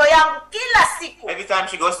masikio yangu kila siku. Every time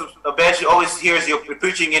she goes to bed, she always hears you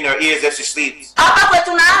preaching in her ears as she sleeps. Hapa kwetu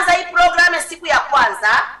tunaanza hii program siku ya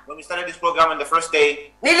kwanza. When we started this program on the first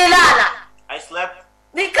day, nililala. I slept.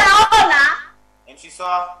 Nikaona And she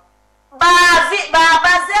saw bazee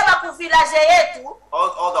wa kuvillage yetu.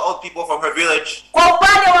 All the old people from her village. Kwa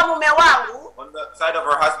upande wa mume wangu. On the side of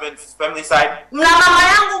her husband's family side. Na mama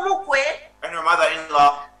yangu mkwe. And her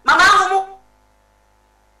mother-in-law. Mama yangu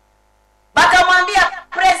bakamwambia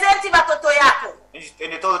presenti watoto yako. And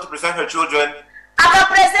they told her to present her children.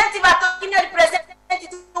 Akapresenti watoto, kini alipresenti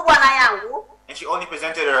tu bwana yangu. And she only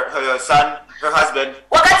presented her son, her husband.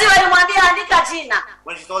 Wakati walimwambia andika jina.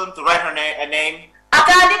 When she told him to write a name.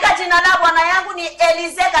 Akaandika jina la bwana yangu ni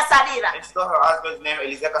Elize Kasalira. And she told her husband's name,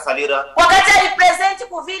 Elize Kasalira. Wakati alipresent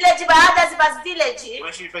ku village baada ya village.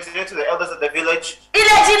 When she presented to the elders of the village.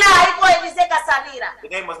 Ile jina haiko Elize Kasalira. The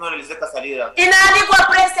name was not Elize Kasalira. Inaandikwa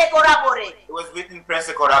Prince Korabore. It was written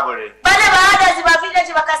Prince Korabore. Bale baada ya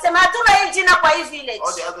village wakasema hatuna hii jina kwa hii village.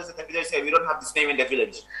 All the elders of the village said we don't have this name in the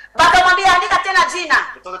village. Bakamwambia andika tena jina.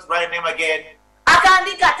 They told her to write a name again.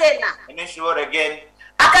 Akaandika tena. And then she wrote again.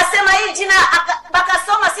 Akasema hii jina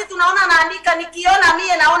bakasoma, si tunaona anaandika, nikiona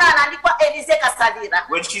mie naona anaandikwa Elize Kasalira.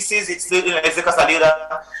 When she sees it still in Elize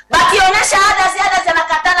Kasalira. Bakionyesha ada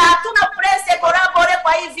zinakatala hatuna Prince Korabore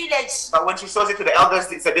kwa hii village. But when she shows it to the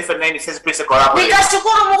elders, it's a different name. It says Prince Korabore.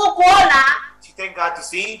 Nikashukuru Mungu kuona. She thank God to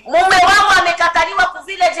see. Mume wangu amekataliwa ku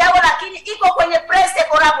village yao lakini iko kwenye Prince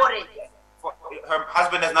Korabore. Her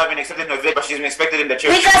husband has not been accepted in her village, but she's been expected in the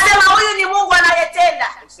church. Nikasema huyu ni Mungu anayetenda.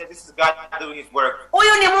 She said, this is God doing his work.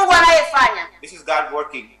 Huyu ni Mungu anayefanya. This is God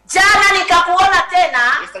working. Jana nikakuona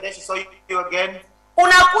tena. Yesterday she saw you again.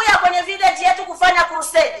 Unakuya kwenye village yetu kufanya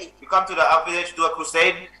crusade. You come to the village to do a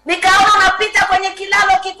crusade. Nikaona unapita kwenye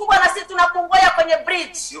kilalo kikubwa na sisi tunakungoja kwenye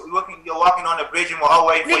bridge. You're walking on the bridge and we're all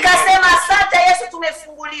waiting for you. Nikasema asante Yesu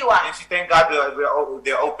tumefunguliwa. And she thank God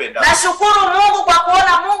they're opened. Nashukuru Mungu kwa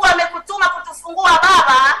kuona Mungu amekutuma kutufungua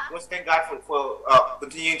baba. Let's thank God for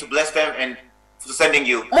continuing to bless them and for sending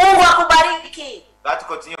you. Mungu akubariki. God to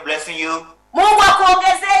continue blessing you. Mungu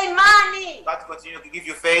akuongezee imani. God to continue to give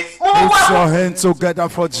you faith. Put your hands together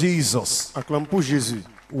for Jesus. Acclame pour Jésus.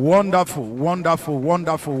 Wonderful, wonderful,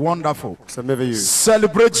 wonderful, wonderful. C'est merveilleux.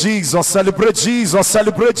 Celebrate Jesus, celebrate Jesus,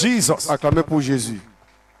 celebrate Jesus. Acclamez pour Jésus.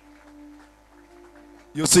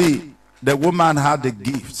 You see, the woman had a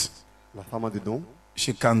gift. La femme a des dons.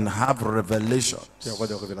 She can have revelation.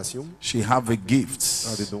 She have a gift.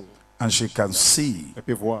 And she can see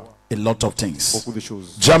a lot of things.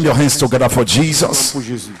 Jam your hands together for Jesus.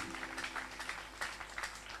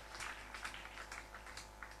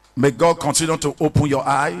 May God continue to open your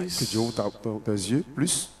eyes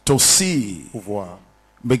to see.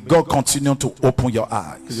 May God continue to open your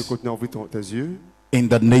eyes in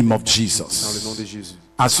the name of Jesus.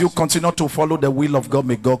 As you continue to follow the will of God,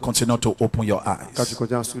 may God continue to open your eyes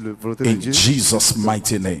in Jesus'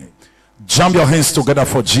 mighty name. Jam your hands together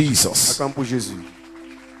for Jesus.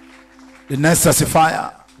 The next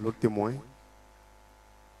testifier. L'autre témoin.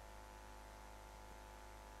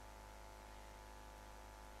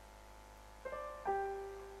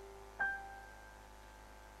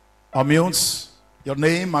 Unmute your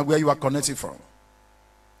name and where you are connecting from.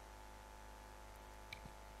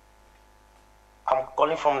 I'm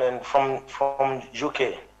calling from UK.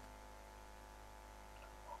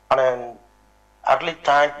 And then I really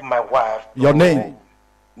thank my wife. Your name?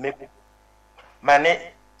 My name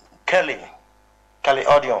Kelly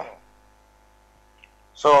Odion.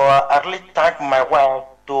 So I really thank my wife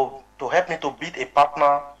to help me to be a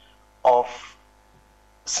partner of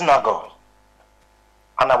synagogue.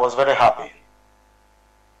 And I was very happy.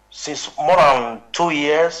 Since more than 2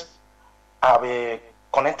 years, I've been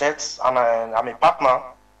connected and I'm a partner,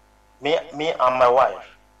 me and my wife.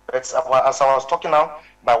 As I was talking now,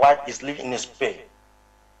 my wife is living in Spain.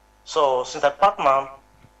 So since I partner,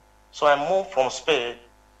 so I moved from Spain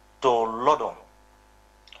to London.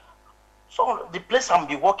 So the place I'm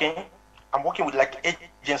working with like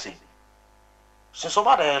agency. Since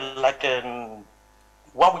over there, like 1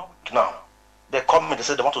 week now, they called me, they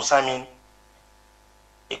said they want to sign me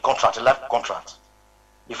a contract, a life contract.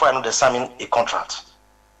 Before I know they sign me a contract.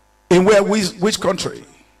 In which country?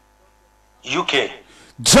 UK.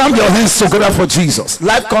 Jam your hands together for Jesus.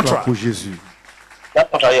 Life contract.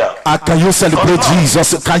 Can you celebrate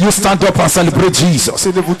Jesus? Can you stand up and celebrate Jesus?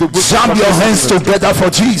 Jam your hands together for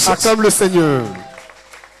Jesus. Acclame le Seigneur.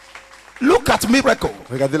 Look at miracle.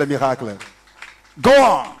 Regardez le miracle. Go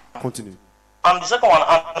on. Continue. And the second one,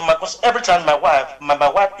 every time my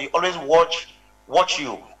wife he always watch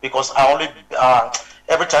you, because I only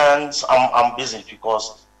every time I'm busy,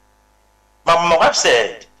 because my wife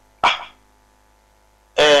said,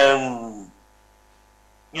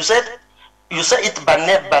 you said it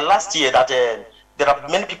by last year that there are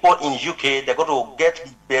many people in UK they're going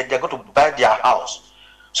to buy their house.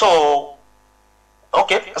 So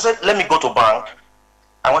okay, I said let me go to bank.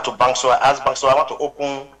 I went to bank, so I asked bank, so I want to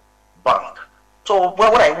open bank. So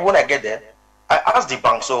when I get there, I asked the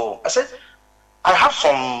bank. So I said, I have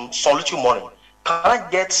some little money. Can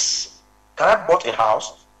I bought a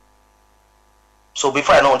house? So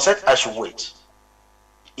before I know, it said I should wait.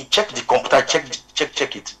 He checked the computer,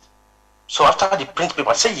 check it. So after the print paper,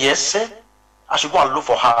 I said yes, say I should go and look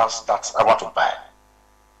for house that I want to buy.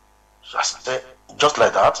 So I said just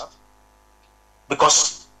like that,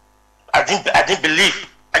 because I didn't believe.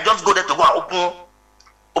 I just go there to go and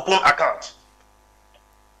open account.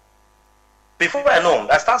 Before I know,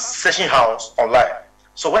 I start searching house online.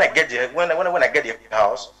 So when I get there, when I get the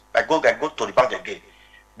house, I go to the bank again.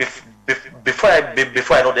 Before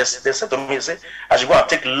I know, they said to me, say I should go and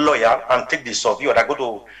take lawyer and take the surveyor. I go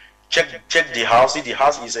to check the house. See the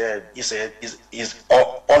house is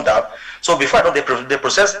on that. So before I know, they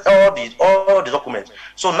process all the documents.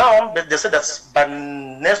 So now they said that by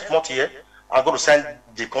next month here, I'm going to sign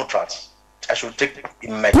the contract. I should take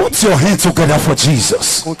in my. Put your hands together for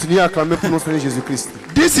Jesus. Continuez à acclamer pour notre Seigneur Jésus-Christ.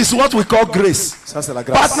 This is what we call grace. Ça c'est la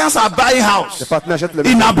grâce. Partners are buying house Les partenaires achètent le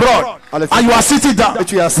in abroad, and you are sitting down,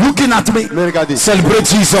 looking at me. Mais regardez. Celebrate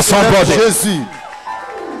Jesus, somebody. Jésus.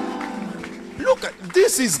 Look,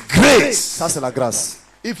 this is grace. Ça c'est la grâce.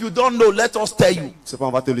 If you don't know, let us tell you. C'est pas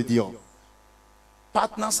on va te le dire.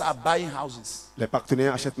 Partners are buying houses. Les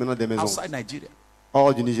partenaires achètent maintenant des maisons. Outside Nigeria.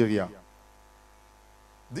 Hors du Nigeria.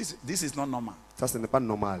 This is not normal. Ça ce n'est pas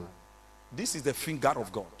normal. This is the finger of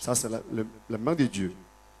God. Ça c'est la main de Dieu.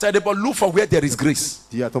 Tell them, look for where there is grace.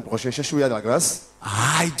 Dis à ton prochain, cherche où il y a de la grâce.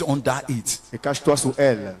 Hide under it. Et cache-toi sous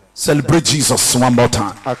elle. Celebrate Jesus one more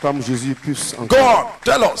time. Acclame Jésus plus encore. Go on,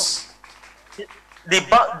 tell us.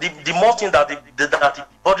 The more thing that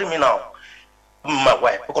bothering me now, my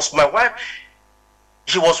wife, because my wife,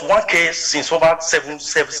 she was one case since over seven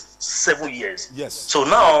years. Yes. So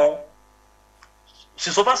now,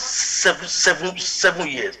 since over seven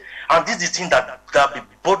years, and this is the thing that be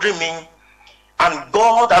bothering me. And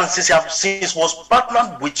God, and since was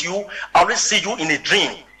partnered with you, I always see you in a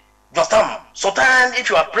dream. You understand? Sometimes if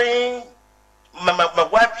you are praying, my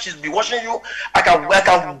wife, she'll be watching you. I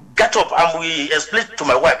can get up and we explain to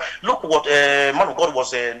my wife. Look what man of God was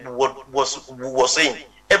saying.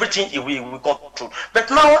 Everything we go through. But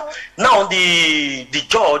now the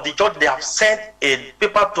judge they have sent a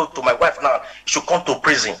paper to my wife now. She should come to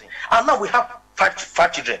prison. And now we have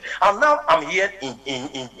five children. And now I'm here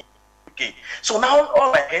in UK. So now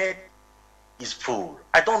all my head is full.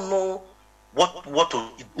 I don't know what to.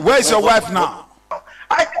 Where is your wife now?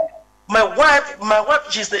 My wife,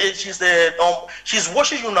 she's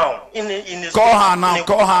watching you now. Call her now.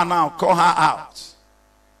 Call her now. Call her out.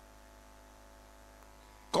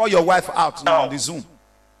 Call your wife out now on the Zoom.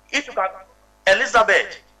 If you can,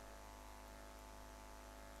 Elizabeth.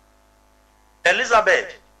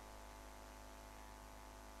 Elizabeth.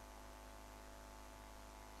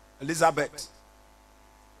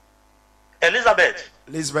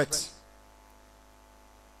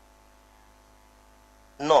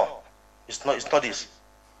 No, it's not this.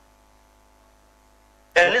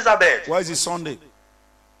 Elizabeth. Why is it Sunday?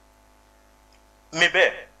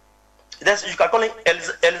 Maybe. You can call it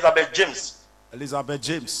Elizabeth James. Elizabeth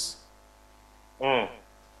James.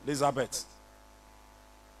 Elizabeth.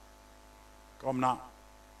 Come now.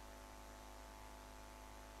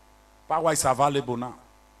 Power is available now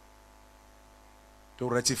to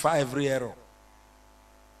rectify every error.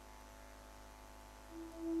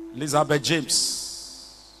 Elizabeth James.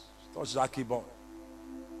 Touch that keyboard.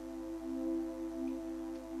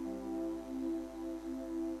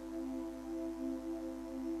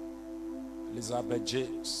 Elizabeth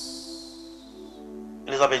James.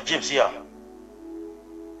 Elizabeth James, yeah.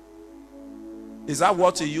 Is that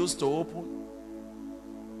what you used to open?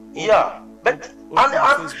 Yeah. But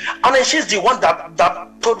and she's the one that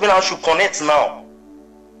told me I should connect now.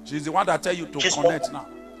 She's the one that tell you to connect now.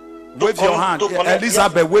 Wave your hand.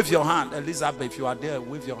 Elizabeth, wave your hand. Elizabeth, if you are there,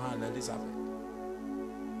 wave your hand, Elizabeth.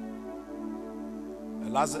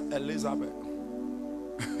 Elizabeth.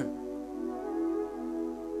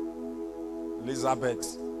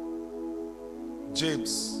 Elizabeth.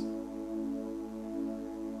 James.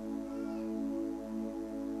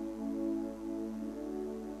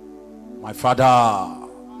 My father.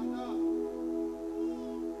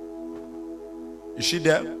 Is she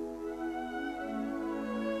there?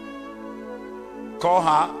 Call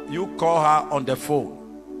her. You call her on the phone.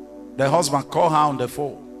 The husband call her on the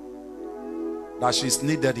phone. That she's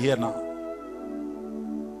needed here now.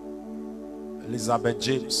 Elizabeth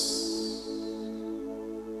James.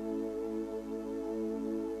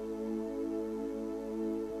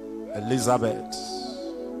 Elizabeth.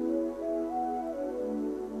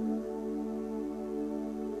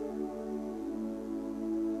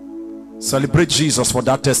 Celebrate Jesus for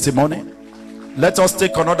that testimony. Let us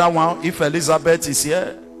take another one. If Elizabeth is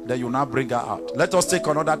here, then you now bring her out. Let us take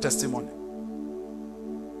another testimony.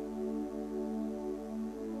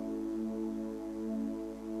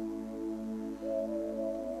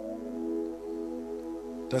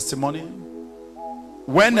 Testimony.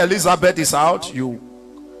 When Elizabeth is out, you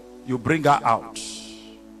bring her out.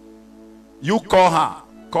 You call her.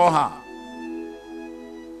 Call her.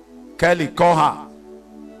 Kelly, call her.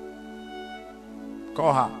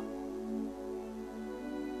 Call her.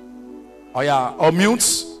 Oh yeah,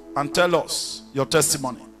 unmute and tell us your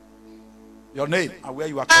testimony. Your name and where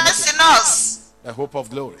you are connected. The hope of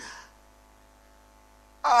glory.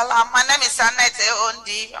 My name is Annette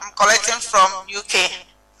Ondi. I'm collecting from UK.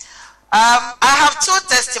 I have two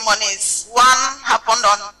testimonies. One happened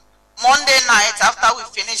on Monday night after we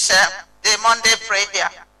finished the Monday prayer.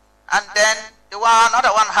 And then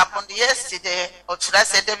another one happened yesterday, or should I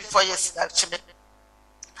say day before yesterday actually.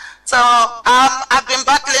 So I've been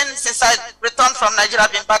battling since I returned from Nigeria.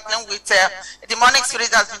 I've been battling with demonic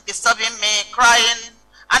spirit that's been disturbing me, crying,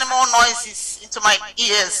 animal noises into my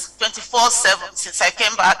ears 24/7 since I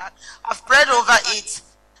came back. I've prayed over it,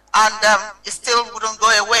 and it still wouldn't go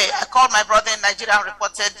away. I called my brother in Nigeria and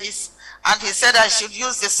reported this, and he said I should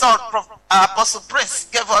use the sword Apostle Prince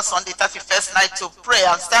gave us on the 31st night to pray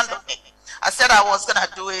and stand on it. I said I was gonna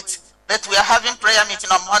do it, but we are having prayer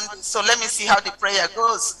meeting on Monday, so let me see how the prayer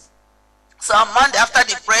goes. So on Monday after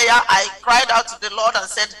the prayer, I cried out to the Lord and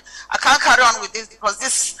said, I can't carry on with this because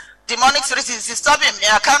this demonic spirit is disturbing me.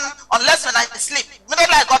 I can't, unless when I sleep.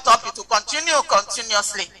 Immediately I got up, it will continue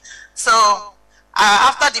continuously. So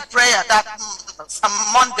after the prayer that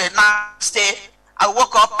Monday, next day, I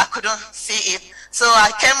woke up, I couldn't see it. So I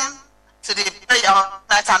came to the prayer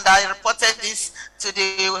night and I reported this to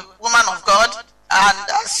the woman of God, and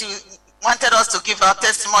she wanted us to give her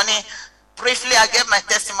testimony. Briefly, I gave my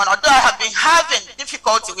testimony. Although I have been having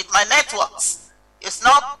difficulty with my networks, it's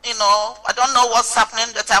not, I don't know what's happening,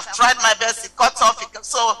 but I've tried my best. It cut off.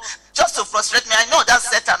 So just to frustrate me, I know that's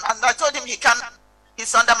Satan. And I told him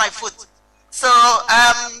he's under my foot. So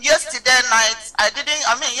yesterday night,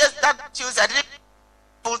 that Tuesday, I didn't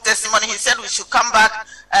full testimony. He said we should come back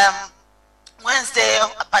Wednesday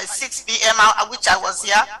by 6 p.m., which I was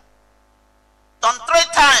here. Done 3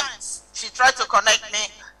 times. She tried to connect me.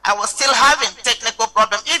 I was still having technical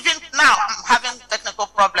problem. Even now, I'm having technical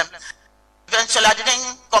problem. Eventually, I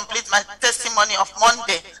didn't complete my testimony of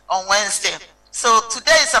Monday on Wednesday. So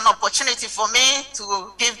today is an opportunity for me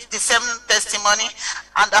to give the same testimony,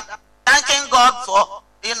 and I'm thanking God for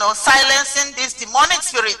silencing these demonic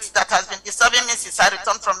spirits that has been disturbing me since I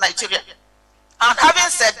returned from Nigeria. And having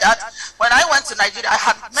said that, when I went to Nigeria, I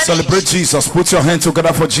had many Celebrate issues. Jesus. Put your hands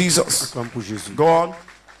together for Jesus. Go on.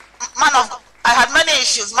 I had many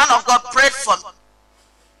issues. Man of God prayed for me.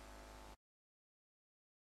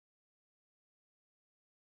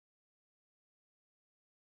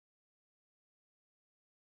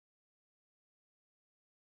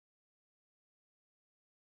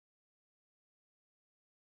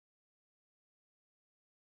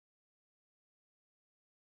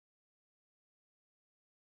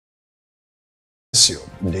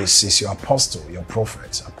 This is your apostle, your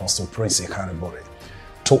prophet, Apostle Prince Ikaribore.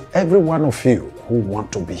 To every one of you who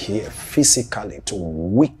want to be here physically to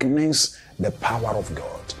witness the power of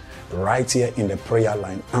God right here in the prayer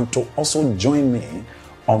line, and to also join me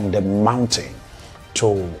on the mountain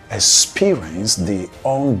to experience the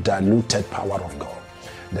undiluted power of God.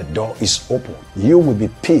 The door is open. You will be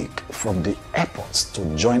picked from the airports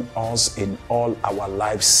to join us in all our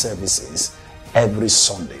live services every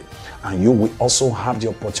Sunday. And you will also have the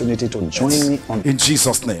opportunity to join me on... In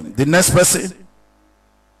Jesus' name. The next person.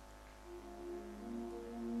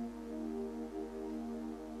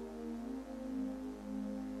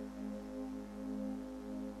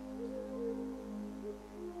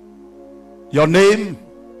 Your name,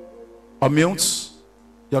 unmute.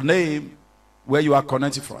 Your name, where you are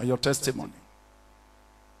connected from, and your testimony.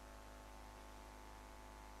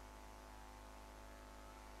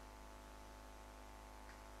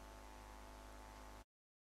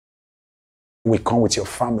 will come with your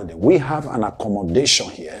family. We have an accommodation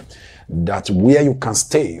here that where you can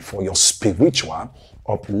stay for your spiritual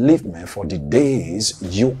upliftment for the days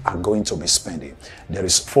you are going to be spending. There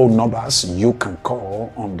is phone numbers you can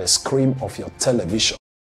call on the screen of your television.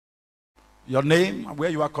 Your name, where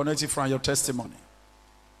you are connected from, your testimony.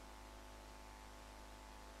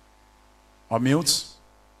 Unmute.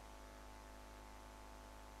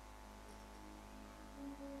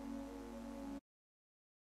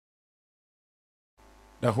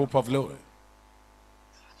 The hope of glory.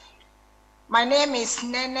 My name is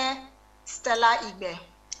Nene Stella Igbe.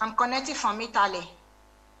 I'm connected from Italy.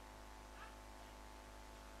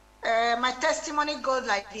 My testimony goes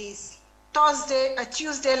like this.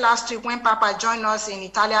 Tuesday last week, when Papa joined us in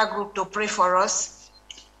Italia group to pray for us,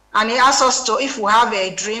 and he asked us to, if we have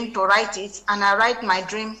a dream, to write it, and I write my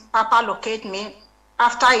dream. Papa locate me.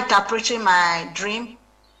 After interpreting my dream,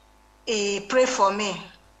 he prayed for me.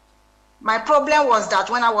 My problem was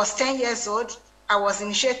that when I was 10 years old, I was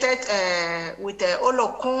initiated with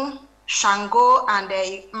Olokun, Shango, and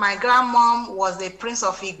my grandmom was the Prince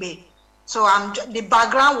of Igbe. So the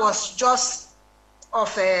background was just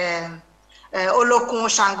of Olokun,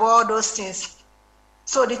 Shango, all those things.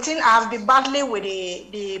 So the thing, I have been battling with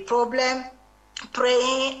the problem,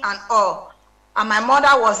 praying and all. And my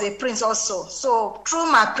mother was a prince also. So through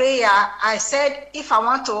my prayer, I said, if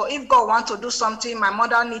God want to do something, my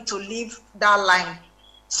mother need to leave that line.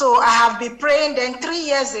 So I have been praying. Then 3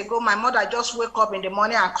 years ago, my mother just wake up in the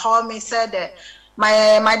morning and called me, said,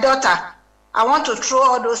 my daughter, I want to throw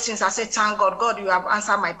all those things. I said, thank God, God, you have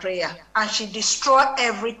answered my prayer. And she destroyed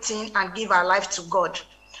everything and give her life to God.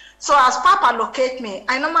 So as Papa locate me,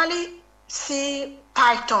 I normally see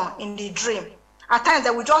python in the dream. At times they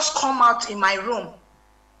will just come out in my room,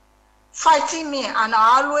 fighting me, and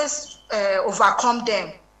I always overcome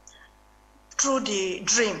them through the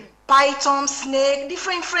dream. Python, snake,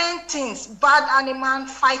 different things, bad animal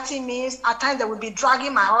fighting me. At times they will be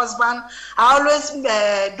dragging my husband. I always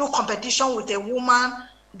do competition with a woman,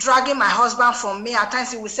 dragging my husband from me. At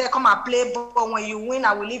times he will say, come and play ball. When you win,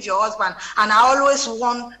 I will leave your husband. And I always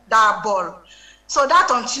won that ball. So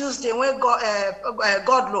that on Tuesday, when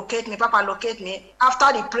God locate me, Papa locate me,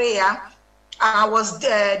 after the prayer, I was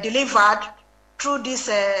delivered through this,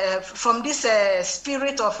 from this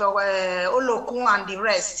spirit of Olokun and the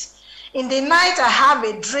rest. In the night, I have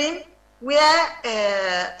a dream where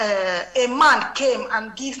a man came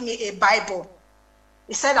and gave me a Bible.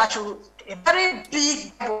 He said that a very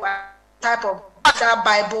big type of that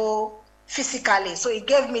Bible physically. So he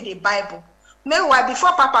gave me the Bible. Meanwhile,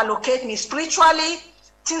 before Papa locate me, spiritually,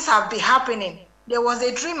 things have been happening. There was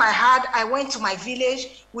a dream I had. I went to my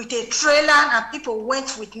village with a trailer and people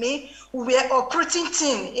went with me. We were operating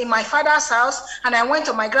things in my father's house, and I went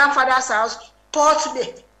to my grandfather's house, poured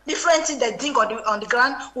the different things they dig on the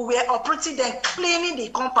ground. We were operating them, cleaning the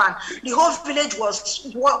compound. The whole village was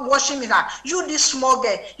watching me. Like, you, this small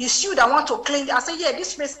girl, you see that want to clean. I said, yeah,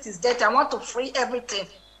 this place is dirty. I want to free everything.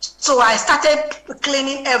 So I started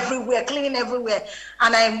cleaning everywhere,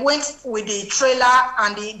 and I went with the trailer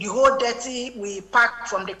and the whole dirty we packed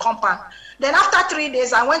from the compound. Then after 3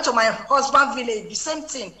 days, I went to my husband's village. The same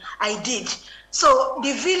thing I did. So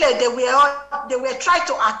the village, they were trying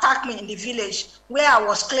to attack me in the village where I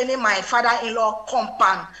was cleaning my father-in-law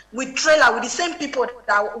compound with trailer with the same people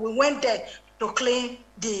that we went there to clean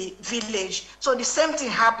the village. So the same thing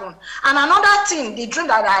happened. And another thing, the dream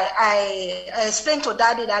that I explained to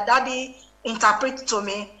Daddy, that Daddy interpreted to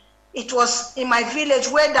me, it was in my village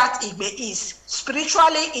where that Igbe is.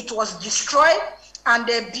 Spiritually, it was destroyed, and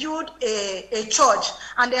they built a church.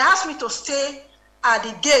 And they asked me to stay at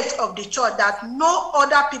the gate of the church that no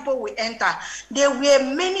other people will enter. There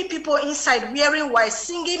were many people inside wearing white,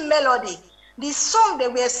 singing melody. The song they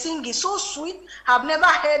were singing, so sweet. I've never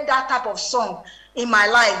heard that type of song in my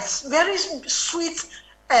life. Very sweet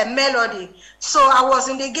melody. So I was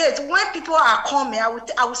in the gate. When people are coming, I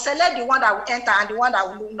will select the one that will enter and the one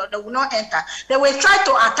that will not enter. They will try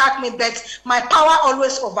to attack me, but my power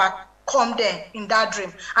always overcome them in that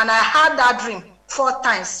dream. And I had that dream 4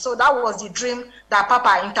 times. So that was the dream that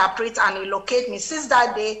Papa interprets, and he located me. Since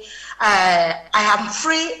that day, I am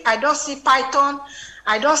free. I don't see python.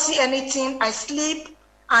 I don't see anything. I sleep.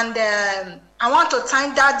 And I want to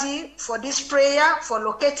thank Daddy for this prayer, for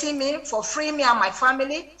locating me, for freeing me and my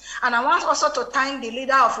family. And I want also to thank the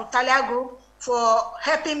leader of Italia Group for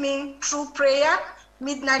helping me through prayer.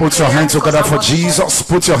 Midnight Put your prayer, hands together because I for was Jesus.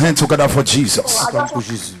 Put your hands together for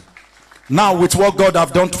Jesus. Now, with what God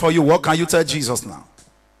have done for you, what can you tell Jesus now?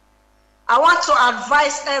 I want to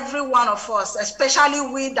advise every one of us, especially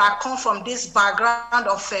we that come from this background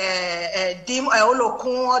of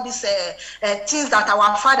all these things that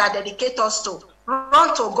our father dedicate us to.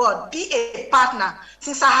 Run to God, be a partner.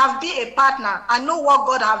 Since I have been a partner, I know what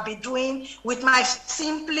God have been doing with my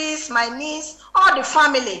siblings, my niece, all the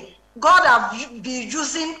family. God have been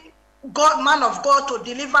using God, man of God, to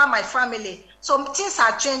deliver my family. So things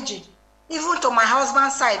are changing. Even to my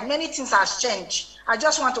husband's side, many things have changed. I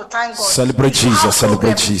just want to thank God. Celebrate Jesus,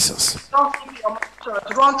 celebrate Jesus. Don't keep your mouth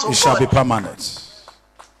shut. Run to It shall be God. permanent.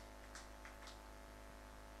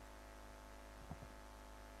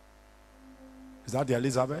 Is that the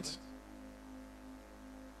Elizabeth?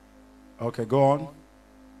 Okay, go on.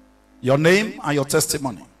 Your name and your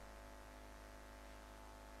testimony.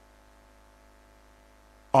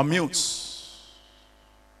 Unmute.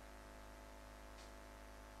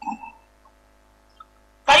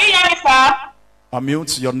 Can you hear me, sir?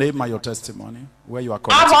 Unmute your name and your testimony. Where you are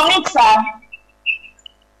connected. I'm on mute, sir.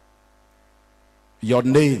 Your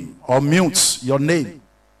name. Unmute your name.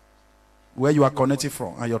 Where you are connected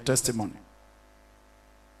from and your testimony.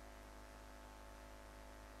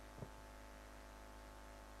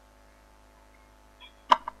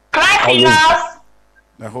 Christ,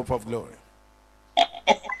 the hope of glory.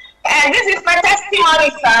 This is my testimony,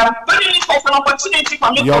 sir. Don't you need an opportunity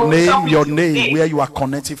for me Your to name, talk your with you name, today? where you are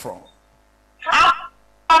connected from. I'm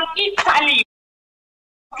from Italy.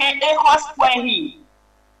 Okay,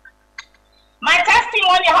 my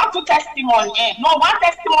testimony, I have two testimony. No, one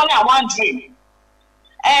testimony and one dream.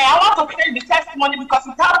 I want to tell the testimony because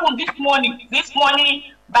it happened this morning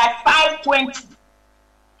by 5:20.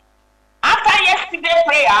 After yesterday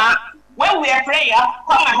prayer, when we are prayer,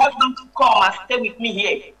 call my husband to come and stay with me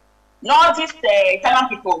here. Not these Italian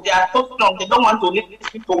people, they are so strong, they don't want to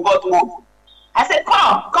listen to God's word. I said,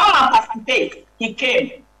 come and participate. He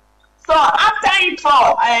came. So after it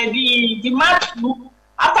all, the mantle,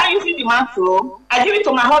 after using the mantle, I give it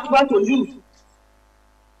to my husband to use.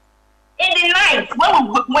 In the night,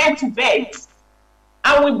 when we went to bed,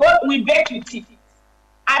 and we bed with it,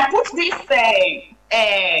 I put this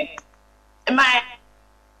my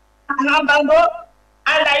handbag,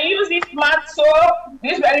 and I use this mantle,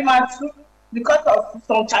 this very mantle, because of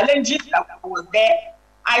some challenges that was there.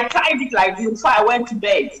 I tied it like this before I went to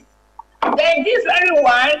bed. Then this very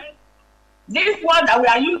one, this one that we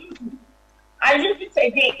are using, I use it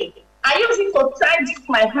again. I use it to tie this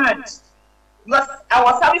my hand because I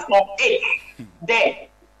was having some ache there.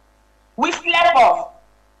 We slept off.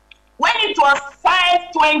 When it was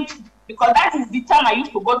 5:20, because that is the time I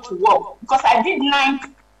used to go to work, because I did night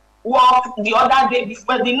work the other day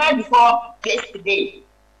before, the night before yesterday.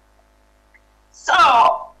 So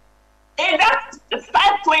in that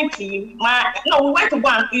 5:20, we went to go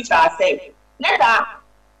and eat ourselves. Later,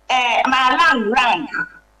 my alarm rang.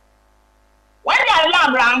 When the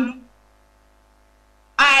alarm rang,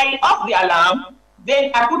 I off the alarm,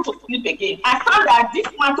 then I put to sleep again. I found that this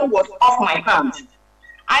mantle was off my hand.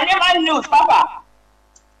 I never knew, Papa,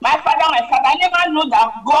 my father, I never knew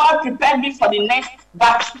that God prepared me for the next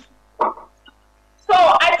battle. So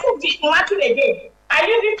I took the mantle again. I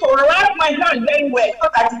used it to wrap my hand very well so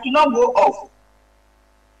that it will not go off.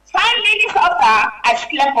 5 minutes after, I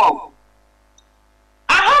slept off.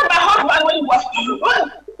 I heard my husband when he was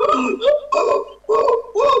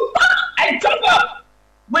I jumped up.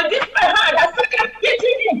 With this my hand, I started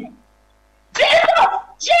hitting him. Jesus!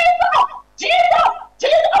 Jesus! Jesus!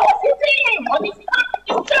 Jesus! I was hitting him on his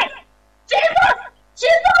chest. Jesus!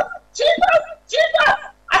 Jesus! Jesus! Jesus!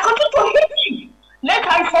 I continued to hit him. Later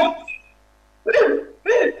I said,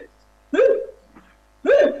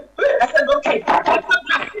 I said, okay,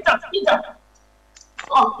 sit down.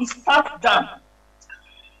 So he sat down.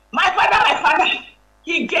 My father,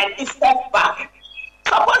 he gave a step back.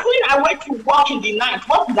 Supposing I went to walk in the night,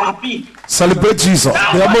 what would that be? Celebrate Jesus.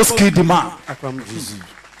 Now, They almost killed the man.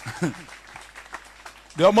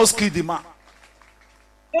 They almost killed the man.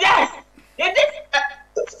 Yes.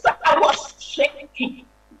 I was shaking.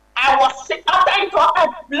 After it, I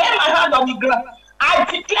laid my hand on the ground. I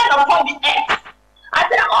declared upon the earth. I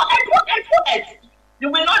said, oh, earth. You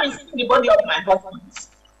will not receive the body of my husband.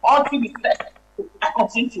 Until we said, I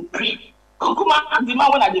continue to pray. The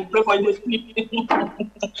man when I did pray for you, they sleep.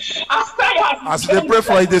 As they pray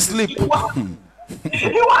for you, they sleep. He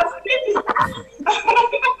was sleeping.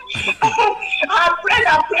 I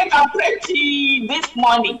prayed till this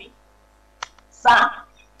morning. Sir,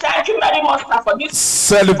 thank you very much, sir, for this.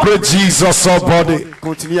 Celebrate Jesus, somebody.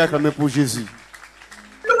 Continuez à clamer pour Jésus.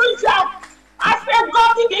 I said,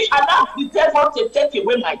 God didn't allow the devil to take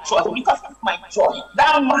away my joy because it's my joy.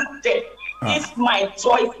 That man there, It's my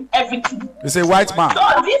choice, everything. It's a white man.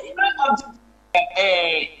 So this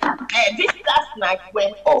this last night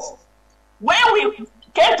went off. When we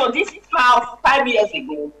came to this house 5 years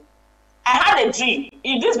ago, I had a dream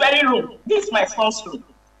in this very room. This is my son's room.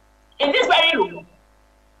 In this very room,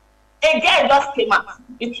 a girl just came out.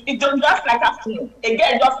 It was just like afternoon. A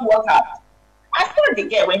girl just walked out. I saw the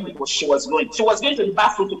girl when she was going. She was going to the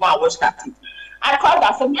bathroom to go and wash her teeth. I called her.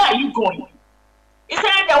 I said, "Where are you going?" He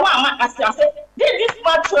said, "The one." I said, "Did this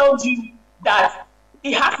man told you that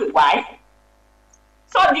he has a wife?"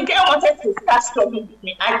 So the girl wanted to start struggling with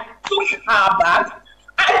me. I took her bag.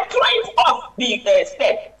 I threw it off the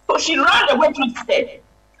step. So she ran away through the step.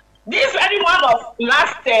 This very one of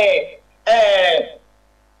last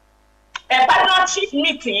partnership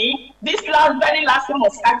meeting, this very last one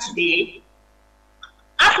of Saturday,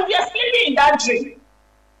 as we were sleeping in that dream,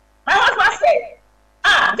 my husband said,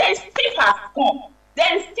 there is thief has come.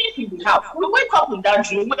 There is thief in the house. We wake up in that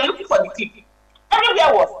dream, we were looking for the thief.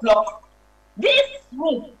 Everywhere was locked. This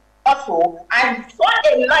room also, I saw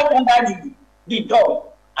a light under the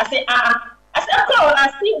door. I said, come on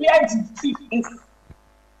and see where the thief is.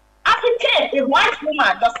 As it came, a white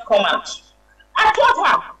woman just come out. I told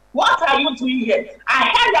her, "What are you doing here?"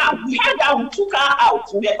 We heard her, we took her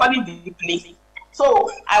out. We were calling the police.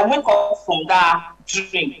 So I wake up from that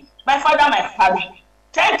dream. My father,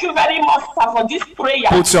 thank you very much, sir, for this prayer.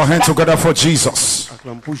 Put your hands together for Jesus.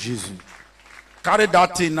 Carry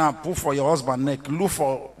that thing now, put for your husband's neck. Look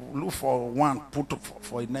for one, put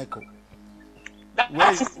for a neck.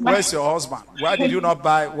 Where's your husband? Why did you not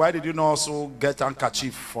also get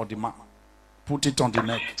handkerchief for the man? Put it on the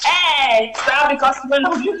neck. Sir, because when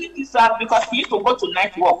we using this, because he used to go to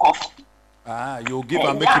night work off. You give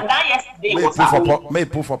and make it. May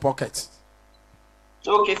put for pockets.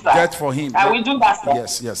 Okay, sir. Get for him. I will do that,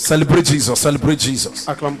 sir. Yes. Celebrate Jesus. Celebrate Jesus.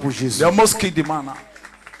 They almost killed the man now.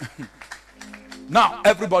 Now,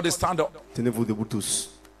 everybody stand up. Tenez-vous debout tous.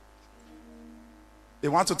 They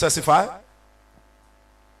want to testify?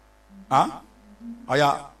 Huh? Oh,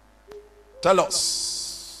 yeah. Tell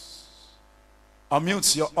us.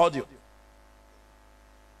 Unmute your audio.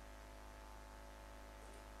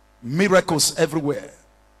 Miracles everywhere.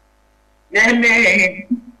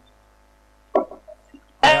 Amen.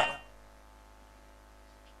 Yeah.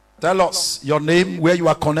 Tell us your name, where you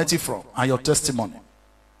are connected from, and your testimony.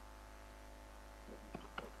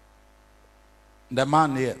 The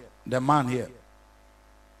man here. The man here.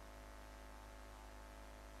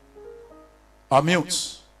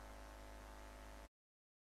 Unmute.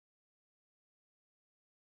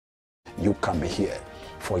 You can be here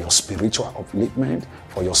for your spiritual upliftment,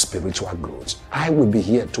 for your spiritual growth. I will be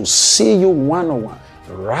here to see you one-on-one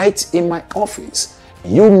right in my office.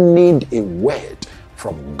 You need a word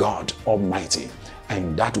from God Almighty,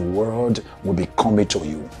 and that word will be coming to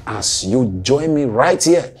you as you join me right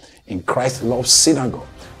here in Christ Love Synagogue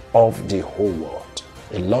of the whole world.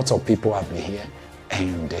 A lot of people have been here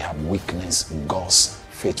and they have witnessed God's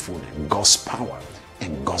faithfulness, God's power,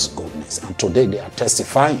 and God's goodness. And today they are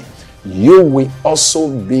testifying. You will also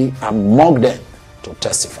be among them to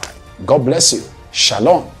testify. God bless you.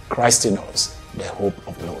 Shalom. Christ in us, the hope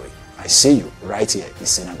of glory. I see you right here in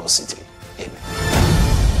Synagogue City. Amen.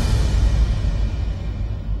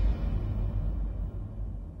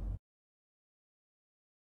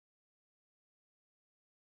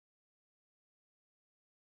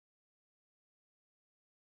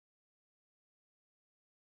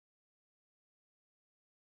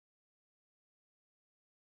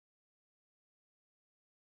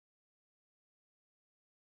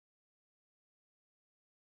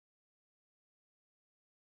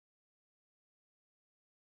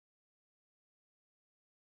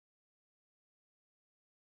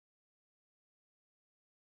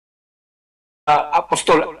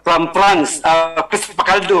 Apostle from France, Christopher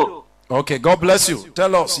Caldo. Okay, God bless you.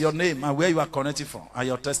 Tell us your name and where you are connected from and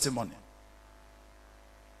your testimony.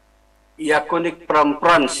 Yeah, connect from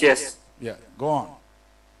France, yes. Yeah, go on.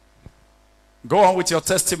 Go on with your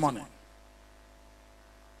testimony.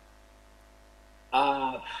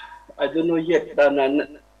 I don't know yet. I'm not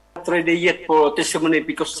ready yet for testimony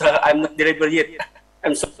because I'm not delivered yet.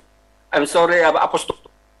 I'm sorry, Apostle.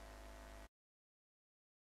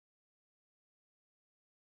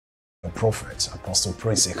 The prophets, Apostle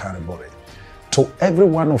Prince Ekaribore, to every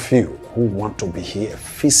one of you who want to be here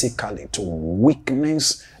physically to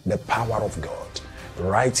witness the power of God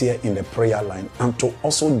right here in the prayer line, and to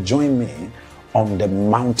also join me on the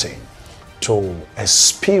mountain to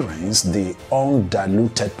experience the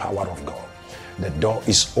undiluted power of God. The door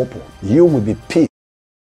is open. You will be picked.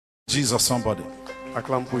 Jesus, somebody.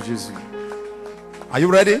 Acclame pour Jésus. Are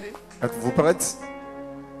you ready? Êtes-vous prêtes?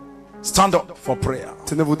 Stand up for prayer.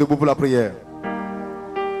 Tenez-vous debout pour la prière.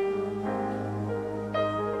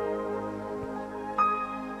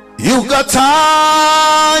 You got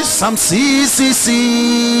time, some see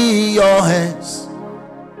your hands.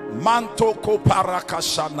 Mantoko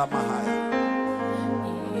parakashana mahaya.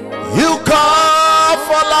 You call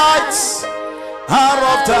for lights out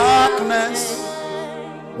of darkness.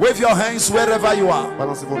 Wave your hands wherever you are.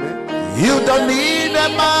 You don't need a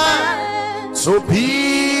man to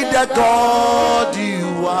be the God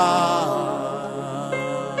you are.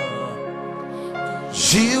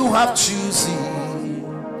 You have chosen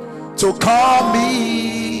to call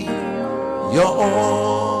me your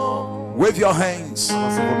own. Wave your hands.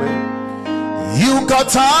 You got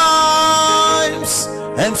times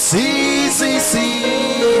and seasons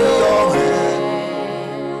in your hand.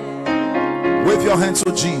 Wave your hands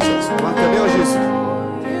to Jesus.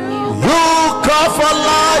 You call for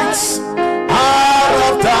lights out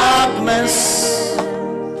of darkness.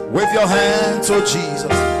 Wave your hand to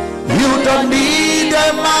Jesus. You don't need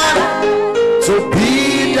a man to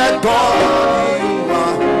be the God you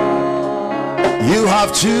are. You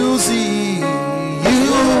have chosen.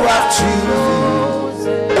 You have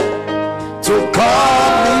chosen to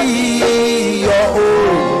call me your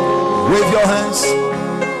own. Wave your hands.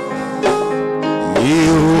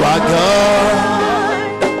 You are God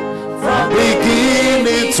from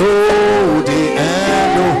beginning to the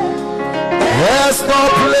end. There's no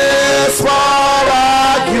place for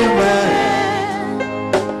argument.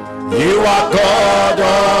 You are God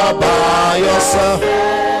all by yourself.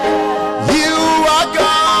 You are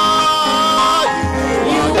God.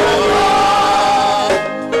 You are God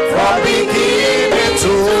from beginning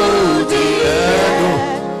to the end.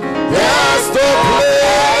 There's no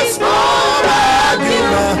place for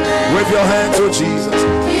argument. Wave your hand to Jesus.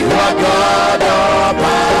 You are God all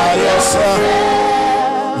by yourself.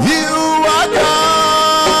 You are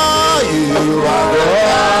God. You are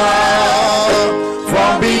God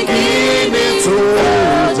from beginning to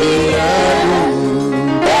the end.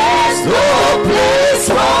 There's no place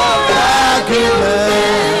for argument.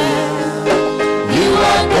 You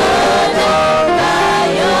are God all by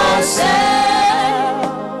yourself.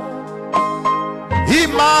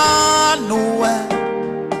 Emmanuel.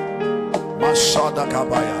 Mashada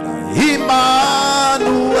Kabayana.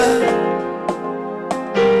 Emmanuel.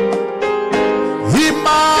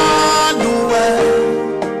 Emmanuel.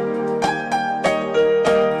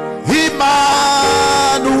 Emmanuel.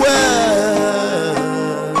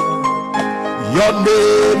 Your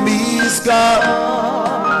name is God.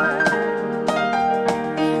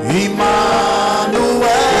 Emmanuel.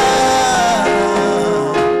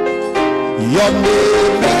 Your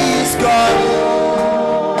name is God.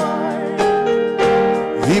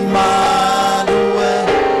 Emmanuel,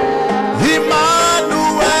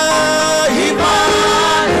 Emmanuel,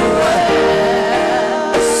 Emmanuel.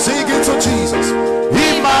 Sing it to Jesus.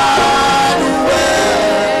 Emmanuel,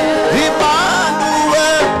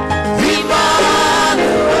 Emmanuel, Emmanuel,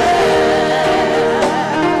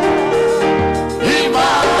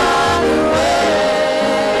 Emmanuel.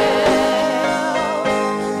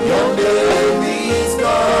 Your name is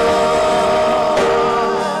God.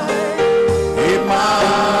 Emmanuel.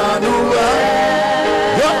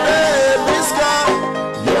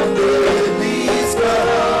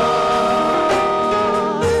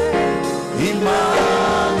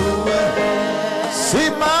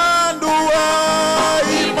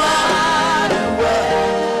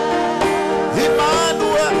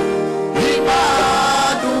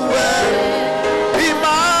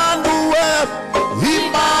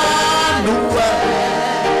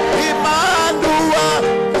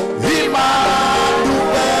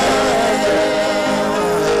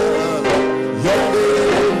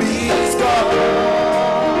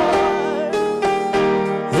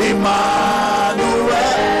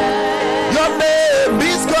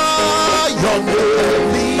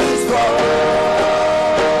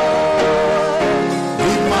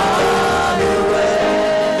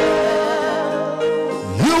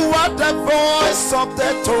 Of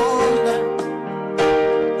the throne,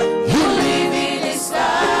 you live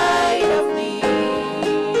inside of me.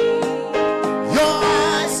 Your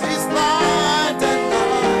eyes is light and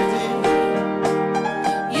lighting.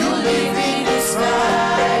 You live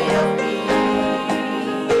inside of me.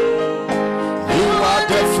 You are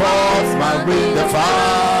the fourth man with the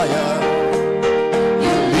fire.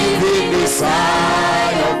 You live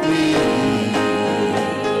inside of me.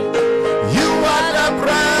 You are the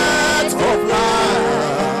breath of life.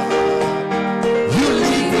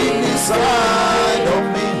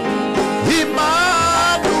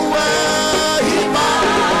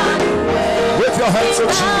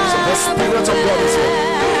 The Spirit of God is here.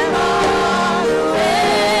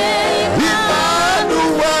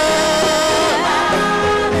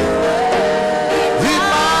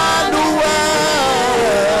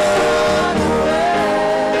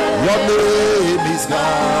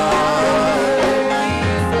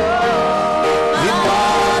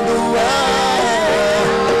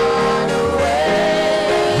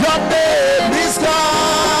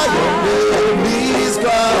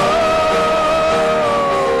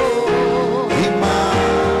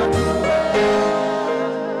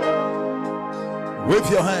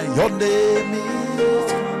 Your hand, your name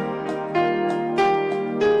is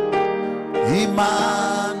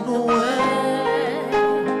Emmanuel.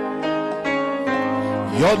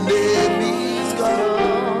 Your name is God.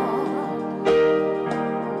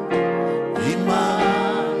 Emmanuel.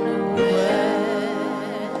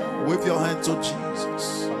 Wave your hand to Jesus.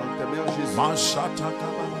 Mashata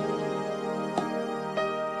kabala.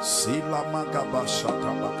 Silama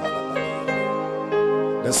kabashata bakala.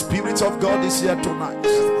 The Spirit of God is here tonight.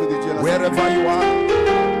 Wherever you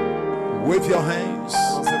are, wave your hands.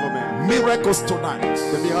 Miracles tonight.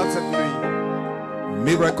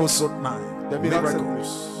 Miracles tonight. Miracles.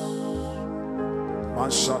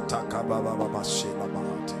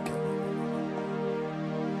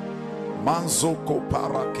 Manzoko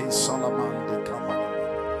parake salamande kamana.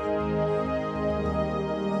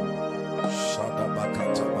 Shada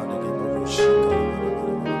bakata badege.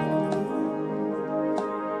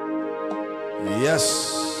 Yes.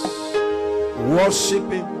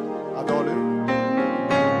 Worship him. Adore-le.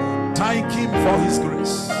 Thank him for his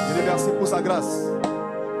grace. Merci pour sa grâce.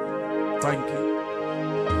 Thank you.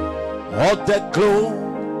 All the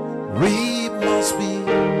glory must be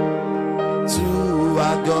to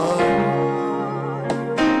our God.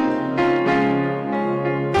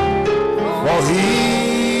 For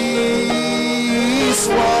he is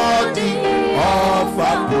worthy of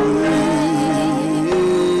our praise.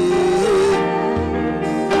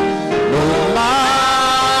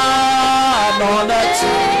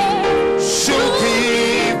 Should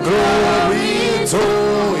give glory to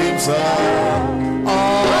himself.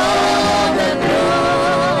 All the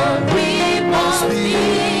glory must be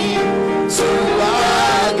to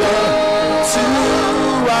our God, to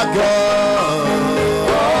our God.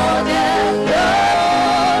 All the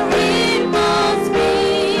glory must be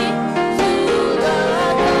to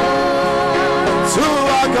our God, to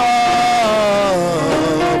our God.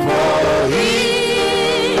 For he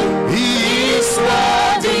is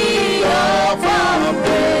worthy of our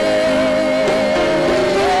praise.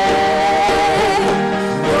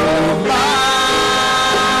 No man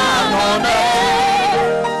on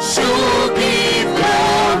earth should give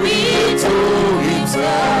glory to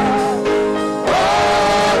himself.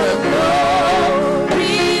 All the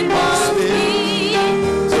glory must be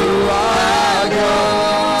to our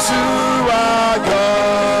God, to our God.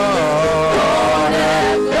 All the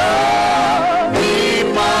glory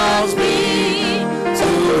must be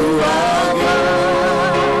to our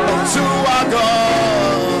God, to our God.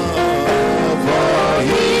 For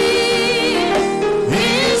he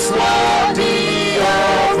is worthy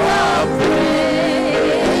of our praise.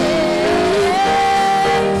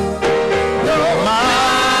 No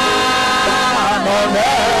man on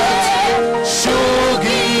earth should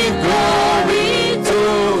give glory to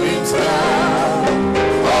himself.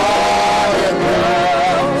 All the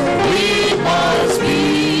glory must be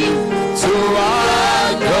to our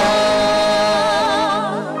God.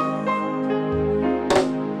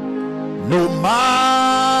 No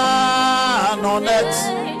man on earth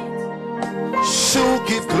should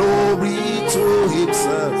give glory to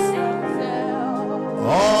himself.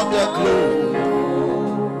 All the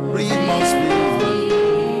glory must be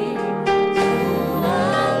to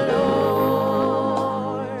our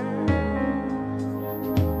Lord.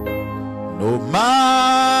 No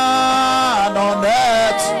man on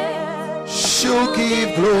earth should give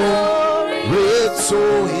glory to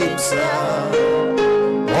himself.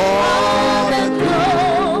 All the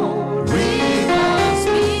glory must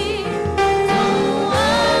be to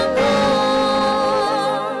our God.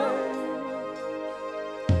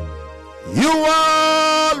 You are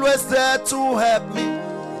always there to help me.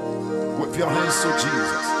 With your hands to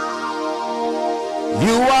Jesus.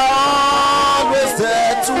 You are always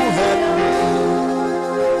there to help me.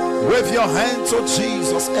 With your hand to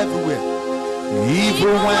Jesus everywhere.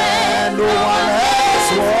 Even when no one else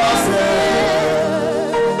was there.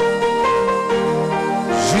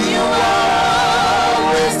 You are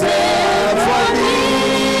always there for me.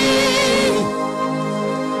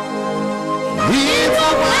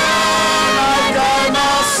 Even when I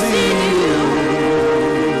cannot see you.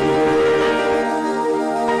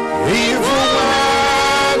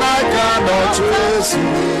 I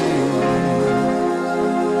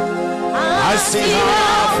see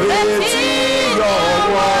how faith in your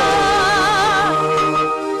word.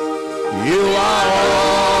 You are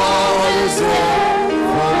always there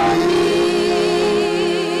for me.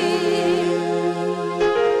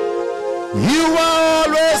 You are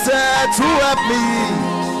always there to help me.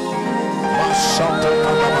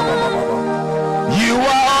 You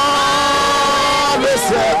are always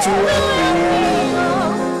there to help me.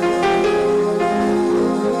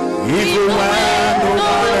 Even when no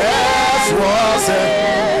one else was there,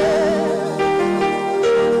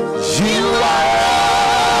 you are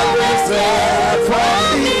always there for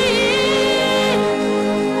me.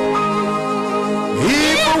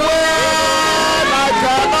 Even when I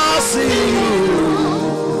cannot see you,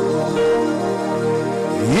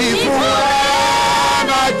 even when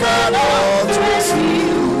I cannot see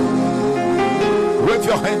you, wave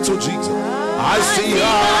your hand to Jesus. I see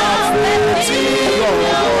how faith in your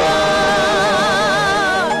word.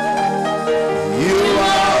 You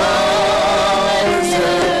are always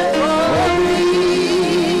there for me.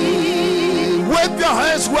 Wave your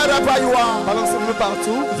hands wherever you are. Balancez-le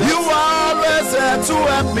partout. You are always there to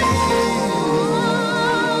help me.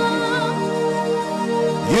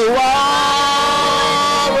 You are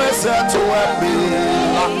always there to help me.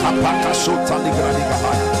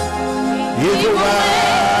 Even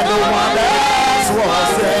when no one else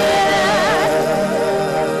was there,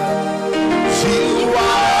 you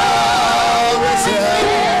are always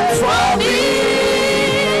there for me.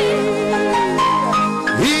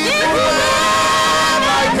 Even when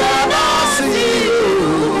I cannot see you,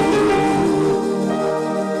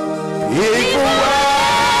 even when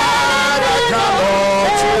I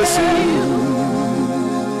cannot see you,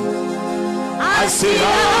 I see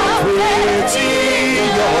how pretty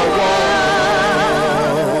your word.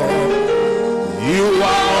 You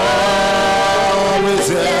are always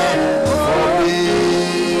there for me.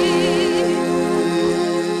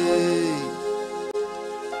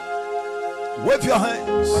 Wave your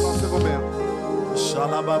hands. Balancez vos mains.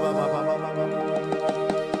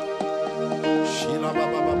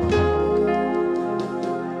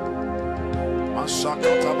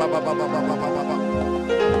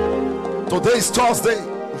 Today is Thursday.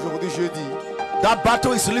 Aujourd'hui jeudi. That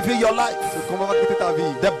battle is living your life.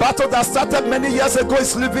 The battle that started many years ago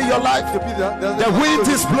is living your life. The wind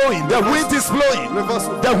is blowing. The wind is blowing.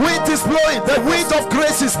 The wind is blowing. The wind of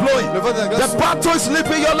grace is blowing. The battle is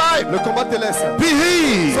living your life. Be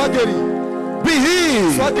healed. Be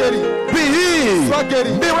healed. Be healed.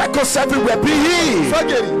 Miracles everywhere. Be healed.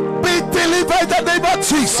 Be delivered in the name of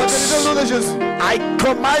Jesus. I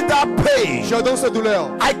command that pain.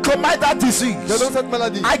 I command that disease.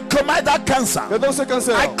 I command that cancer.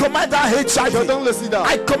 I command that HIV.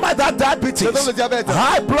 I command that diabetes.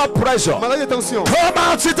 High blood pressure. Come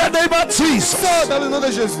out in the name of Jesus.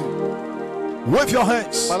 Wave your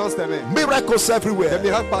hands. Miracles everywhere.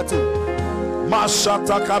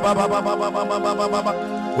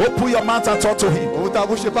 Open your mouth and talk to him.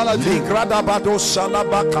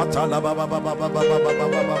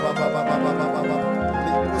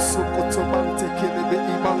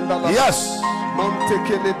 Yes.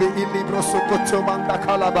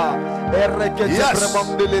 Yes.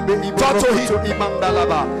 Talk to him.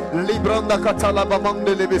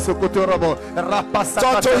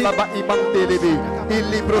 Talk to him. Il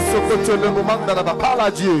libro sotto le momanda la pala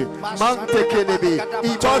Dieu mante kelebe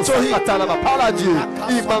I tonto hitalaba pala Dieu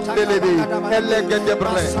I mandelebe elegende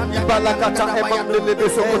bre I balakata e mandelebe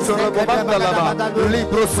sotto le momanda la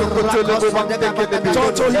libro sotto le momanda kelebe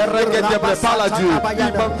tonto eregende bre pala Dieu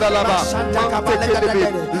I mandalaba mante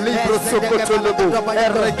kelebe libro sotto le mo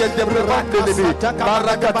eregende bre mandelebe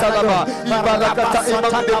barakata laba I balakata e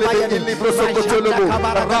mandelebe il libro sotto le mo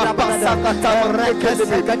rapasakata mante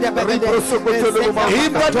kelebe libro sotto le mo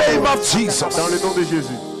in the name of Jesus. Dans le nom de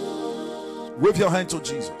Jésus. Wave your hand to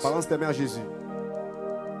Jesus. Balance tes mains à Jésus.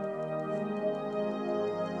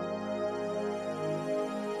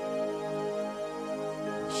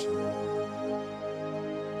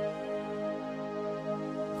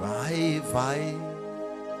 Vai, vai,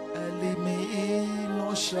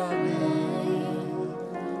 elimino chame.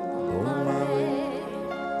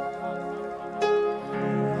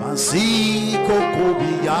 Assim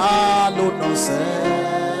cocobialo no céu,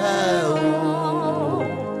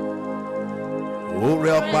 o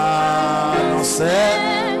real pai no céu,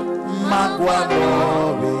 mágoa no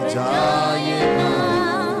beijai.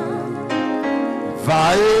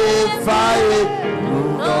 Vai, vai, no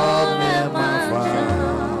nome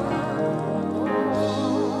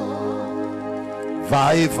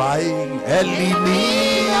vai, vai,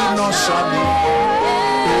 elimina o chame.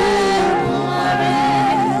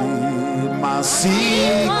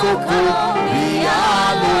 Masiko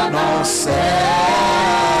Bialo no céu.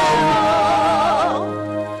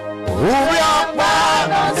 Ubiapa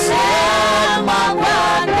no céu,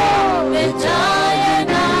 maguado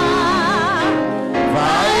vejayena.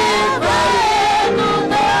 Vai, vai, no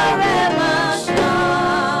doremashao.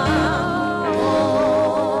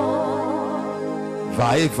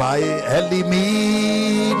 Vai, vai,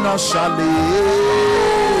 elimina chale.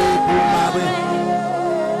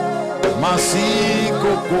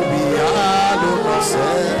 Masiko Kubialo no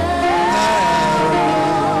céu.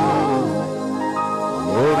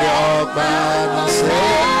 Ubiapa no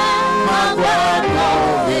céu, maguado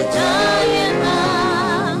vejayena.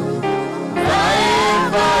 Vai,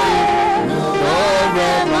 vai, no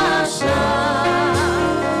doremashao.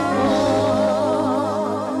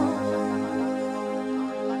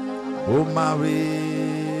 Bumari,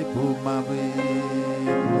 bumari,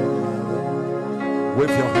 bumari.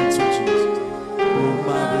 Wave your hands to Jesus.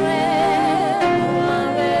 Bumari.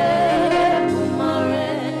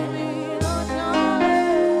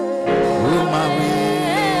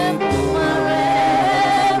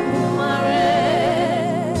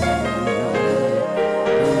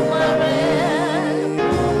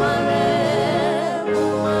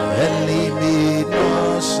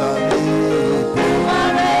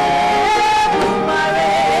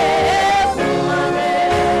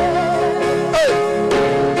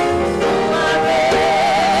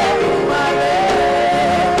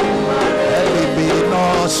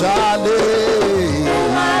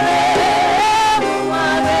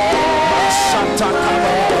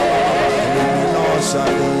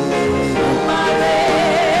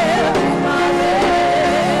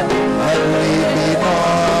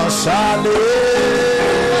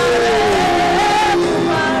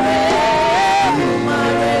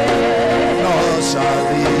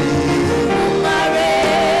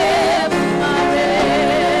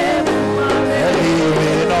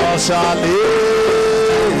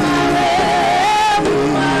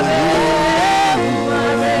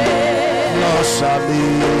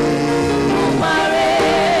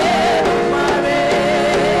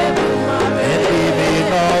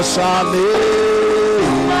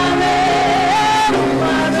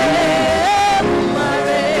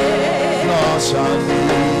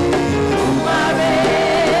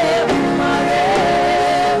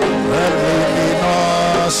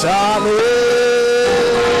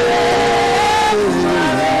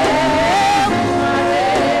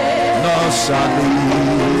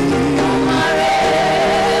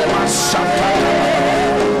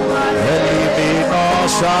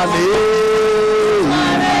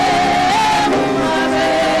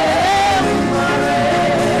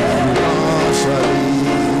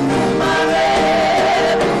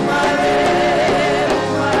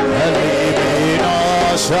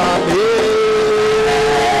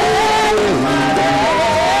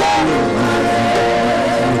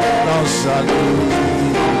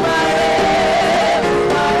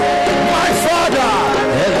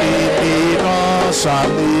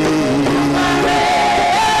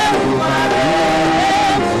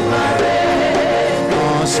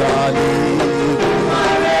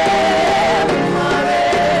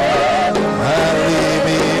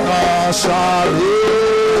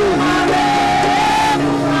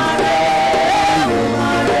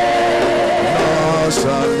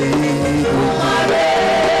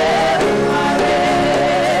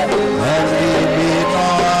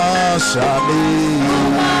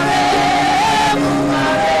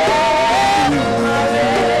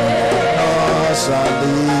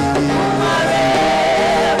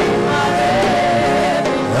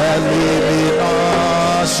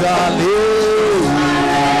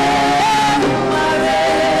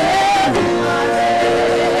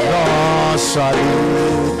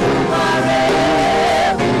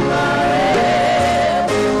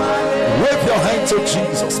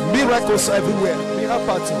 Miracles everywhere.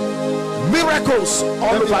 Miracles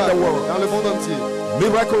all over the world.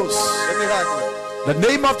 Miracles. The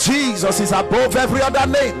name of Jesus is above every other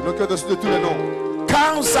name.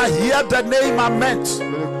 Cancer, hear the name and meant.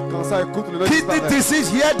 Kidney disease,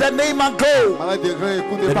 hear the name and go.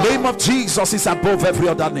 The name of Jesus is above every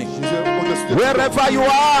other name. Wherever you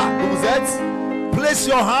are, place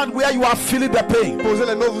your hand where you are feeling the pain.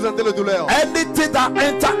 Anything that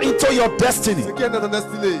enter into your destiny,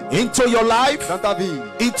 into your life,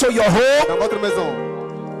 into your home,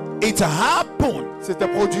 it happened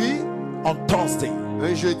on Thursday.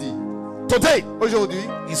 Today, aujourd'hui,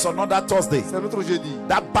 is another Thursday. C'est un autre jeudi.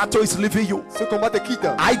 That battle is leaving you. Ce combat te quitte.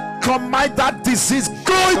 I command that disease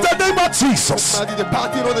go in the name of Jesus. On a dit de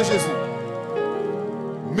partir au nom de Jésus.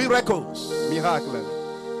 Miracles. Miracle.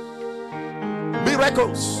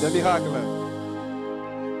 Miracles. Des miracles.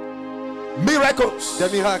 Miracles. Des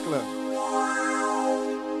miracles.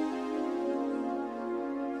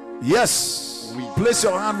 Yes. Oui. Place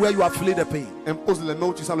your hand where you are feeling the pain. Impose les mains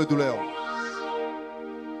où tu sens la douleur.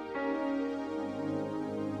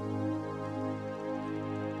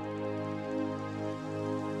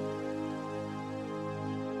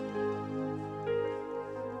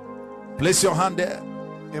 Place your hand there.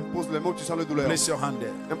 Impose les mains où tu sens la douleur. Place your hand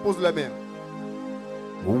there. Impose les mains.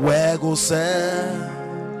 Where go say?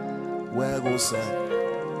 Where go say?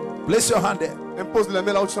 Place your hand there. Impose les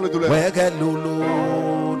mains là où tu sens la douleur. Where get lulu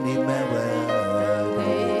ni mewe?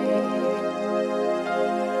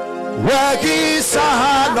 Where is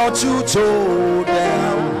a not you told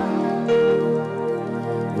them?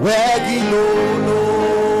 Where get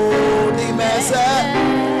lulu ni meze?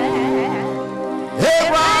 Hey,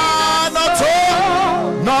 one not to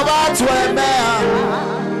no but when me.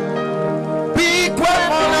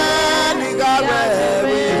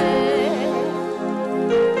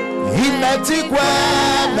 Tigwe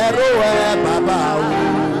meroe baba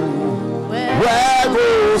where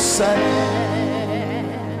go say.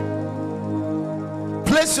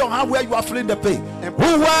 Place your hand where you are feeling the pain. Where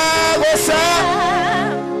go say?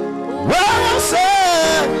 Where go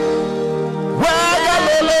say? Where go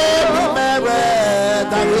lele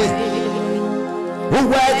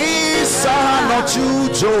where is not you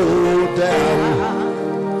Jordan?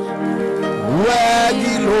 Where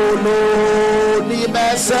gilolo ni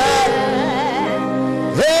mese?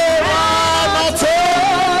 Hey,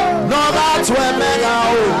 no that's where mega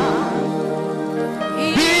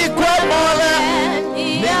be quite more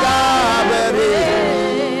nigga baby.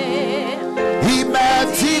 He met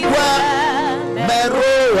Tigwa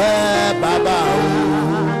Meroe Baba.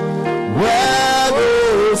 Where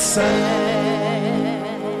go say?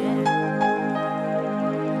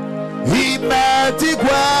 He met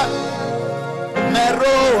Tigwa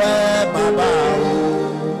Meroe Baba.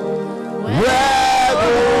 Where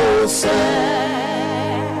go say?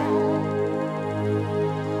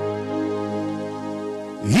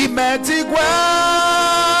 He met Igwa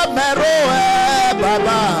Meroe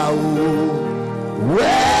Baba.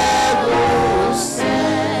 Where go say?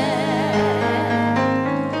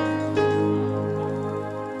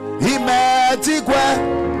 He met Igwa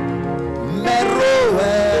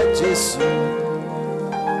Meroe Jesus.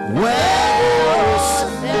 Where go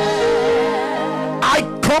say? I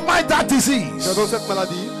command that disease. Cette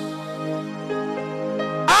maladie.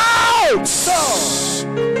 Out!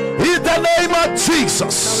 In the name of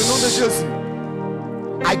Jesus. Dans le nom de Jésus.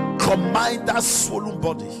 I command that swollen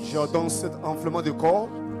body. J'ordonne cet enflement de corps.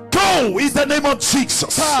 Go in the name of Jesus.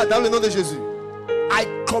 Pas dans le nom de Jésus. I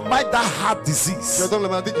command that heart disease. J'ordonne la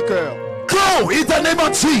maladie du cœur. Go in the name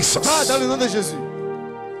of Jesus. Pas dans le nom de Jésus.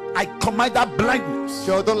 I command that blindness.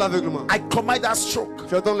 J'ordonne l'aveuglement. I command that stroke.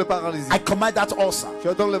 J'ordonne le paralysie. I command that ulcer.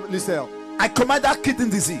 J'ordonne l'ulcère. I command that kidney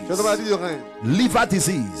disease. J'ordonne la maladie de rein. Liver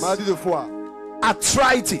disease. Maladie de foie.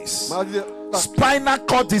 Arthritis. Maladie de spinal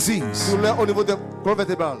cord disease. Douleur au niveau des colonnes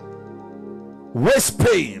vertébrales. Waist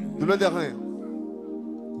pain. Douleur des reins.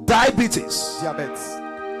 Diabetes. Diabète.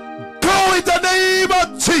 Go in the name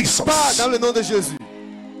of Jesus. Pas dans le nom de Jésus.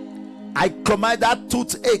 I command that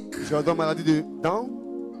toothache. J'ordonne maladie de dents.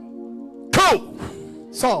 Go.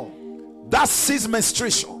 Sors. That cease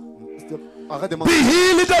menstruation. Arrête de be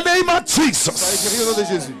healed in the name of Sois Jesus. guéri au nom de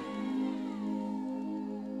Jésus.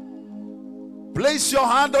 Place your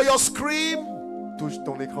hand on your screen. Touche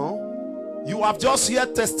ton écran. You have just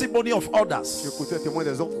heard testimony of Tu others. écoutes le témoin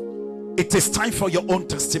des autres. It is time for your own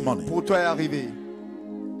testimony. Pour toi est arrivé.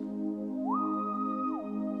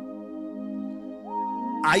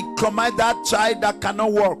 I command that child that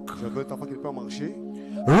cannot walk. Je veux cet enfant qui ne peut pas marcher.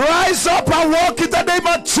 Rise up and walk in the name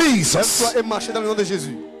of Jesus. Lève-toi et marche dans le nom de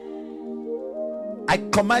Jésus. I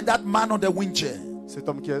command that man on the wheelchair. Cet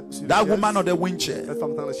homme qui est sur That la chaise. woman on the wheelchair. Cette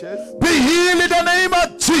femme dans la chaise. Be healed in the name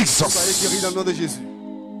of Soyez Jesus. guéri dans le nom de Jésus.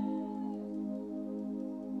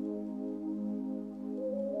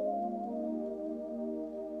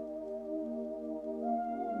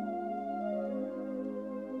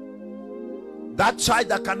 That child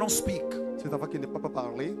that cannot speak. Cet enfant qui ne peut pas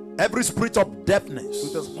parler. Every spirit of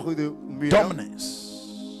deafness, Tout esprit de muet. dumbness,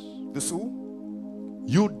 De sourd.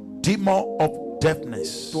 you demon of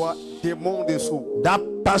deafness, Toi, démon de sourd. that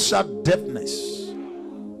partial deafness,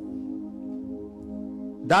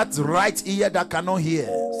 that right ear that cannot hear,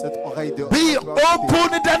 Cette oreille de be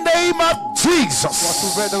open in the name of Sois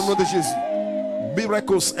Jesus. ouvert dans le nom de Jésus.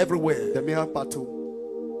 Miracles everywhere. Des miracles partout.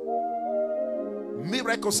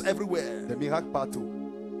 Miracles everywhere. Des miracles partout.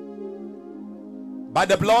 By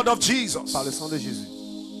the blood of Jesus. Par le sang de Jésus.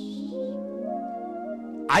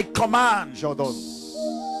 I command. J'ordonne.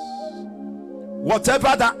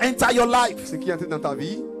 Whatever that enter your life. Ce qui entre dans ta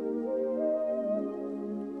vie.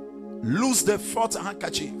 Lose the fourth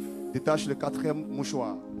handkerchief. Détache le quatrième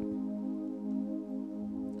mouchoir.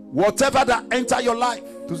 Whatever that enter your life.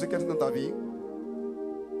 Tout ce qui entre dans ta vie.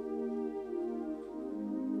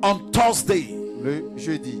 On Thursday. Le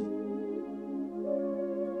jeudi.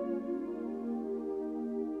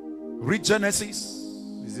 Read Genesis.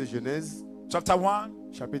 Lisez Genèse. Chapter 1.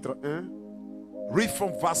 Chapitre 1. Read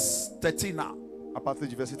from verse 13 now. À partir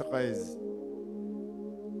du verset 13.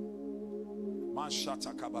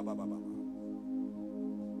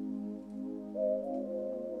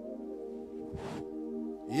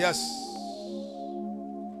 Yes.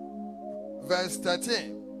 Verse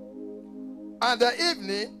 13. And the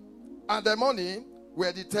evening and the morning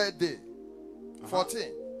were the third day.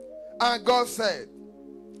 14. And God said,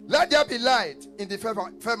 let there be light in the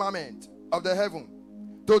firmament of the heaven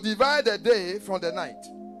to divide the day from the night.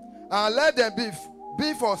 And let them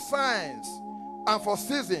be for signs and for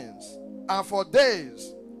seasons and for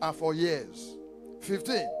days and for years.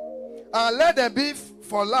 15. And let them be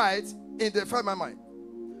for light in the firmament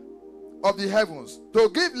of the heavens to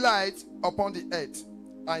give light upon the earth.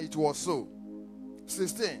 And it was so.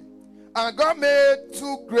 16. And God made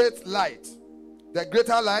two great lights, the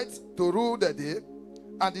greater light to rule the day,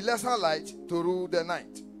 and the lesser light to rule the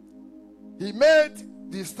night. He made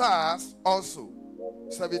the stars also.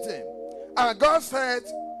 17. And God set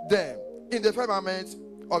them in the firmament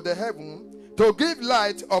of the heaven to give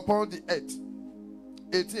light upon the earth.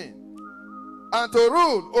 18. And to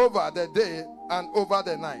rule over the day and over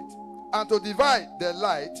the night, and to divide the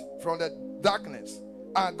light from the darkness.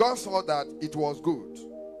 And God saw that it was good.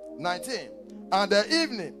 19. And the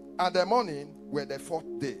evening and the morning were the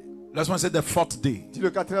fourth day. Let's say the fourth day. Le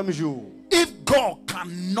quatrième jour. If God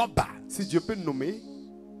can number, si Dieu peut nommer,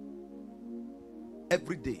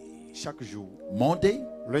 every day, chaque jour, Monday,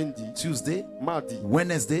 lundi, Tuesday, mardi,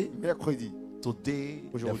 Wednesday, mercredi, today,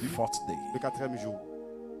 aujourd'hui, the fourth day. Le quatrième jour.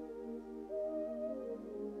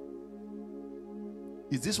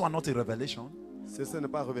 Is this one not a revelation? Ce n'est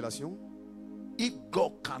pas une révélation. If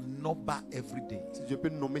God can number every day, si Dieu peut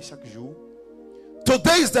nommer chaque jour.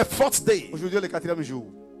 Today is the fourth day. Aujourd'hui le quatrième jour.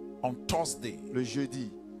 On Thursday, le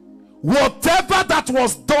jeudi. Whatever that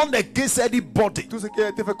was done against anybody, tout ce qui a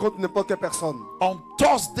été fait contre n'importe quelle personne. On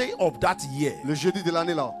Thursday of that year, le jeudi de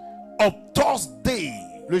l'année là. On Thursday,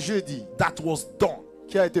 le jeudi that was done.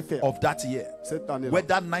 Qui a été fait of that year, cette année là.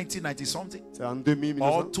 Whether 1990 something, c'est en 2000,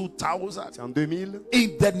 or 2000, c'est en 2000.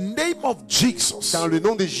 In the name of Jesus, dans le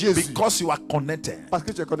nom de Jésus, because you are connected. Parce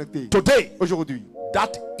que tu es connecté. Today, aujourd'hui,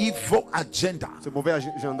 that evil agenda, ce mauvais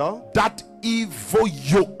agenda, that evil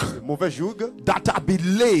yoke, mauvais joug, that have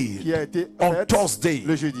been laid qui a été on Thursday,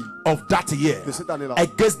 le jeudi, of that year, de cette année là,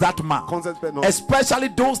 against that man, especially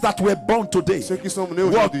those that were born today, ceux qui sont nés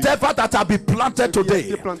aujourd'hui, whatever that have been planted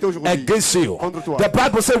today against you. The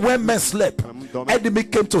Bible says when men slept, enemy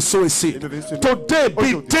came to sow a seed. Today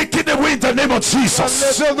be taken away in the name of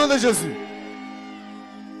Jesus. Au nom de Jésus.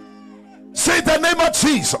 Say the name of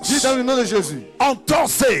Jesus. Dis dans le nom de Jésus. On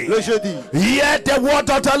Thursday, le jeudi, hear the word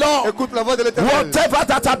of the Lord. Écoute la voix de l'Éternel. Whatever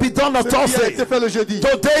that has been done on Thursday, fait le jeudi.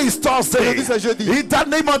 Today is Thursday. Aujourd'hui, c'est jeudi. In the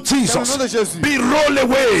name of Jesus, dans le nom de Jésus. Be rolled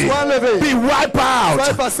away. Sois levé. Be wiped out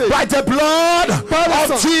by the blood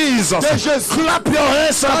of Jesus. Clap your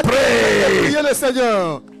hands and pray. Priez le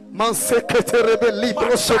Seigneur. Man secrétaire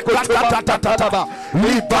libre sokotoba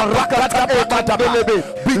libarakata ebelebe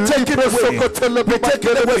be taken away by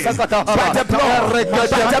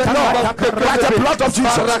the blood of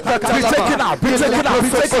Jesus. Be taken out, be taken out, be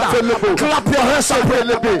taken out. Clap your hands and pray.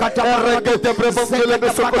 Clap your hands and pray. Be taken out, be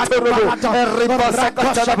taken away. By the blood, whatever protect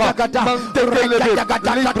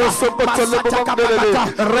us of that year,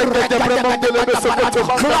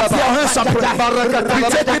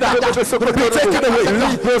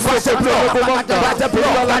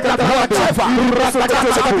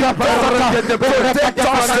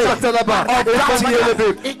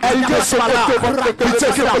 and this one be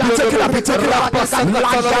taken out, be taken out, be taken out.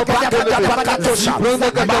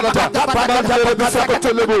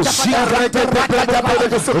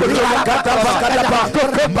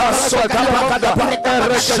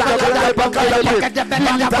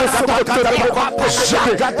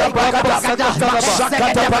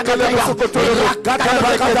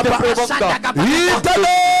 In the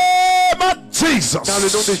name of Jesus. Dans le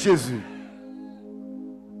nom de Jésus.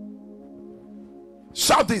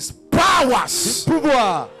 Shout this. Powers.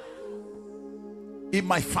 Pouvoir. In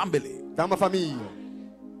my family. Dans ma famille.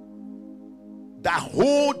 That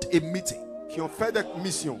hold a meeting. Qui ont fait des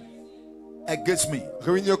missions. against me.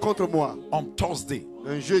 Réunion contre moi. On Thursday.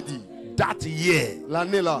 Un jeudi. That year.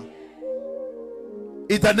 L'année là.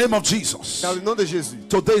 In the name of Jesus. Dans le nom de Jésus.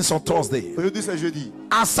 Today is on Thursday. Aujourd'hui c'est jeudi.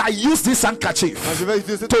 As I use this handkerchief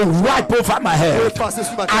to wipe over my head,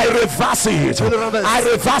 I reverse it. I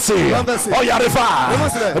reverse it. Oh yeah,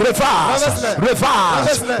 reverse. Reverse.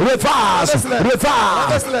 Reverse. Reverse.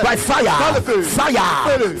 Reverse. By fire.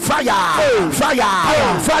 Fire. Fire.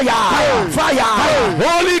 Fire. Fire. Fire.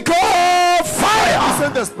 Holy Ghost. Fire.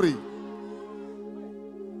 Saint-Esprit.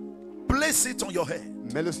 Place it on your head.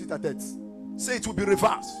 Mets-le sur ta tête. Say it will be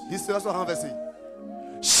reversed. Dis cela soit renversé.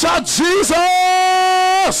 Shout Jesus!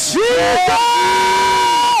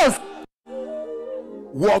 Jesus!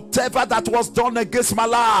 Whatever that was done against my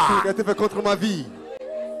life. Qui a été fait contre ma vie.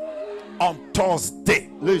 On Thursday.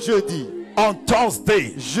 Le jeudi. On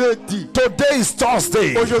Thursday. Jeudi. Today is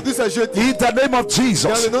Thursday. Aujourd'hui c'est jeudi. In the name of Jesus.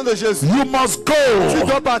 Dans le nom de Jésus. You must go. Tu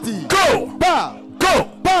dois partir. Go. Pas. Go.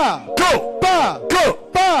 Pas. Go. Pas. Go.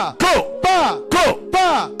 Pas. Go. Pas. Go.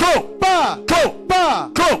 Pas. Go. Pas. Go. Pas.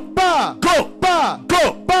 Go. Pas. Go. Pas.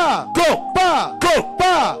 Go. Pas. Go. Pas. Go.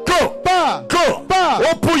 Pas. Go. Pas. Go. Pas.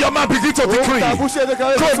 Open your mouth, begin to decree. Ta bouche est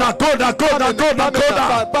déclarée. Go now, go now, go now, go now, go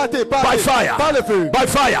now. By fire. Par le feu. By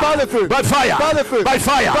fire. Par le feu. By fire. Par le feu. By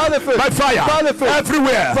fire. Par le feu. By fire. Par le feu.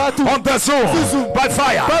 Everywhere. Partout. On the zone. By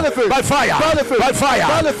fire. Par le feu. By fire. Par le feu. By fire.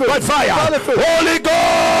 Par le feu. By fire. Par le feu. Holy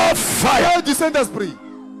Ghost fire. Fire du Saint-Esprit.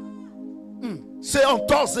 C'est on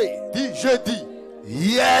Thursday. Dis jeudi.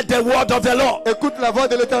 Hear the word of the Lord. Écoute la voix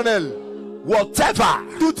de l'Éternel. Whatever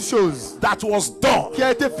toute chose that was done qui a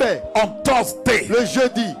été fait on Thursday le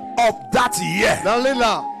jeudi of that year dans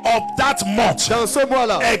l'élan of that month dans ce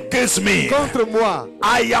mois-là against me contre moi,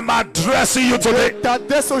 I am addressing you today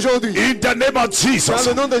t'adresse aujourd'hui in the name of Jesus. Dans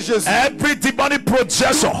le nom de Jésus. Every demonic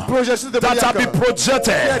projection that have been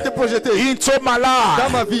projected into my life dans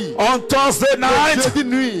ma vie on Thursday night, jeudi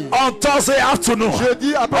nuit, on Thursday afternoon,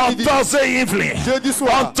 jeudi après-midi, on Thursday evening, jeudi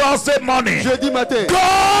soir, on Thursday morning, jeudi matin. Go!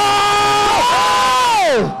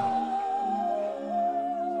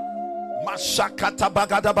 Mashakata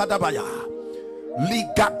bagadabadabaya.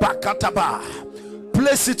 Ligabakataba.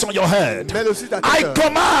 Place it on your head. I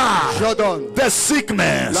command the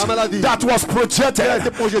sickness that was projected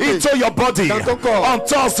into your body on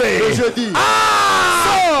Thursday.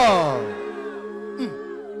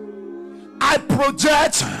 I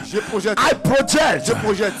project.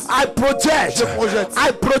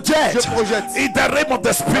 In the realm of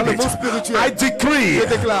the spirit. I decree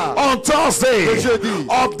on Thursday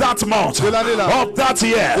of that month, of that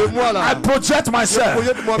year, I project myself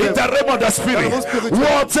in the realm of the spirit.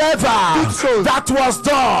 Whatever that was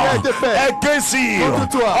done against you on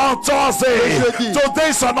Thursday, today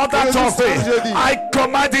is another Thursday. I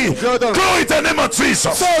command it. Go in the name of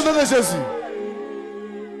Jesus.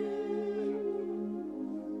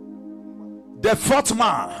 The fourth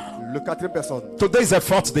man. Le quatrième personne. Today is the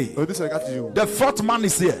fourth day. Aujourd'hui c'est le quatrième jour. The fourth man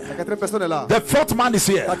is here. La quatrième personne est là. The fourth man is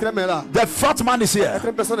here. Quatrième est là. The fourth man is here. La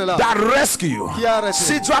quatrième personne est là. That rescue Qui a arrêté.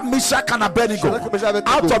 Shadrach, Meshach and Abednego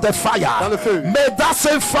out of the fire. Dans le feu. May that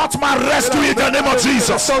same fourth man rescue in the name of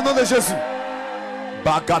Jesus. Au nom de Jésus.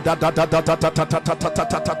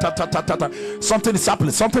 Something is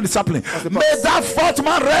happening. Something is happening. May that fourth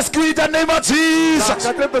man rescue in the name of Jesus. La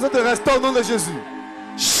quatrième personne te reste au nom de Jésus.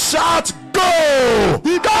 Shout go! Go!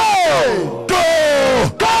 Go! Go!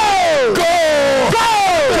 Go! Go! Go!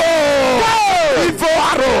 Evil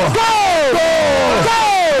arrow! Go! Go!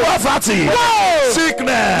 Poverty! Go!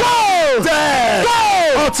 Sickness! Go! Death! Go!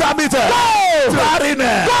 Authority! Go!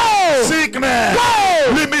 Barrenness! Go! Sickness! Go!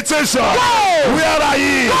 Limitation! Go! Where are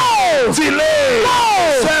you? Go! Delay! Go!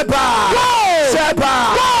 Setback! Go!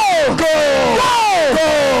 Setback! Go! Go! Go! Go! Go!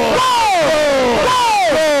 Go!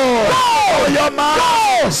 Go! Your man!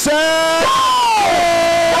 Say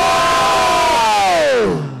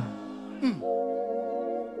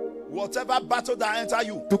whatever battle that enter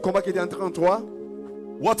you, tout combat qui est entré en toi,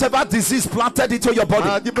 whatever disease planted into your body,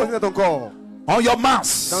 maladie plantée dans ton corps, on your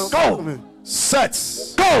mass, go, set,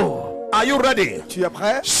 go. Are you ready? Tu es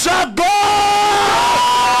prêt? Shall go.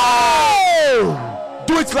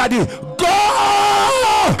 Do it like this. Go, go,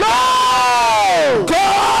 go, go,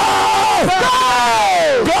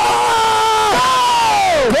 go.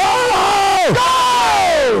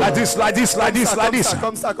 Like this.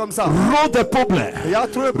 Comme ça. Roll the problem.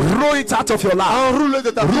 Roll it out of your life. Enroule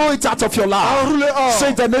de ta vie. Roll it out of your life. Enroule hors.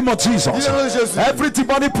 Say the name of Jesus. Dis le nom de Jésus. Every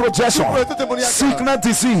demonic projection, sickness,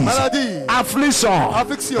 disease, maladie, affliction,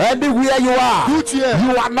 anywhere you are, d'où tu es,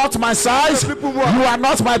 you are not my size. You are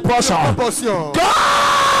not my portion. Go!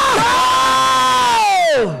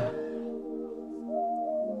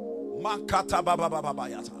 Makata baba baba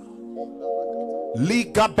bayata.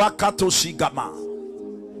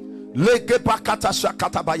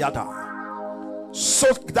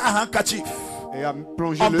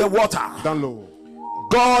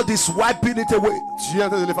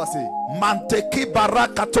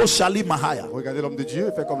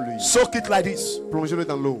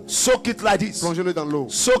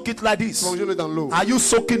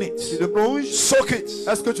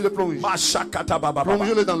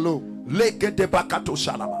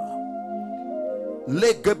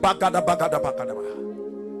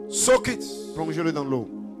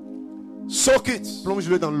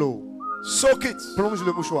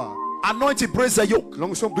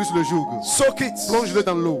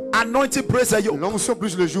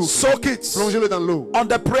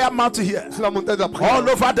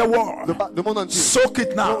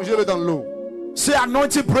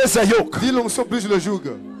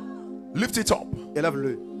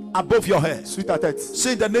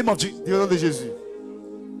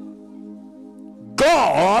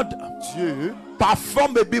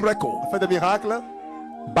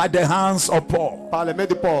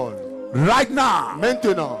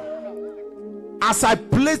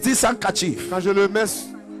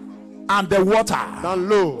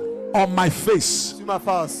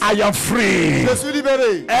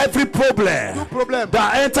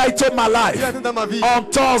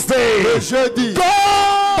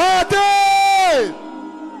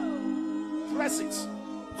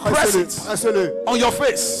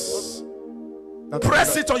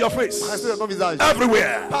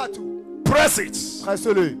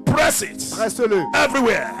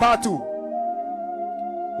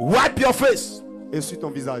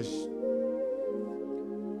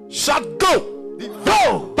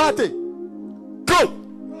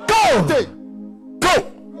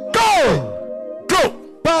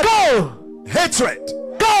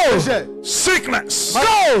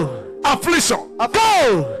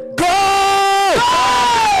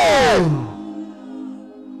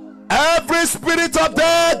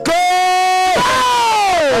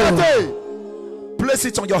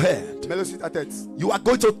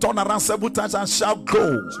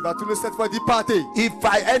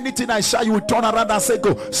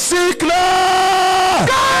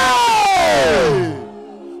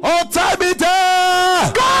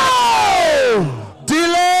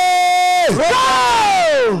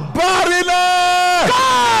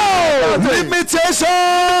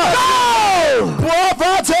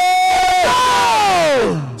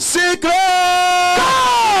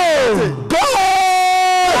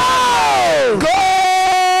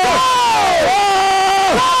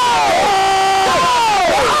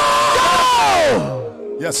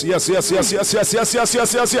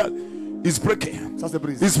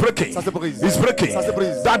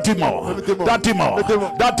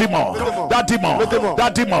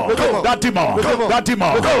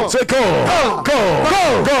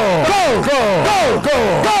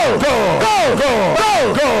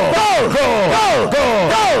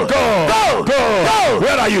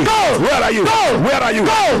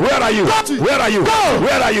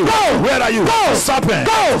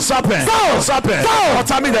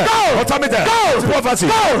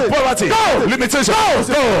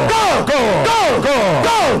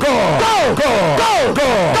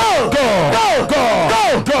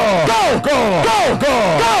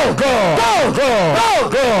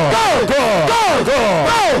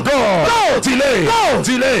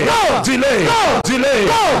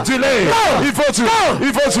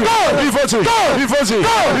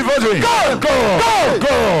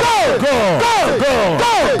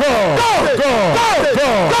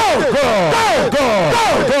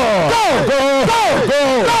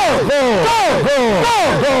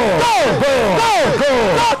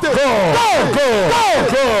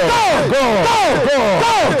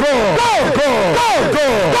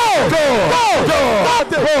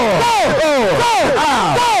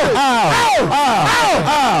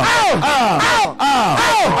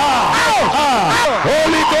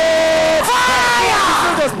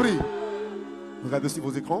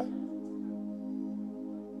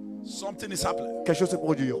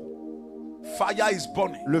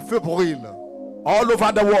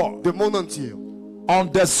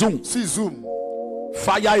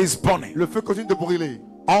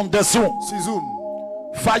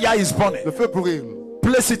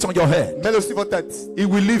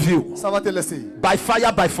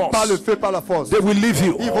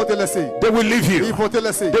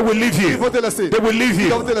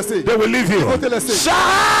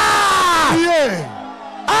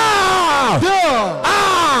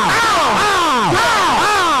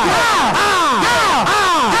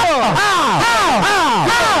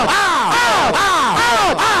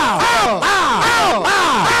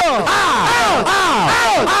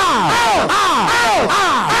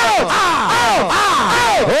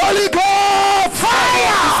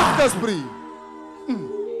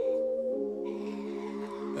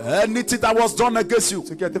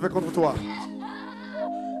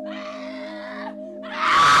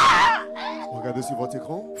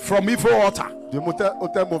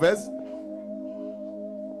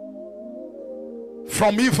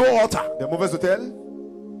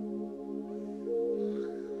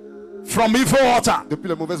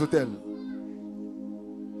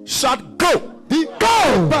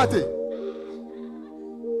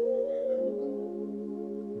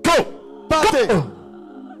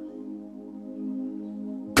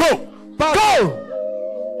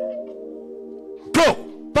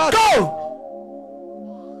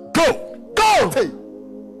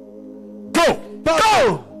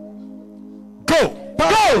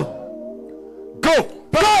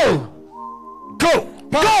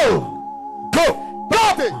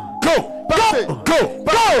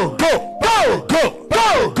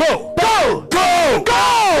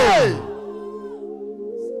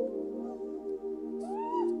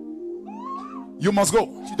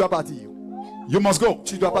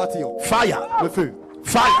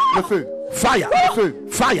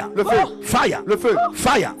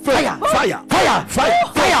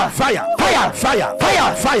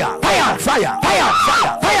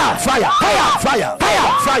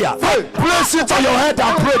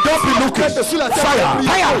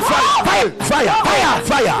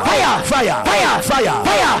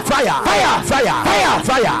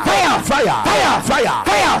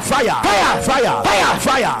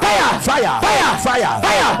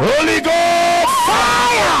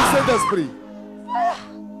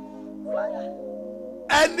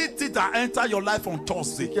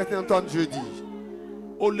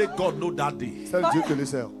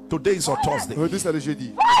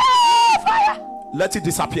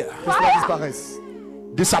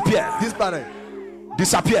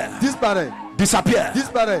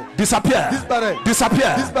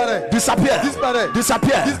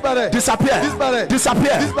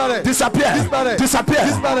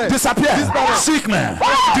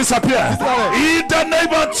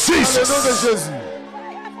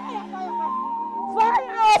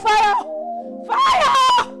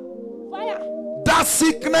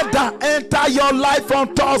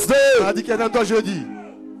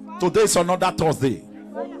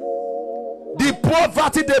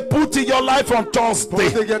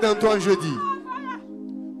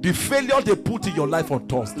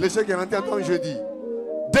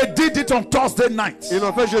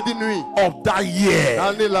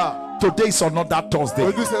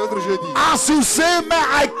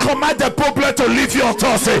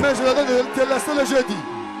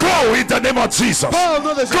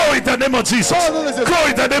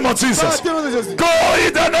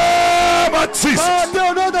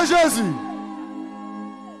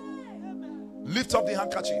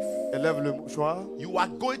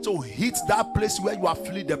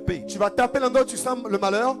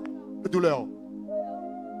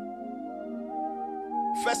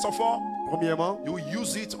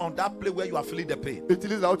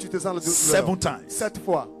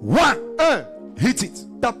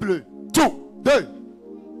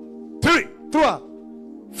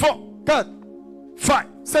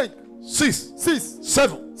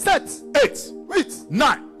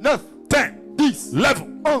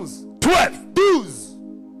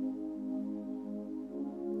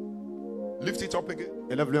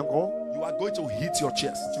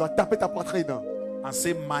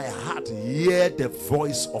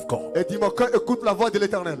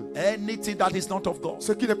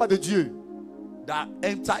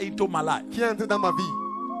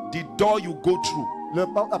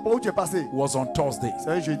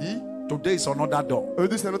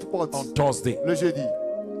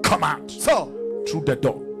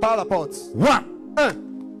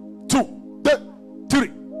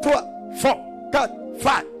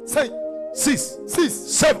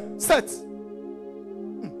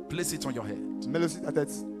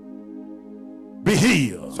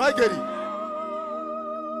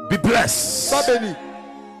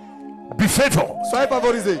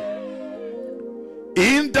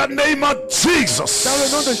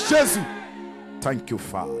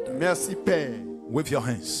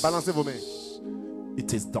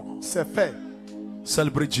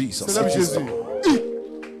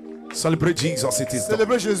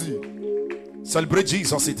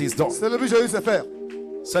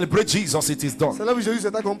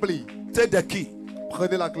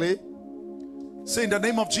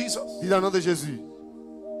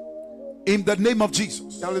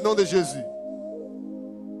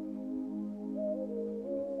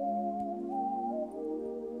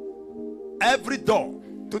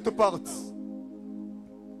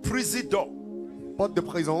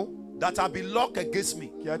 that have been locked against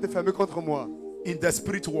me qui a été fermé contre moi in the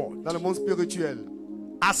spirit world. dans le monde spirituel.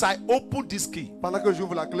 As I open this key, Pendant que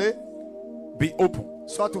j'ouvre la clé, be open.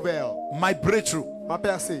 sois ouvert. My breakthrough, Ma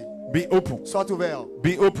percée, be open. sois ouvert.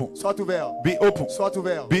 Be open. Sois ouvert. Be open. Sois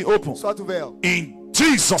ouvert. Be open. Sois ouvert. In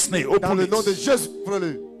Jesus' name, Dans open le nom it. de Jésus,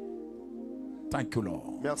 ouvre-le. Thank you, Lord.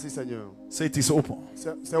 Merci Seigneur. Say it is open.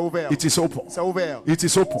 C'est ouvert. It is open. C'est ouvert. It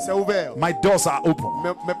is open. C'est ouvert. My doors are open.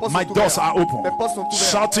 Mes portes My sont doors ouvertes. are open. Mes portes sont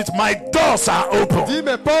ouvertes. Shout it, my doors are open. Dis,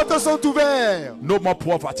 mes portes sont ouvertes. No more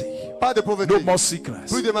poverty. Pas de pauvreté. No more sickness.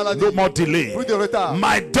 Plus de maladie. No more delay. Plus de retard.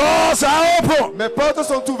 My doors are open. Mes portes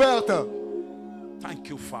sont ouvertes. Thank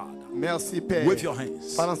you, Father. Merci Père. Wave your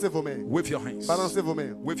hands. Balancez vos mains. Wave your hands. Balancez vos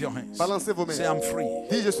mains. Wave your hands. Balancez vos mains. Say I'm free.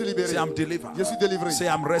 Dis, je suis libéré. Say I'm delivered. Je suis délivré. Say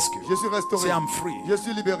I'm rescued. Je suis restauré. Say I'm free. Je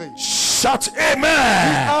suis libéré. Shout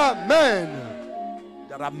amen. Amen.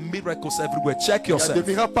 There are miracles everywhere. Check Il y a yourself.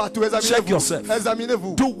 des miracles partout. Check Examinez-vous. yourself.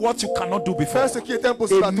 Examinez-vous. Do what you cannot do before. Fais ce qui est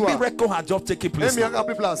impossible A à toi. miracle has just taken Un place. miracle a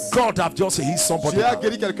pris place. God have just healed somebody. Tu as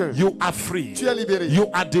guéri quelqu'un. You are free. Tu es libéré. You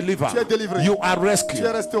are delivered. Tu es délivré. You are rescued. Tu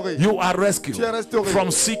es restauré. You are rescued Tu es restauré.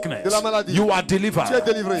 from sickness. De la maladie. You are delivered Tu es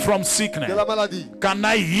délivré. from sickness. De la maladie. Can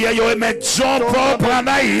I hear your amen? Jump up. Can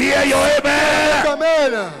I hear your amen?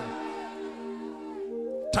 Amen.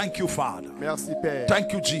 Thank you, Father. Merci Père.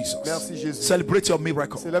 Thank you, Jesus. Merci Jésus. Celebrate your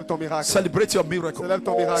miracle. Célèbre ton miracle. Celebrate your miracle. Célèbre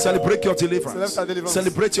ton miracle. Celebrate your Célèbre deliverance. ta délivrance.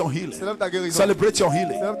 Celebrate your healing. Célèbre ta guérison. Celebrate your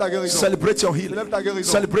healing. Célèbre ta guérison. Celebrate your healing. Célèbre ta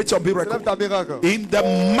guérison. Celebrate your miracle. Célèbre ta miracle. In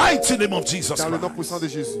the mighty name of Jesus Dans le nom Christ. puissant de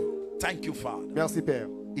Jésus. Thank you, Father. Merci Père.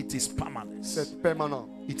 It is permanent. C'est permanent.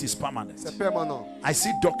 It is permanent. C'est permanent. I see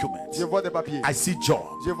documents. Je vois des papiers. I see job.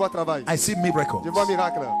 Je vois travail. I see miracles. Je vois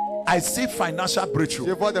miracle. I see financial Je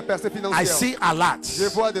breakthrough. vois des percées financières. I see alerts. Je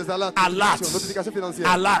vois des alertes. Alert. Notifications financières.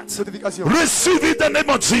 Alert. Notifications. Receive it in the name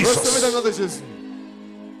of Recevez dans Jesus. le nom de Jésus.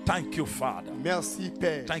 Thank you, Father. Merci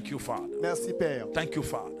Père. Thank you, Father. Merci Père. Thank you,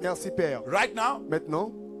 Father. Merci Père. Right now,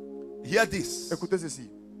 Maintenant, hear this. écoutez ceci.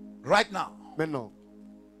 Right now, Maintenant,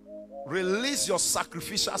 release your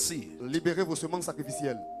sacrificial seed libérez vos semences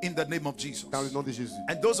sacrificielles in the name of Jesus. dans le nom de Jésus.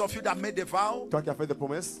 And those of you that made the vow Toi qui as fait des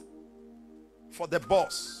promesses for the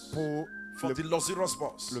boss, pour for the Lazarus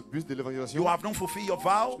boss, le bus de l'évangélisation, you have not fulfilled your tu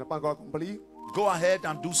vow, n'as pas encore accompli, go ahead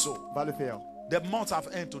and do so. va le faire. The month have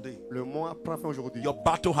ended today. Le mois prend fin aujourd'hui. Your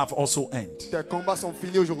battle have also ended. Tes combats sont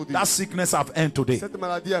finis aujourd'hui. That sickness have ended today. Cette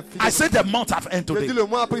maladie a fini. I said the month have ended Je dis today. le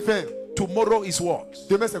mois a pris fin. Tomorrow is what?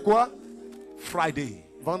 Demain c'est quoi? Friday.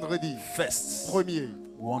 Vendredi. First. Premier.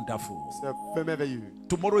 Wonderful. C'est merveilleux.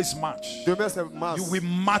 Tomorrow is March. Demain c'est mars. You will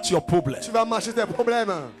match your problem. Tu vas marcher tes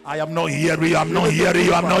problèmes. I am not hearing you. I'm not hearing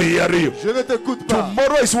you. I'm not hearing you. Je ne t'écoute pas.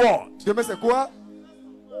 Tomorrow is what? Demain c'est quoi?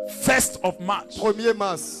 1st of March. 1er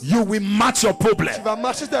mars. You will match your problem. Tu vas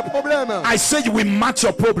marcher tes problèmes. I say you will match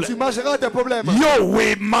your Tu problem. marcheras tes problèmes. You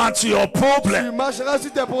will match your Tu problem. marcheras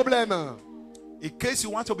sur tes problèmes. In case you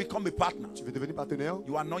want to become a partner, Tu veux devenir partenaire?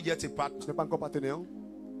 you are not yet a partner. Tu n'es pas encore partenaire.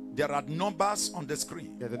 There are numbers on the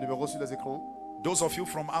screen. Il y a des numéros sur les écrans. Those of you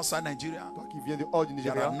from outside Nigeria, Toi qui viens de hors du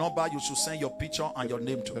there are Nigeria, number you should send your picture and your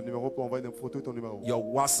name le to. numéro pour envoyer une photo et ton numéro. Your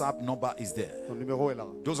WhatsApp number is there. Ton numéro est là.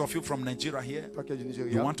 Those of you from Nigeria here, Toi qui es du you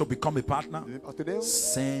Nigeria, want to become a partner, devenir partenaire,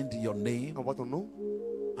 send your name envoie ton nom,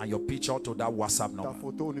 and your picture to that WhatsApp ta number.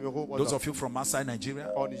 photo au numéro Those WhatsApp. of you from outside Nigeria,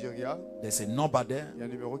 Hors Nigeria, there's a number there, il y a un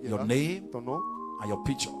numéro qui est your là. name Ton nom and your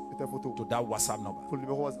picture et ta photo. to that WhatsApp number. Pour le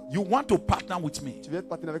numéro WhatsApp. You want to partner with me. Tu viens de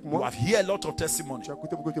partenaire avec You moi. have heard a lot of testimony. Tu as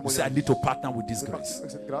écouté beaucoup de You say, I témoignages. need to partner with this Je vais grace. partir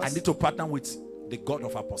avec cette grâce. I need to partner with the God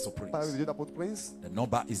of Apostle Par le Prince. Dieu d'apôtre Prince, The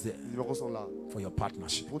number is there les numéros sont là. for your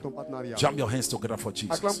partnership. Pour ton partenariat. Jam your hands together for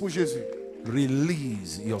Acclame Jesus. pour Jésus.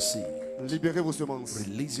 Release your seed. Libérez vos semences.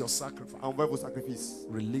 Release your sacrifice. Envoyez vos sacrifices.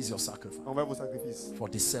 Release your sacrifice Envoyez vos sacrifices. for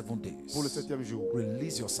the 7 days. Pour le 7e jour.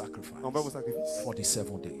 Release your sacrifice Envoyez vos sacrifices. for the 7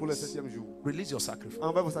 Pour le days. 7e jour. Release your sacrifice.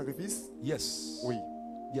 Envoyez vos sacrifices. Yes. Oui.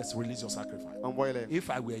 Yes, release your sacrifice. Envoyez-les. If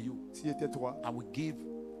I were you, Si était toi, I would give,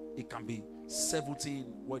 it can be 17,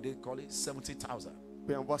 what they call it, 70,000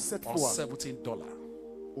 tu envoies 7 or fois $17.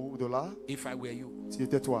 au dollar. If I were you, Si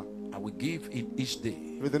était toi, I would give in each day.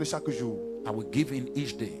 je vais donner chaque jour. I would give in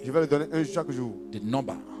each day. Je vais le donner un chaque jour. The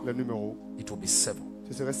number, Le numéro, it will be 7.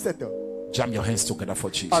 ce serait 7. Jam your hands together for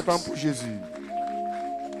Jesus. Acclame pour Jésus.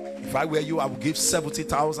 If I were you, I would give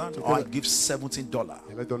 70,000 or I'd give $17.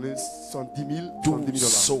 Je vais donner 110 000, Do 110 000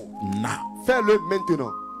 $. so now. Fais-le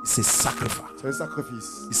maintenant. It's a sacrifice. C'est un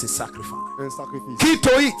sacrifice. It's a sacrifice. Un sacrifice. Key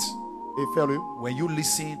to it. Et fais-le. When you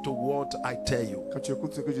listen to what I tell you, Quand tu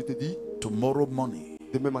écoutes ce que je te dis, tomorrow morning,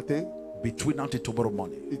 demain matin, between now till tomorrow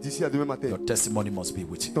morning, Et d'ici à demain matin, your testimony must be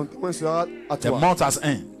with you. ton témoin sera à The toi. month has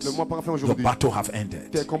ended. Le mois parfait Your aujourd'hui. battle have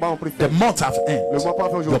ended. Tes combats ont pris The fin. month have ended. Le mois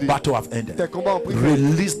parfait Your aujourd'hui. battle have ended. Tes combats ont pris fin.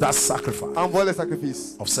 Release that sacrifice Envoie les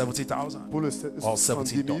sacrifices of 70,000 pour le or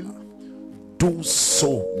 70 000. $70. Do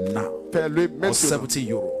so now. Fais-le Or maintenant. 70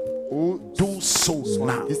 euros. Ou Do so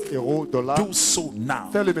now. 10 euros, dollars. Do so now.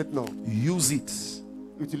 Fais-le maintenant. Use it.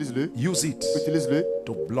 Utilise-le. Use it Utilise-le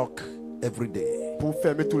to block every day. pour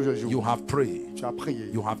fermer tous les jours. You have prayed. Tu as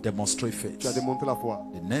prié. You have demonstrated faith. Tu as démontré la foi.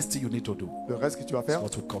 The next thing you need to do Le reste que tu vas is faire,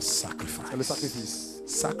 what we call sacrifice. c'est le sacrifice.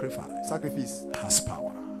 Sacrifice Sacrifice has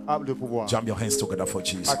power. a le pouvoir. Jam your hands together for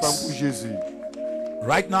Acclame Jesus. pour Jésus.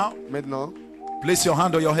 Right now, Maintenant, place your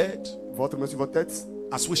hand on your head votre main sur votre tête.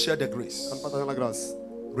 as we share the grace. En partageant la grâce.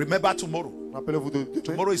 Remember tomorrow. Rappelez-vous de demain.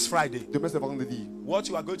 Tomorrow is Friday. Demain c'est vendredi. What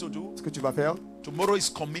you are going to do? Ce que tu vas faire, Tomorrow is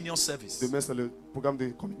communion service. demain c'est le programme de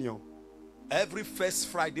communion. Every first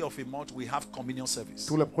Friday of a month, we have communion service.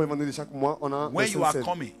 Tous les premiers vendredis de chaque mois, on a When un you are Saint-Seine.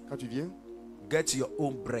 coming, Quand tu viens, get your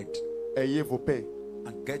own bread ayez vos pains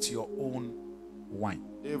and get your own wine.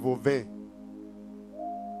 et vos vins,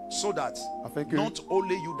 So that afin que not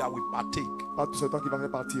only you that will partake, pas tout ce temps qui va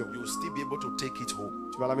faire partir, you'll still be able to take it home.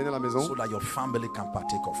 tu vas l'amener à la maison So that your family can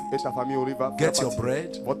partake of et it. ta famille va faire Get your partir.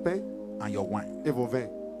 bread Votre pain and your wine. et vos vins.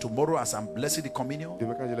 Tomorrow, as I'm blessing the communion,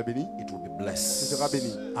 Demain quand je l'ai béni, it will be tu blessed seras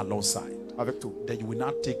béni alongside. avec tout. Then you will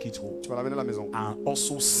not take it home Tu vas l'amener à la maison and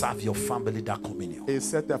also serve your family that communion. et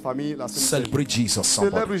c'est ta famille la Sainte-Seine. Celebrate Jesus,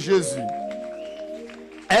 Célèbre somebody. Jésus.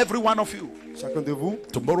 Every one of you. Chacun de vous,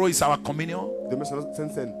 Tomorrow is our communion. demain c'est notre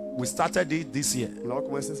Sainte-Seine. We started it this year. On va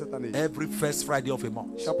commencer cette année. Every first Friday of a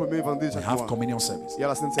month, Chaque premier vendredi de we chaque have mois, communion service. il y a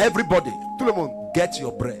la Sainte-Seine. Everybody, Tout le monde, get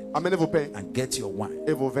your bread amenez vos pains and get your wine.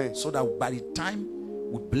 et vos vins. So that by the time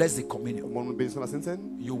we bless the communion, Au moment où nous bénissons la Sainte-Seine,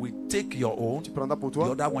 you will take your own. tu prendras pour The toi,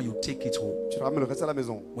 other one, you take it home. tu ramènes le reste à la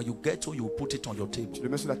maison. When you get home, you put it on your table. Tu le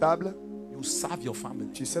mets sur la table, You serve your family.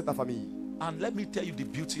 tu sers ta famille. And let me tell you the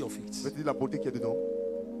beauty of Je vais it. te dire la beauté qu'il y a dedans.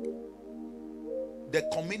 The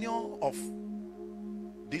communion of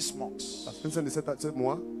this month, La Sainte-Seine de ce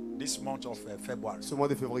mois, this month of February, ce mois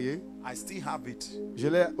de février, I still have it je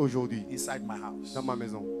l'ai aujourd'hui inside my house. dans ma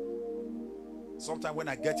maison. Sometimes when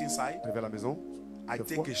I get inside, Je vais à la maison, I des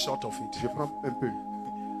take fois, a shot of je it. prends un peu.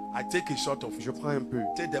 I take a shot of Je it. prends un peu.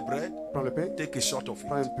 Take the bread, Prends le pain, take a shot of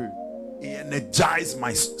prends un it. peu. It energizes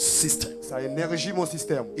my system. Ça énergie mon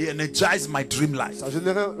système. It energizes my dream life. Ça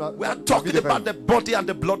génère la, We are la vie talking de about rêve. the body and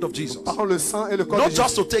the blood of Jesus. Par le sang et le corps Not de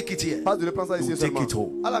just Jésus. to take it here. Pas de le prendre ça ici You take seulement. it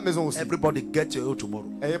home. À la maison aussi. Everybody get your own tomorrow.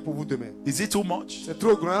 Ayez pour vous demain. Is it too much? C'est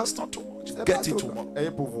trop grand. It's not too much. C'est Get pas it trop grand. tomorrow.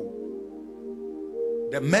 Ayez pour vous.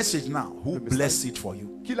 The message now, who Le message. bless it for you?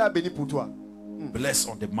 Qui l'a béni pour toi? Bless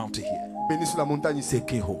on the mountain here. Béni sur la montagne ici.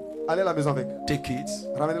 Take it home. Allez à la maison avec. Take it.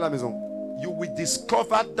 Ramenez la maison. You will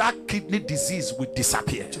discover that kidney disease will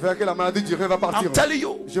disappear. Tu verras que la maladie du rein va partir. I'm telling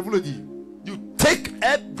you. Je vous le dis. You take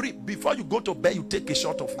before you go to bed, you take a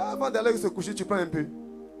shot of it. Avant d'aller se coucher, tu prends un peu.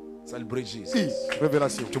 Celebrate Jesus. Si,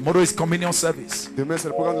 révélation. Tomorrow is communion service. Demain, c'est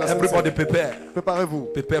le programme de la Everybody Sainte-Seine. prepare. Préparez-vous.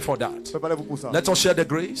 Prepare for that. Préparez-vous pour ça. Let us share the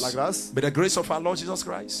grace. La grâce. May the grace of our Lord Jesus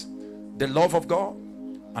Christ, the love of God,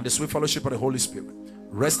 and the sweet fellowship of the Holy Spirit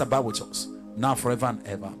rest about with us now, forever and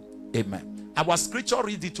ever. Amen. Our scripture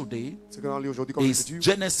reading today Ce que l'on lit aujourd'hui comme is écriture.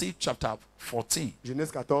 Genesis chapter 14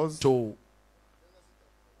 Genèse 14. to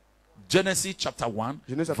Genesis chapter 1,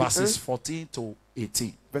 Genèse chapitre verses 1, 14 to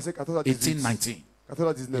 18. Verset 14 à 18, 18. 19. 14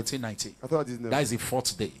 à 19. 18, 19. 14 à 19. That is the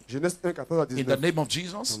fourth day. Genèse 1, 14 à In 19. the name of Dans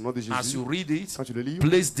Jesus, le nom de Jésus, as you read it, quand tu le lis,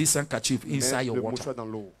 place this handkerchief inside mets your le water mouchoir dans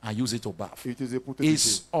l'eau and use it to bath. et utilisez pour te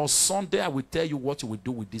It's toucher. on Sunday I will tell you what you will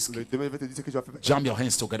do with this key. Demain, je vais te dire ce que tu vas faire. Jam your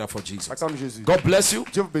hands together for Jesus. Acclame Jésus. God bless you.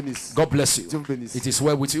 Dieu vous bénisse. God bless you. Dieu vous bénisse. It is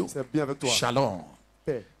well with you. C'est bien avec toi. Shalom.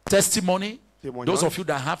 Paix. Testimony. Témoignage. Those of you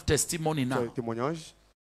that have testimony now, Témoignage.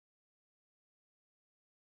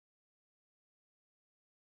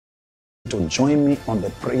 To join me on the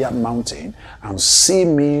prayer mountain and see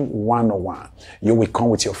me one-on-one. You will come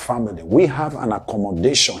with your family. We have an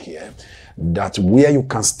accommodation here that where you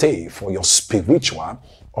can stay for your spiritual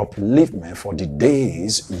upliftment for the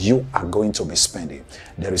days you are going to be spending.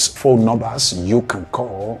 There is phone numbers you can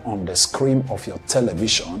call on the screen of your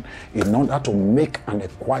television in order to make an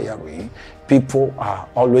inquiry. People are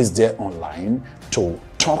always there online to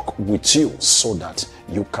talk with you so that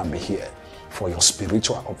you can be here for your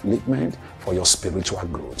spiritual upliftment, for your spiritual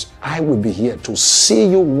growth. I will be here to see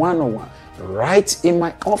you one-on-one right in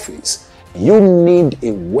my office. You need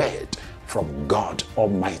a word from God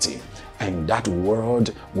Almighty, and that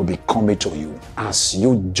word will be coming to you as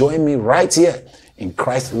you join me right here in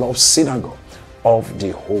Christ Love Synagogue of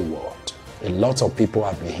the whole world. A lot of people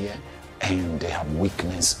have been here. and they have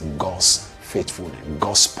witnessed God's faithfulness,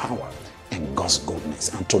 God's power, and God's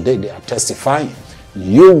goodness. And today they are testifying.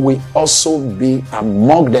 You will also be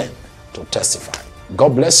among them to testify.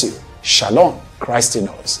 God bless you. Shalom. Christ in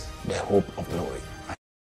us, the hope of glory.